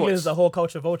imports. Right, England is the whole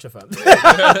culture vulture, fam.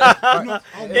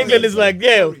 England is like,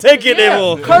 yeah, take it, yeah,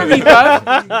 there, curry,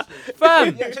 bruv.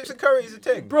 Fam, Yeah, chips and curry is a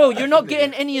thing. bro, you're not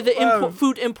getting any of the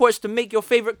food imports to make your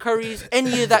favorite curries,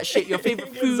 any of that shit, your favorite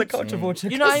England is a foods. culture vulture.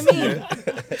 You know what I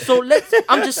mean? So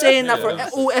I'm just saying that for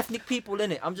all ethnic people,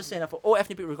 innit? I'm just saying that for all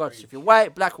ethnic people, regardless if you're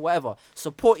white, black, or whatever,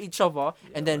 support each other,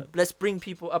 and then let's bring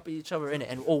people up each other, innit?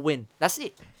 And all win. That's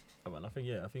it. Yeah, man, I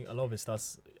think a lot of it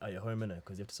starts at your home, innit?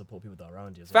 Because you have to support people that are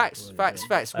around you. As well. Facts.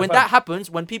 Like, When that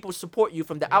happens, when people support you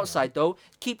from the outside, though,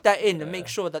 keep that in and make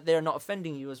sure that they're not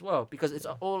offending you as well, because it's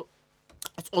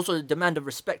also the demand of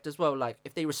respect as well. Like,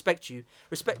 if they respect you,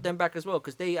 respect them back as well,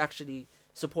 because they actually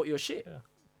support your shit. Yeah.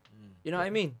 You know what I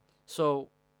mean? So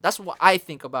that's what I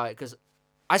think about it, because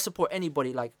I support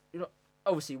anybody. Like, you know,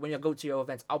 obviously when you go to your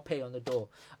events, I'll pay on the door.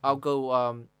 I'll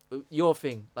go your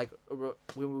thing, like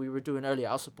when we were doing earlier.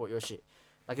 I'll support your shit.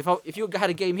 Like, if you had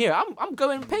a game here, I'm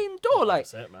going paying the door. Like,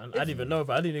 That's it, man. I didn't even know if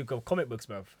I didn't even go comic books,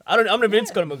 bro. I'm not even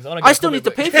into comic books. I still need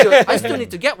to pay for it. I still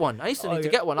need to get one. I still need to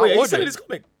get one. I'll Wait, are you order selling it.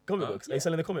 this comic books? Are you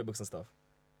selling the comic books and stuff?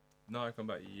 Now I come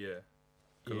back, yeah.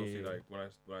 Because obviously, Yeah. like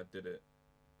when I did it,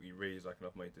 we raised like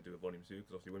enough money to do a volume 2,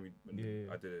 because obviously when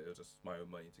Yeah. I did it, it was just my own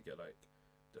money to get like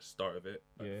the start of it,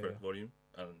 like Yeah. the first volume,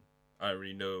 and I don't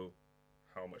really know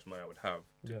how much money I would have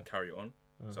to Yeah. carry it on,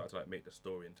 so I had to like make the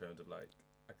story in terms of like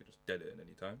I could just dead it at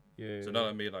any time. Yeah. So now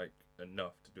I made like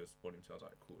enough to do a volume 2, I was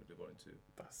like, cool, we'll do volume 2.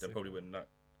 That's Then sick, probably man. when that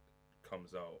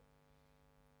comes out,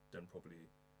 then probably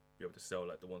be able to sell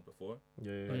like the ones before,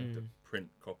 Yeah. like the print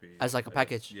copy As like a and then-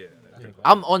 package. Yeah. And then print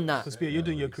I'm on that. Because you're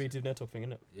doing your creative network thing,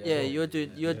 innit? Yeah, you're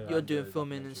doing you're Yeah. doing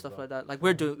filming and stuff like that. Like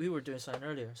we were doing something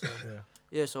earlier. So Yeah.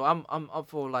 yeah, so I'm up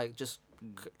for like just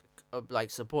like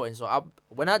supporting. So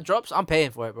when that drops, I'm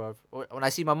paying for it, bro. When I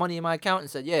see my money in my account and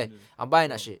said, yeah, I'm buying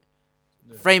that shit.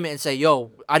 Yeah. Frame it and say,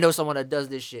 yo, I know someone that does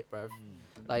this shit, bro.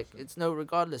 Like it's no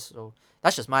regardless. So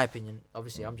that's just my opinion.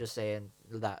 Obviously, I'm just saying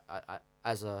that I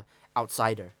as a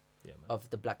outsider Yeah, man. of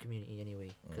the black community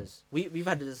anyway, because we've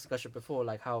had the discussion before,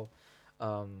 like how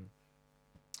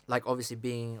like obviously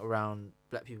being around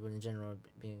black people in general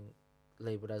being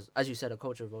labeled as you said, a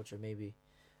culture vulture, maybe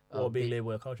Or being be-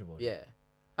 labeled a culture vulture. yeah,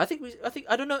 I think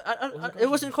I don't know, it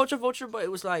wasn't culture vulture, but it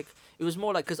was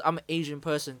more like because I'm an Asian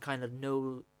person, kind of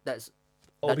know that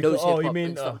knows hip-hop you mean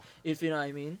and stuff, if you know what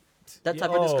I mean, that yeah,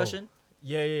 type of discussion.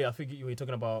 Yeah. I think you were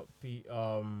talking about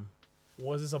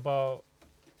what was this about?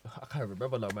 I can't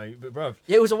remember now, man. But bro,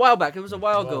 Yeah, it was a while back. It was a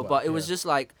while ago, back, but it was yeah. just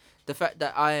like the fact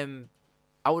that I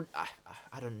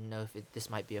don't know if this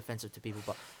might be offensive to people,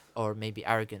 but or maybe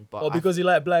arrogant, but because you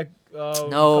like black.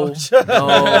 no, culture.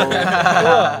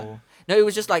 no, it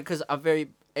was just like because I'm very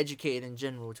educated in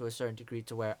general to a certain degree,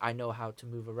 to where I know how to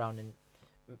move around and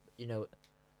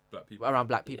Black people. around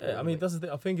black people. Yeah, I mean that's the thing.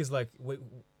 I think it's like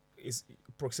it's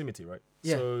proximity, right?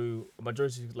 Yeah. So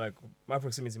majority, like my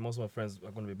proximity, most of my friends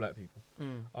are going to be black people.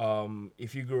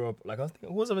 If you grew up, like I think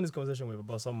who was having this conversation with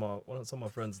about some of my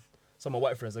friends, some of my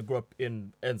white friends that grew up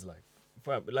in ends, like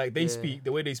they Yeah. speak,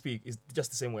 the way they speak is just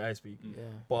the same way I speak, Yeah.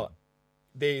 but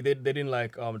they didn't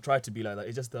like try to be like that.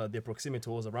 It's just their proximity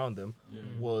was around them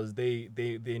was they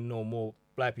know more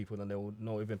black people than they would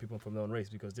know even people from their own race,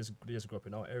 because they just grew up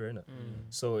in our area, innit?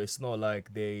 So it's not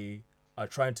like they are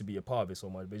trying to be a part of it so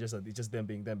much, but it's just them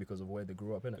being them because of where they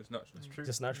grew up, innit? It's natural. It's true.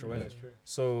 Just natural, Yeah, innit? it's true.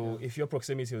 So if your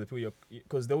proximity with the people,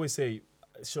 because they always say,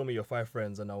 show me your 5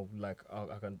 friends, and I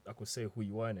could say who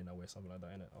you are in a way, something like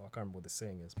that, innit? Or I can't remember what the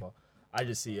saying is, but I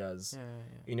just see it as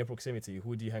in your proximity,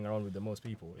 who do you hang around with the most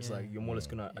people? It's Yeah. like you're more or less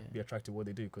gonna be attracted to what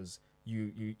they do, because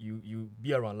you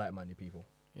be around like-minded people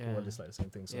who Yeah. are just like the same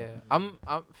thing. So Yeah,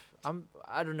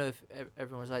 I don't know if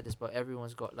everyone's like this, but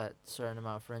everyone's got like certain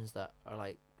amount of friends that are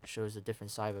like shows a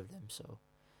different side of them. So,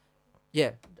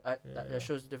 yeah, that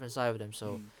shows a different side of them.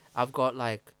 So I've got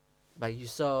like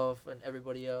yourself and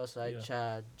everybody else, like Yeah.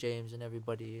 Chad, James, and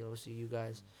everybody. Obviously, you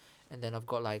guys, and then I've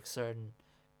got like certain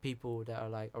people that are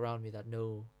like around me that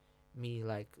know me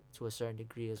like to a certain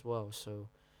degree as well. So,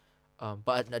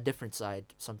 but a different side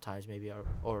sometimes maybe,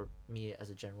 or me as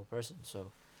a general person.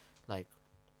 So, like,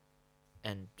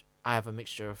 and I have a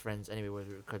mixture of friends anyway,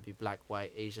 whether it could be black,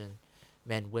 white, Asian,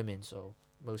 men, women. So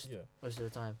most of the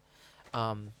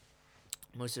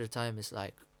time, it's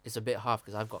like it's a bit half,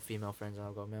 because I've got female friends and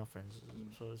I've got male friends,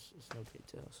 so it's no big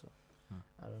deal. So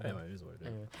I don't know. anyway, it is what it is.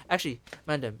 Anyway. Actually,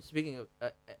 Mandem, speaking of,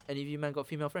 any of you men got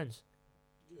female friends?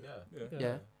 Yeah.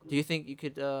 Yeah. Do you think you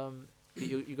could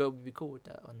you go be cool with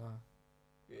that or not?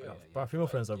 But female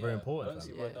friends are very important, I don't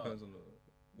fam. see why Yeah. not. Depends on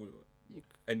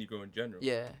any girl in general.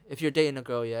 Yeah. If you're dating a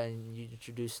girl, and you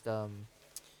introduced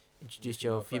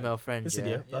your female friend, Listen,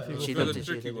 yeah. yeah, that And female she friend looked It's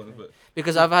at a you tricky one, different. but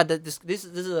Because I've had that. This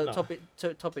is a Nah.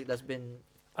 topic that's been.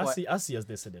 I see as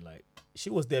they said it, like she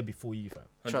was there before you, fam.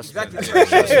 Trust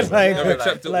 100%. like, Never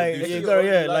accept it or like, do you shit. got,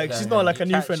 yeah, Like like that, she's man. not like a You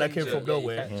new can't friend that change came it. from Yeah, you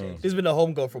nowhere. can't change This has been a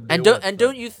homegirl from day And one,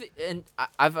 don't you think? And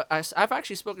I've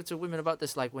actually spoken to women about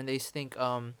this, like when they think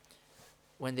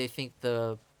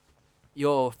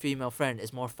your female friend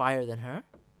is more fire than her,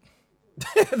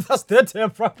 That's their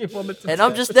damn fucking problem. and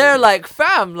I'm just there like,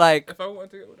 fam, like If I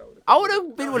wanted to get with that, I would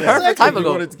have been with her a time If you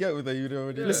ago. wanted to get with her, you'd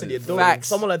already. Listen, know. you don't. Facts.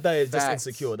 Someone like that is just Facts.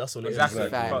 insecure. That's all it is. Exactly.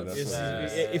 Facts.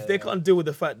 If they can't deal with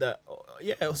the fact that,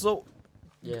 so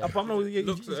Yeah. I'm not,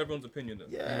 looks at everyone's opinion. Then.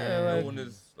 Yeah, No like- one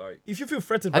is like if you feel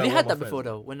threatened, Have by you one had of my that before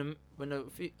friends-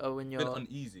 though? When been you're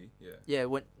uneasy. Yeah. yeah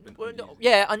Been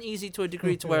uneasy. uneasy to a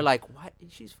degree to where like, why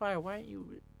she's fire, why aren't you?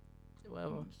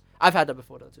 Whatever. I've had that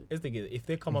before though too. Here's the thing, if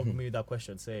they come up with me with that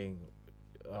question saying,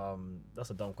 that's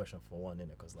a dumb question for one, innit?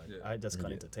 Because like Yeah. I just can't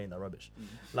Yeah. entertain that rubbish. Mm.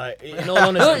 Like in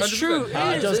all No, honesty, it's true. It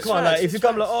I is, just it's can't. facts, Like if you it's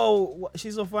come like, facts. oh,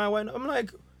 she's so fine, why not? I'm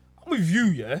like, I'm with you,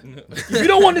 yeah. If you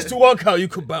don't want this to work out, you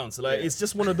could bounce. Like it's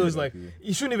just one of those like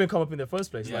you shouldn't even come up in the first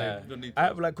place. Yeah. Like You don't need I to.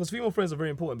 have like because female friends are very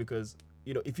important because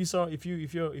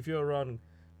if you're around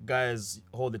guys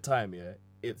all the time, yeah,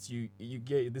 it's you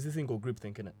get there's this thing called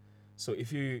groupthink, innit? So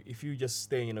if you just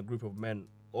stay in a group of men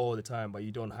all the time, but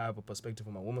you don't have a perspective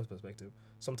from a woman's perspective,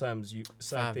 sometimes you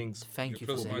certain things. Thank you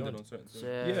for saying close-minded that. on certain things.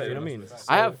 Yeah, Yeah, you know what I mean.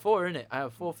 I have 4 in it. I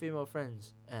have 4 female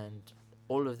friends, and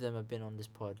all of them have been on this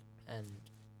pod. And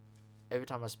every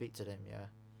time I speak to them, yeah,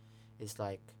 it's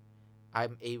like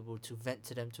I'm able to vent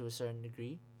to them to a certain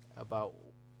degree about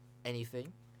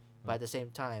anything, but at the same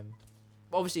time,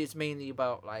 obviously, it's mainly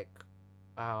about like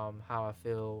how I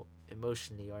feel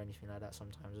emotionally or anything like that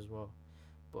sometimes as well.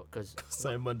 But because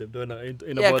Simon, them doing that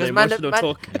in yeah, about because emotional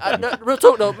talk. no, real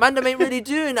talk though, man, them ain't really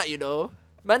doing that, you know.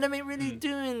 Man, them ain't really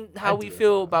doing how we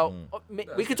feel about.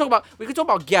 We could talk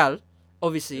about gal,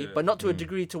 obviously, Yeah. but not to a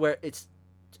degree to where it's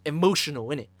emotional,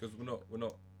 innit? Because we're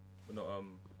not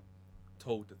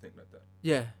told to think like that.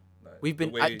 Yeah, Like, we've the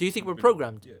been. way Do you think we're we've been-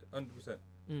 programmed? Yeah, 100%.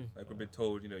 Mm. Like we've been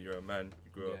told, you know, you're a man,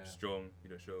 you grow up Yeah. strong, you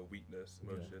don't show weakness,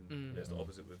 emotion. Mm. There's the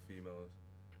opposite with females,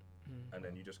 and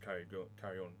then you just carry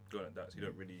on going at that. So you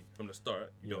don't really, from the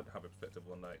start, you don't have a perspective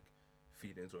on like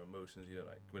feelings or emotions. You know,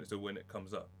 like when it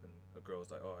comes up and a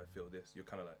girl's like, oh, I feel this, you're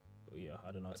kind of like, Yeah,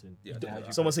 I don't know.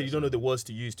 yeah, Someone said you don't know the words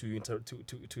to use to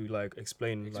like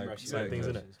explain like Express certain things,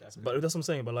 emotions, innit? definitely. But that's what I'm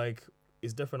saying. But like,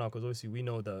 it's different now because obviously we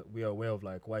know that we are aware of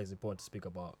like why it's important to speak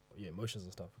about emotions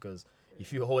and stuff. Because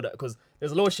if you hold that, because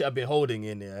there's a lot of shit I've been holding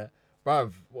in there,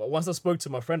 bruv. Once I spoke to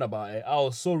my friend about it, I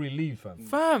was so relieved, fam.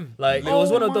 Fam, Like it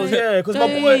was one of those, because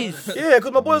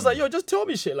my boy was like, yo, just tell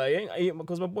me shit, like,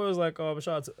 because my boy was like,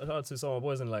 shout out to some of my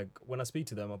boys, and like when I speak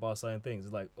to them about certain things,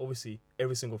 it's like obviously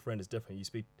every single friend is different. You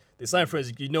speak, the certain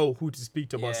friends you know who to speak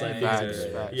to about certain things.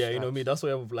 facts, You know what I mean. That's why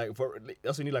I have like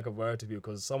that's when you need like a variety view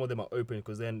because some of them are open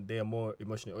because then they are more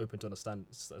emotionally open to understand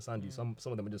you. Some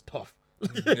of them are just tough.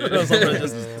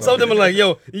 Some of them are like,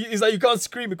 yo, it's like you can't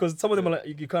scream because some of them are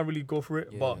like you can't really go for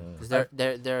it. But because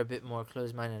they're a bit more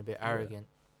closed-minded, a bit arrogant,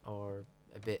 or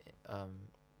a bit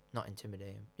not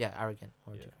intimidating. Yeah, arrogant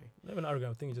or degree. not even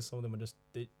arrogant. I think it's just some of them are just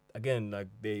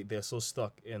they're so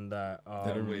stuck in that.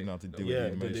 They don't really know how to deal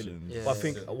with the emotions. Yeah. But I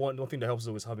think one thing that helps is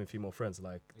always having female friends.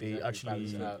 Like they Exactly, actually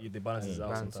balance it out. they balance it out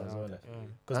Balance sometimes, it out,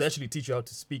 because yeah. they actually teach you how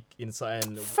to speak in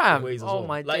certain Fam, ways as oh well.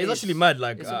 my like days. it's actually mad.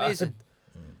 Like It's amazing.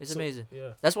 It's So, amazing. Yeah.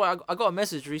 That's why I got a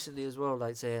message recently as well,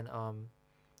 like saying,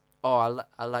 I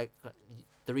like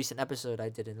the recent episode I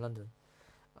did in London.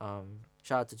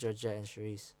 Shout out to Georgette and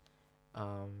Charisse.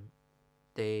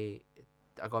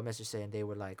 I got a message saying they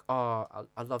were like, I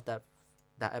love that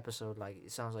episode. Like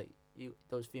it sounds like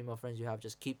those female friends you have,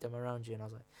 just keep them around you. And I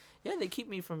was like, yeah, they keep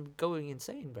me from going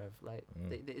insane, bruv. Like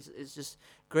it's just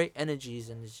great energies,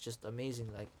 and it's just amazing,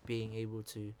 like being able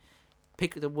to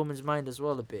pick the woman's mind as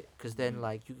well a bit, because then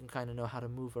like you can kind of know how to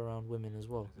move around women as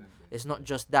well. It's not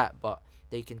just that, but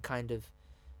they can kind of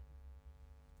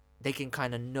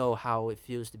know how it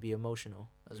feels to be emotional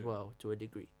as well to a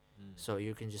degree. So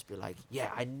you can just be like, yeah,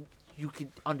 you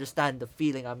can understand the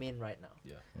feeling I'm in right now.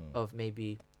 Yeah. Of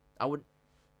maybe I would.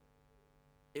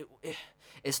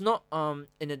 It's not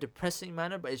in a depressing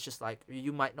manner, but it's just like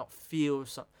you might not feel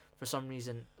for some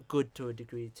reason good to a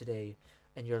degree today,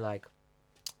 and you're like,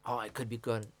 oh, it could be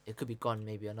gone. It could be gone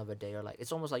maybe another day, or like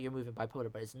it's almost like you're moving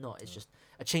bipolar, but it's not. It's just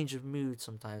a change of mood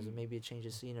sometimes, and maybe a change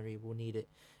of scenery will need it.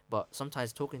 But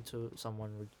sometimes talking to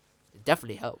someone would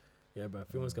definitely help. Yeah,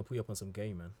 but females can put you up on some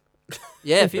game, man.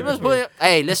 Yeah, females put.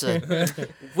 Hey, listen,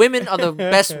 women are the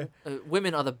best.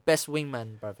 Women are the best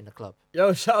wingman, bruv, in the club.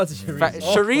 Yo, shout out to Charisse.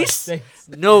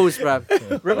 Charisse knows,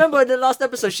 bruv. Remember in the last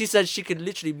episode, she said she could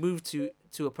literally move to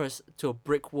a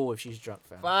brick wall if she's drunk,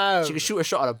 fam. She could shoot a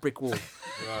shot at a brick wall.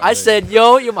 I said,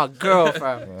 yo, you're my girl,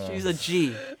 fam. She's a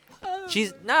G.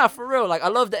 She's for real. Like I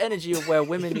love the energy of where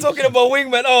women. Talking about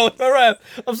wingman. Oh, alright.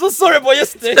 I'm so sorry about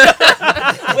yesterday.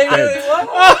 wait,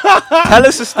 what? Tell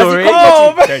us a story.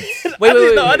 Oh, man.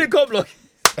 Wait. I didn't cop block.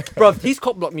 Bruv, he's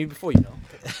cop blocked me before, you know.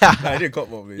 I didn't cop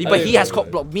what me. But he has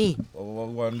cop blocked me,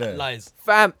 One there. Lies.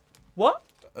 fam. What?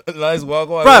 Lies. Well,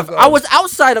 go on, Bruv, go on. I was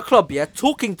outside a club,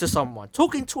 talking to someone,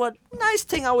 talking to a nice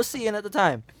thing I was seeing at the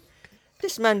time.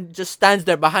 This man just stands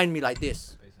there behind me like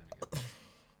this.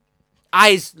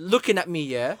 Eyes looking at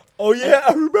me, Oh yeah,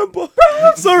 I remember.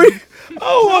 Sorry.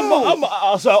 Oh,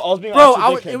 I was being Bro, an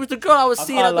actual it was the girl I was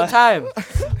seeing at the lie. time.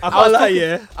 I can't lie, talking-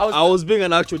 yeah. I was being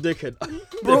an actual dickhead.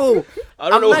 Bro, I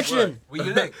don't know. imagine. Were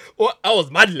you licked? Well, I was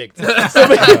mad licked. So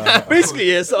basically,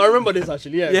 yeah. So I remember this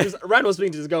actually. Yeah, because Ryan was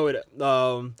speaking to this guy with it.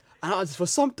 And for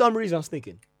some dumb reason, I was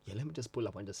thinking, yeah, let me just pull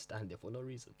up and just stand there for no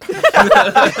reason.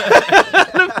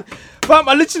 Fam,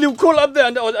 I literally crawled up there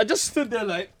and I just stood there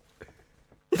like.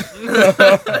 You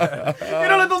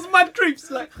know, like those mad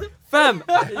creeps, like. Fam,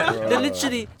 they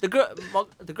literally, the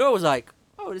girl was like,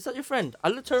 oh, is that your friend? I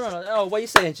looked her around, like, oh, what are you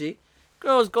saying, G?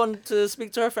 Girl's gone to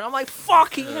speak to her friend. I'm like,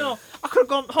 fucking hell. I could have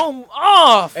gone home.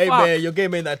 Oh, fuck. Hey man, your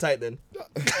game ain't that tight then.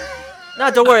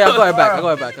 Nah, don't worry. I got her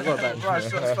back. Don't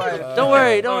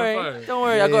worry. Fine. Don't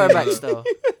worry. I got her back still.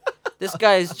 This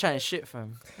guy is trying to shit for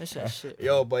him. This is shit.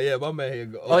 Yo, but yeah, my man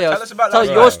here. Oh yeah, Tell us about tell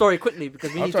that. your story quickly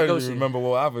because we I'm need to trying go to soon. remember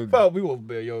what happened. Well, we were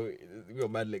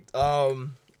mad licked. All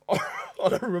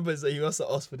I remember is that he also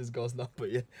asked for this girl's number,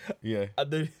 yeah. Yeah. And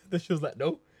then she was like,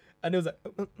 no. And he was like,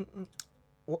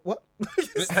 what?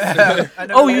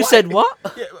 Oh, you said what?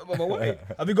 Yeah, but what?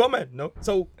 Have you got a man? No.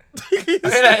 So,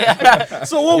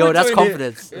 so what Yo, we're that's doing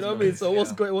confidence. Here, you know what I mean? So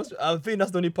what's going? I think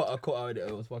that's the only part I caught out of it.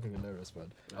 It was fucking hilarious,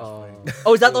 man.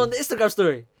 Oh, is that on the Instagram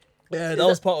story? Yeah, that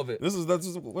was part of it.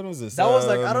 When was this? That was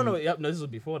like I don't know. Yep, no, this was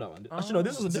before that one. Actually, no,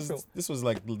 this was a different. This was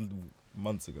like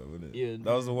months ago, wasn't it? Yeah.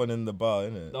 That was the one in the bar,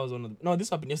 innit? That was one of the, no. This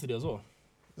happened yesterday as well.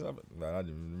 Man, I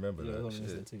didn't remember Yeah, that that was shit.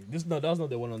 yesterday too. This that was not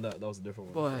the one on that. That was a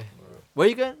different one. Boy, where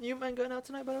you going? You man going out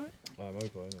tonight, by the way? I'm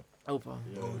open, innit? Opa.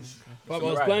 I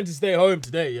was planning to stay home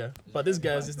today, yeah. But this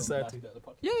guy's just decided to.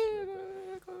 Yeah.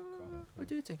 What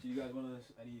do you think? Do you guys want to?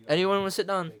 Anyone want to sit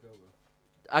down?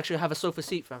 Actually, have a sofa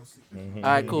seat, fam. Mhm. All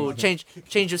right, cool. Change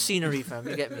your scenery, fam.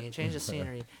 You get me? Change the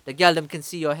scenery. The gal them can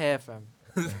see your hair, fam.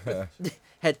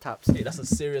 Head taps. Hey, that's a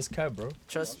serious cab, bro.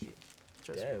 Trust me.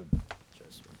 Trust me. Yeah.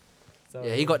 Trust me. So,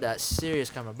 Yeah, he got that serious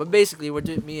camera. But basically, we're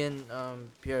doing me and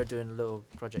Pierre are doing a little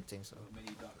project thing. So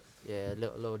yeah,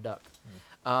 little duck.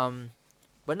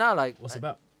 But now like What's it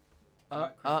about?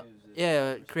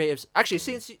 yeah, creatives. Actually,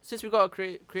 since we got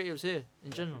creatives here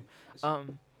in general,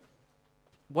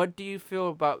 what do you feel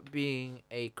about being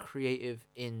a creative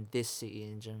in this city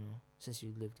in general? Since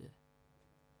you lived here,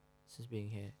 since being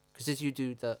here, because since you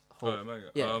do the whole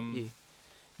you.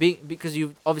 Because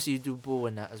you obviously you do ball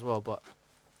and that as well, but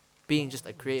being just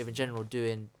a creative in general,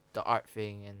 doing the art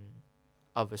thing and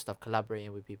other stuff,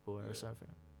 collaborating with people or something.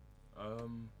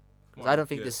 'Cause I don't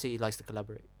think this city likes to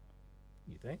collaborate.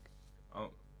 You think?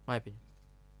 My opinion.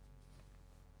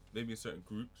 Maybe in certain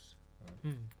groups,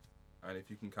 Hmm. and if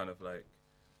you can kind of like,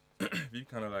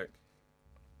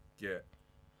 get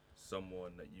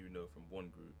someone that you know from one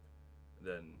group,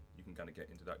 then you can kind of get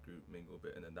into that group, mingle a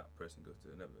bit, and then that person goes to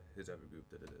his other group,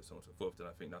 so on and so forth. Then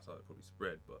I think that's how it probably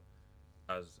spread. But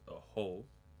as a whole,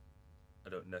 I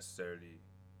don't necessarily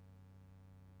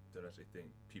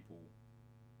think people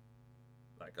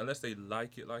like, unless they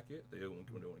like it, they don't want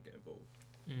to get involved,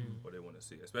 or they want to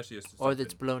see it, especially as Or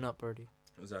it's blown up already.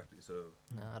 exactly. So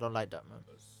Nah, I don't like that, man.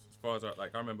 as far as I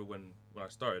remember when I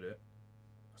started it,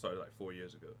 like 4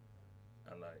 years ago,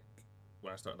 and like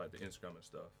when I started like the Instagram and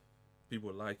stuff, people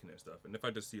were liking it and stuff, and if I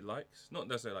just see likes, not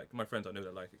necessarily like my friends, I know they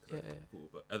like it because it's cool,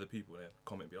 but other people they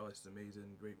comment, oh, this is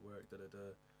amazing, great work, da da da.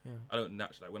 Yeah. I don't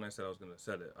naturally, like when I said I was gonna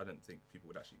sell it, I didn't think people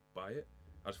would actually buy it.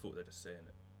 I just thought they're just saying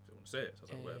it. They want to say it, so I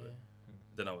was like, whatever.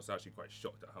 Then I was actually quite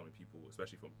shocked at how many people,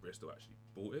 especially from Bristol, actually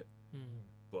bought it.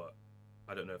 But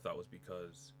I don't know if that was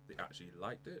because they actually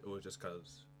liked it or just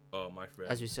because my friend,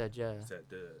 As you said, yeah. said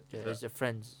It's your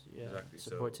friends, Exactly,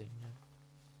 so- supporting.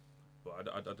 But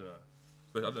I don't know.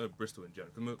 But I don't know Bristol in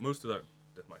general. 'Cause most of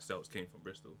my sales came from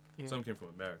Bristol. Yeah. Some came from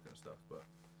America and stuff, but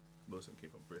most of them came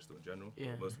from Bristol in general.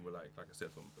 Yeah. Most of them were like I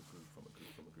said, from a group.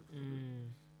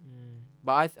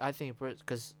 But I think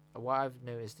because what I've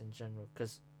noticed in general,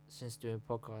 because since doing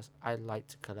podcasts, I like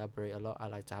to collaborate a lot. I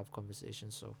like to have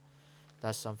conversations, so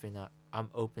that's something that I'm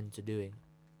open to doing.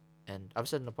 And I've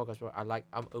said in the podcast where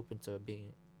I'm open to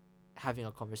having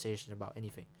a conversation about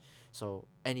anything. So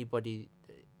anybody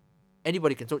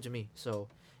can talk to me. So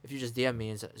if you just DM me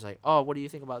and it's like, oh, what do you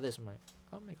think about this? I'm like,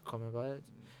 I'll make a comment about it.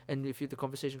 And if the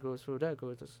conversation goes through there,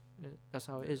 that's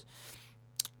how it is.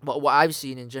 But what I've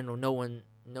seen in general, no one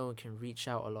can reach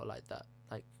out a lot like that.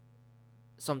 Like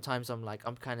sometimes I'm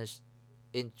kind of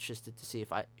interested to see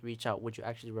if I reach out, would you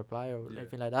actually reply or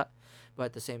anything like that? But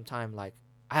at the same time, like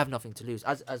I have nothing to lose.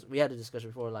 As we had a discussion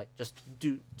before, like just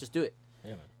do it.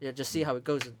 Yeah, man. Yeah, just see how it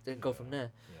goes and then go from there.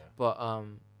 Yeah. But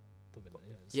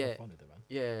It's yeah. so fun with it, man.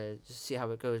 yeah, just see how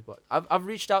it goes. But I've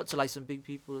reached out to like some big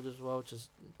people as well, just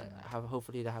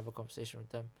hopefully to have a conversation with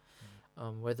them,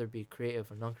 whether it be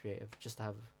creative or non-creative, just to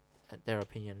have their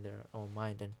opinion, their own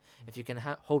mind. And if you can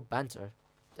hold banter,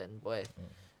 then boy,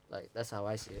 like that's how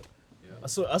I see it. I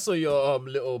saw your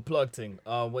little plug thing.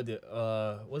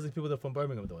 Was it people that from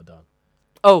Birmingham that were done?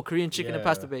 Oh, Korean chicken and Yeah.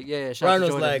 pasta bake. Yeah, shout out Ryan to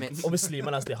was Jordan like, Mitz. obviously,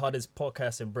 man, that's the hardest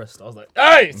podcast in Bristol. I was like,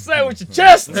 hey, say it with your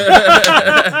chest. Of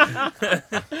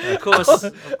course,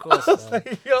 man.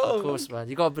 Yo. Of course, man.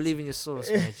 You gotta believe in your source,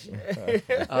 man.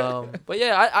 But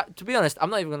yeah, I to be honest, I'm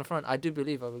not even gonna front. I do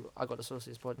believe I got the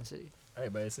sauciest pod in the city. Hey,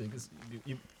 man,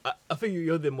 I think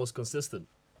you're the most consistent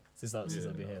since I've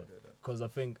been here. Because I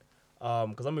think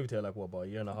Because I moved here like what, about a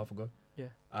year and a half ago. Yeah.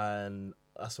 And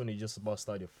that's when you just about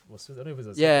started. I don't know if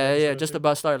it's a Yeah, second yeah, episode just or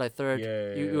about started like third.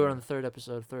 Yeah, You yeah. were on the third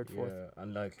episode, third, two. fourth. Yeah,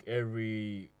 and like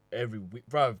every week,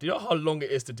 bruv. Do you know how long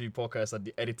it is to do podcasts and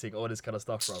the editing, all this kind of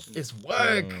stuff, bruv? It's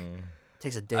work.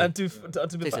 Takes a day. And to be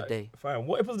Takes a like, day. fine.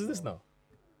 What episode is this now?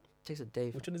 Takes a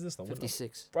day. Which one is this now? What now?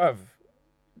 56. Bruv.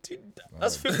 Dude,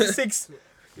 that's 56.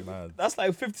 Mad. That's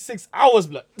like 56 hours,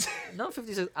 blood. Not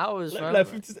 56 hours, like, fam. like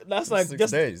 50, that's like 6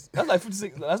 just days. that's like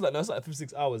 56. That's like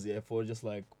 56 hours, yeah, for just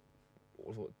like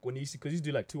when you because you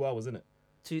do like 2 hours, innit?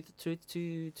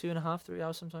 2.5, 3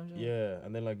 hours sometimes. Yeah,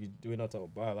 and then like you do it out.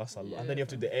 Wow, that's a lot. And then you have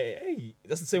to do. Hey,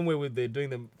 that's the same way with the doing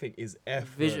the thing is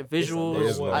effort. Visuals.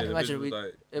 It's a lot I of work. imagine we.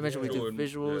 like, Imagine we do drawing-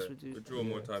 visuals. yeah, We do. with drawing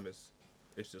more Yeah. time,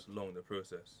 it's just long the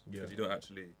process because Yeah. you don't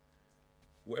actually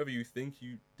whatever you think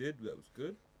you did that was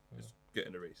good, it's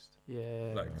getting erased.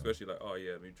 Yeah. Like especially like oh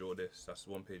yeah, we draw this. That's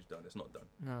one page done. It's not done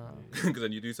No. because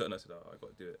then you do something. I said oh I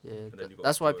got to do it. Yeah, And then you got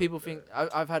that's to why do it, people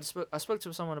yeah. think I spoke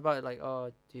to someone about it like,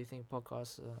 oh, do you think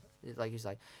podcasts like he's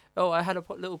like, oh, I had a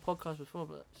little podcast before,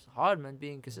 but it's hard, man,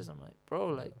 being consistent. I'm like, bro,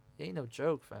 like it ain't no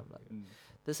joke, fam. Like Mm.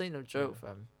 this ain't no joke,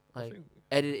 fam. I Like think-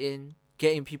 editing,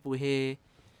 getting people here,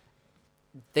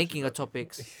 thinking of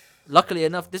topics. Luckily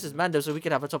enough, this is Mando, so we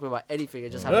can have a topic about anything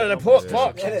and just have. No, a no, conversation.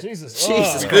 pork. Jesus.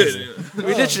 Jesus Oh. Christ. We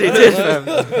literally did,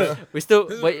 fam. We still,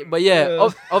 but yeah, Yeah.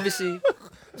 obviously.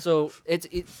 So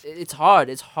it's hard.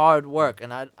 It's hard work,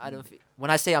 and I don't.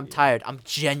 When I say I'm tired, I'm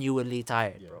genuinely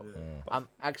tired, bro. I'm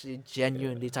actually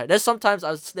genuinely tired. There's sometimes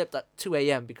I've slept at 2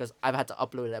 a.m. because I've had to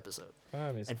upload an episode Fam,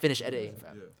 it's- and finish editing,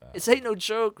 fam. Yeah. It's ain't no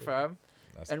joke, fam.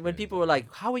 And when people were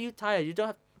like, "How are you tired?" You don't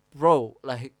have, bro.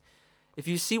 Like, if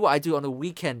you see what I do on the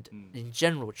weekend in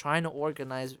general, trying to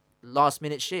organize last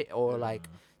minute shit or like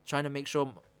trying to make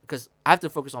sure, because I have to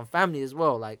focus on family as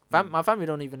well. Like, my family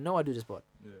don't even know I do this pod.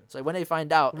 Yeah. So when they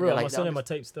find out, and Bro, they're I'm like, gonna send him "No, my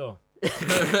tape still.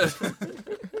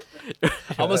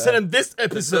 I'm gonna send him this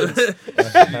episode.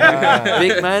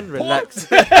 big man, relax."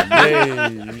 But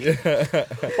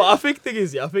I think thing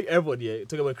is, I think everyone,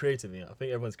 talking about creative, I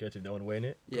think everyone's creative in their own way,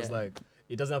 innit? Because Yeah. like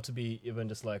it doesn't have to be even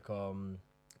just like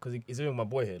because he's even my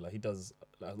boy here, like he does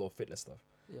like a lot of fitness stuff.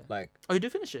 Yeah. Like Oh, you do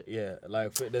finish it. yeah,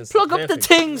 like fitness. Plug up the everything.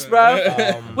 things, bro.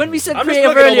 Um, When we said I'm just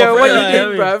creative plugging earlier, all my what you friends,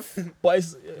 did, yeah, bruv? But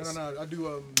it's No, I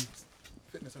do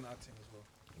fitness and acting as well.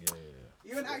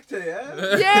 You're an actor,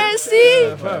 yeah? Yeah,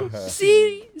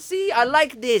 see, I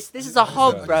like this. This is a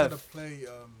hub, I just bruv. had a play,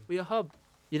 We a hub.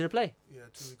 You did a play?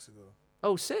 2 weeks ago.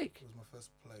 Oh, sick. It was my first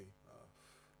play.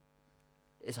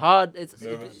 It's hard. It's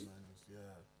Man, it was- yeah,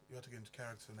 you have to get into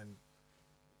character, and then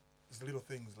it's little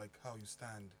things like how you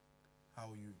stand, how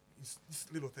you. It's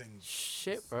little things.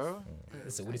 shit, bro.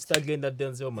 listen, when you start getting that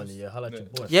Denzel money, holla at your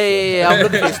boy. Yeah. I'm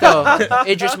looking for stuff.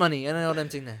 Idris money and all them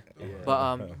thing there. But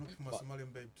I'm looking for my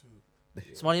Somalian babe too.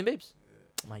 Somalian babes.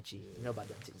 My G, you know about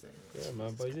them things there. Yeah,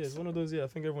 man, but yeah, it's one of those. Yeah, I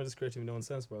think everyone's just creative in their own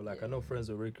sense, bro. Like I know friends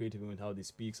who are very creative in how they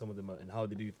speak, some of them, and how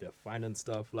they do their finance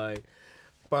stuff. Like,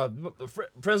 but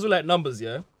friends who like numbers,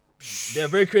 yeah, they're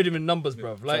very creative in numbers,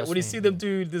 bro. Like Trust when you me. see them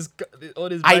do this, all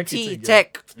this banking IT, thing, yeah.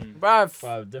 tech, bruv.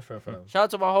 Wow, different, fam. Shout out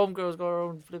to my homegirls, got her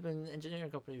own flipping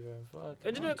engineering company, bro. Fuck.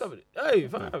 Engineering company. Hey,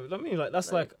 fam. I mean, like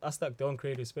that's like their own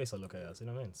creative space. I look at it. You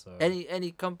know what I mean? So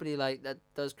Any company like that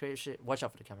does creative shit. Watch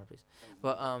out for the camera, please.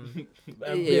 But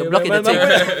Yeah, you're blocking the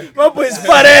thing. My boy's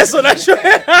fat ass on that show.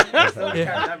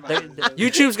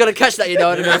 YouTube's gonna catch that, you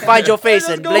know, and they're gonna find your face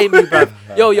and blame you, bruv.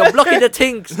 Yo, you're blocking the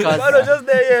things, cuz. Man, just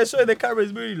there, yeah, showing the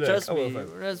camera's movie. Like, Trust come me, on, fam.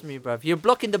 trust me, bruv. You're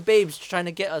blocking the babes trying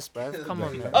to get us, bruv. Come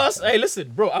on, man. Us, hey,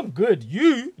 listen, bro, I'm good.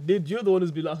 You're the one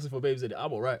who's been asking for babes.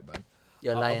 I'm alright, man.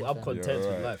 You're lying. I'm fam. content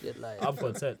with life. You're lying. I'm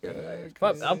content.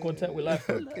 Fam, I'm content with life.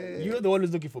 Bro. You're the one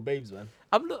who's looking for babes, man.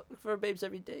 I'm looking for babes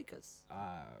every day, cuz.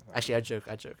 Ah, Actually, I joke.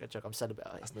 I'm celibate.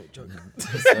 that's no joke.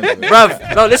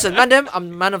 Bruv, no, listen, man,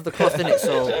 I'm man of the cloth, innit?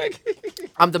 So,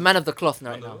 I'm the man of the cloth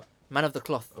right now. Man of the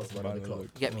cloth. What's one of the clock?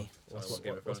 Get me? What's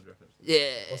Game of Thrones reference. Yeah.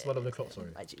 What's one of the clock? Sorry.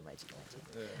 My G.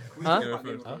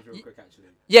 Huh?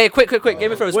 Yeah, quick.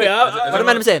 Game of Thrones. Wait, quick. I- What the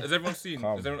man saying? Has everyone seen?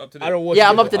 Is everyone up to date? I don't watch. Yeah,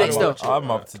 I'm Game up to of- date I don't still. watch it.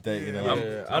 I'm up to date, you know.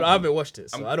 Yeah, I haven't watched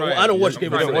it, so I'm I don't crying. watch I'm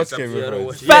Game of crying Thrones. next Game of Yeah, I don't Thrones.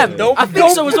 watch it. Fam, Don't- I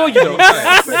think so as well, you know.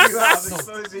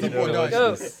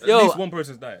 At Yo, least one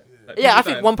person's dying. Like, yeah, I people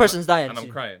think dying, one person's dying. and I'm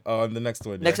too. crying. Oh, and the next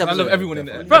one. Next yeah. I love episode. everyone in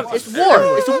there. Bro, it's war.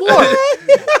 It's a war.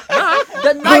 Nah,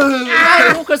 the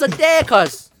night walkers are there,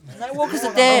 cuz. Night walkers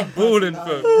are there. Balling,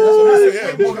 bro.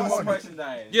 More than one person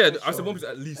dying. Yeah, I said one person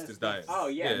at least is dying. Oh,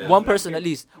 yeah. One person at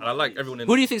least. And I like everyone in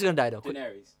Who do there. you think's gonna die though? Quick.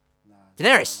 Daenerys.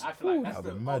 Daenerys. I feel like that's I've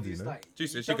the been mad, obvious, you know. like, She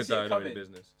could don't die see it in her coming.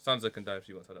 business. Sansa can die if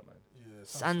she wants, I don't mind.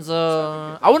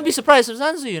 Sansa. I wouldn't be surprised if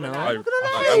Sansa, you know. I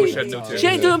would shed no tears. She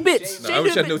ain't doing bits. No, She I ain't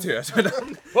would doing shed no bits. tears.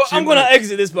 Well, I'm gonna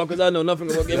exit this part because I know nothing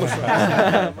about Game of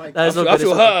Thrones. That's all I good.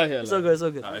 feel hurt out here. It's all good. It's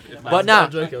all good. If But now,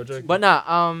 I'm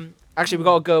joking. actually, we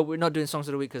gotta go. We're not doing songs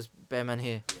of the week because Bear Man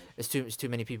here. It's too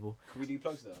many people. Can we do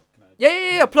plugs though? Can I-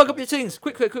 Yeah. Plug up your things.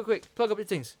 Quick. Plug up your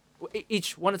things.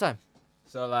 Each one at a time.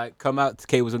 So like, come out to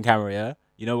Cables on Camera, yeah.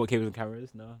 You know what Cables on Camera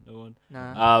is? No one.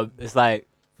 Nah. It's like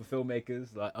for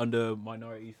filmmakers, like under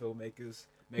minority filmmakers,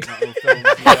 making our own films. You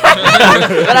know?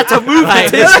 But that's a movie.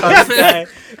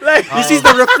 Like, he sees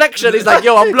the reflection. He's like,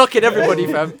 yo, I'm blocking everybody,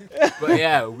 fam. But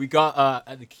yeah, we got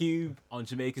at the Cube on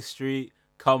Jamaica Street.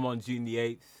 Come on June the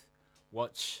 8th.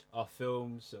 Watch our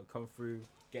films. So come through,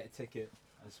 get a ticket,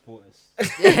 and support us.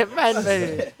 Yeah, man.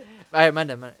 Alright,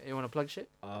 man. You wanna plug shit?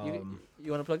 You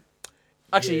wanna plug?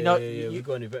 Actually, yeah, you we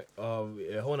got an event. Horn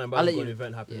and I'll Band let got an you-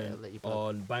 event happening I'll let you plug.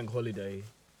 on Bank Holiday,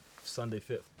 Sunday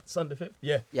 5th. Sunday 5th?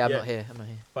 Yeah. Yeah, I'm not here.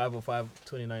 5/05,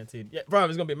 2019. Yeah, bro,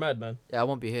 it's gonna be mad, man. Yeah, I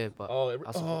won't be here, but Oh,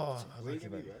 I'll support. I like it,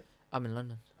 man. I'm in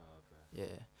London. Yeah.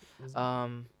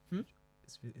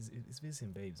 It's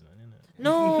visiting babes, man, isn't it?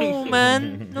 No,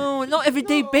 man. No, not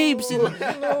everyday babes.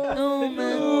 No,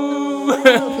 man. You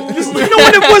know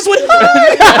when the boys would.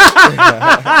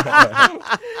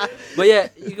 But yeah,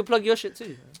 you can plug your shit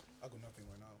too. I got nothing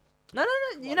right now. No.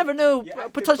 You never know.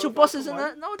 Potential bosses and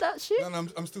that. No, that shit. No,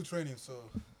 I'm still training, so.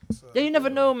 Yeah, you never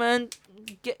know, man.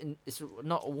 It's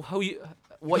not how you.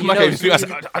 What you Like, know. if you You guys-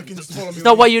 can just follow me. It's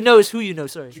not what you know. It's who you know.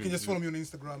 Sorry. You can just follow me on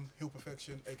Instagram, Hill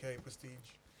Perfection, aka Prestige.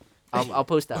 I'll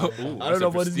post that. I don't know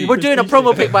what this. We're doing a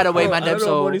promo pic, by the way, man. I don't know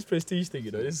So what this prestige thing,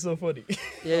 you know. This is so funny.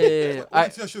 yeah. Wait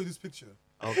Alright. till I show you this picture.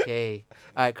 Okay.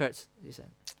 Alright, Kurtz. You said.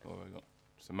 What have I got?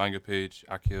 It's a manga page,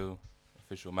 Akil,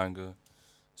 official manga.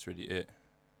 That's really it.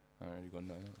 I already got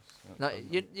nothing else. No,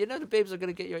 you know the babes are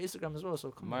gonna get your Instagram as well.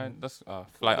 So come Mine, that's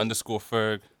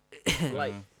flight_Ferg.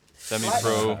 Like,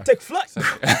 Semi-pro. take flight. on.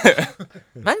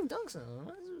 Man, dunks.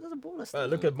 That's a baller. Right,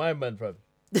 look at my man, bro.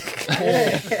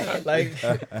 Like,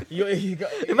 you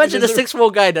got. Imagine a there's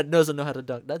 6'4" guy that doesn't know how to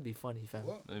dunk. That'd be funny, fam.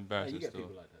 What? Embarrassing you get still.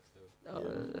 people like that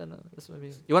still. I know. That's what I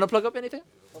mean. You wanna plug up anything,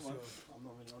 I'm not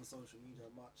really on social media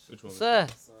much. Which one? sir?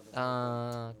 So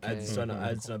there's- I just trying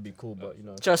to be cool, but you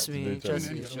know. Trust me.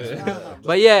 Yeah.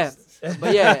 But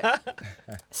yeah.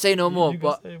 Say no more. You can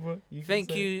But say, bro. You can thank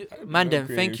say. you, Mandem.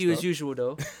 creative Thank you as stuff. usual,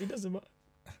 though. It doesn't matter.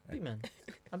 Big man.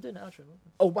 I'm doing the outro.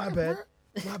 Oh, my bad.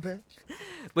 My bad.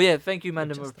 But yeah, thank you,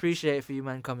 Mandem. I appreciate it for you,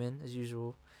 man, coming as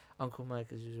usual. Uncle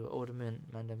Mike as usual. Alderman,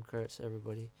 Mandem, Kurtz,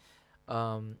 everybody.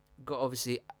 Got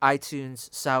obviously iTunes,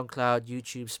 SoundCloud,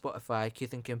 YouTube, Spotify,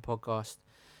 Kith and Kim Podcast,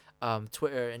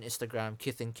 Twitter and Instagram,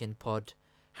 Kith and Kin Pod,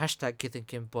 hashtag Kith and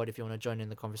Kim Pod if you want to join in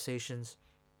the conversations.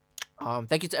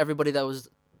 Thank you to everybody that was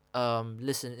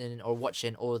listening or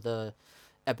watching all the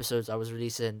episodes I was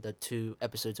releasing, the 2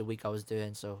 episodes a week I was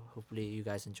doing. So hopefully you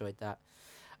guys enjoyed that.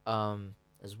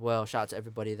 As well, shout out to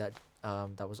everybody that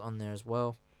was on there as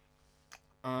well.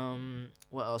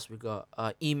 What else we got?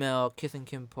 Email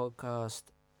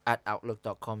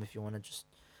kithandkimpodcast@outlook.com if you want to just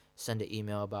send an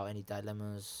email about any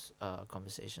dilemmas,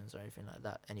 conversations, or anything like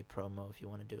that. Any promo if you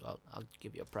want to do, I'll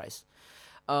give you a price.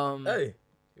 Hey,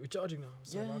 you're charging now.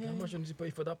 So Yeah, like, yeah, how much you need to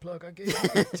pay for that plug I gave you?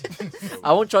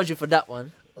 I won't charge you for that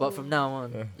one, but from now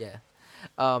on, yeah.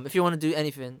 If you want to do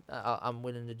anything, I'm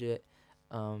willing to do it.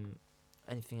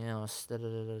 Anything else?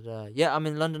 Yeah, I'm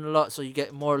in London a lot, so you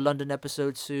get more London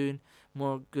episodes soon.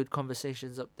 More good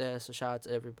conversations up there. So shout out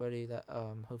to everybody that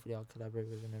hopefully I'll collaborate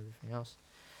with and everything else.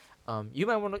 You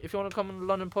might want to, if you want to come on the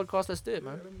London podcast, let's do it,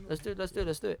 man. Let's do it.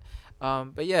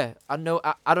 But yeah, I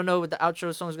don't know what the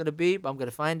outro song is gonna be, but I'm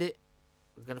gonna find it.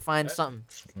 We're gonna find something.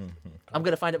 I'm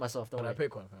gonna find it myself. Don't Can I worry.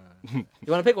 pick one? You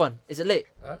wanna pick one? Is it lit?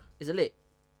 Huh? Is it lit?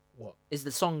 What? Is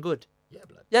the song good? Yeah,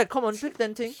 blood. Yeah, come on, pick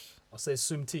then thing. I'll say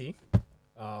Sum T.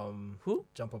 Who?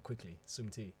 Jump up quickly. Sum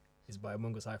T. It's by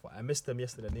Mungo's Hi-Fi. I missed them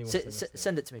yesterday. I didn't watch them yesterday.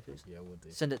 Send it to me, please. Yeah, we'll do.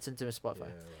 Send it to me Spotify. Yeah,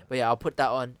 right. But yeah, I'll put that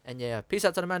on. And yeah, peace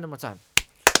out to the man one more time.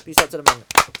 Peace out to the man.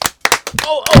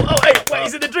 Oh, hey, wait,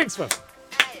 is it the drinks, man?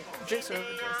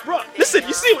 Bro, listen,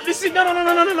 you see,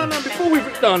 no, before we,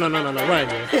 no, Ryan,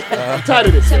 yeah. I'm tired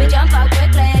of this. So we jump out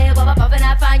quickly, pop up and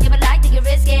I find you, but like to get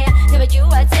risky. Yeah, but you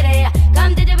are today.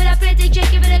 Come to do with a pretty trick,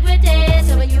 give it a gritty.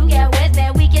 So when you get with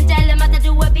me, we can tell them how to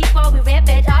do it before we rip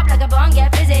it up like a bong,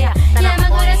 get busy. Yeah, my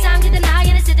good sound, get the night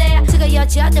in the city. Took a your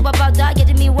chat, they were about that,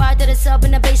 getting me wired to the sub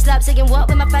and the bass slap. Singing what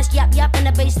with my fast yap, and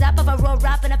the bass slap of a roll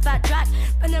rap and a fat track.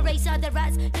 When the race out the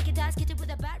rats, take it dance, get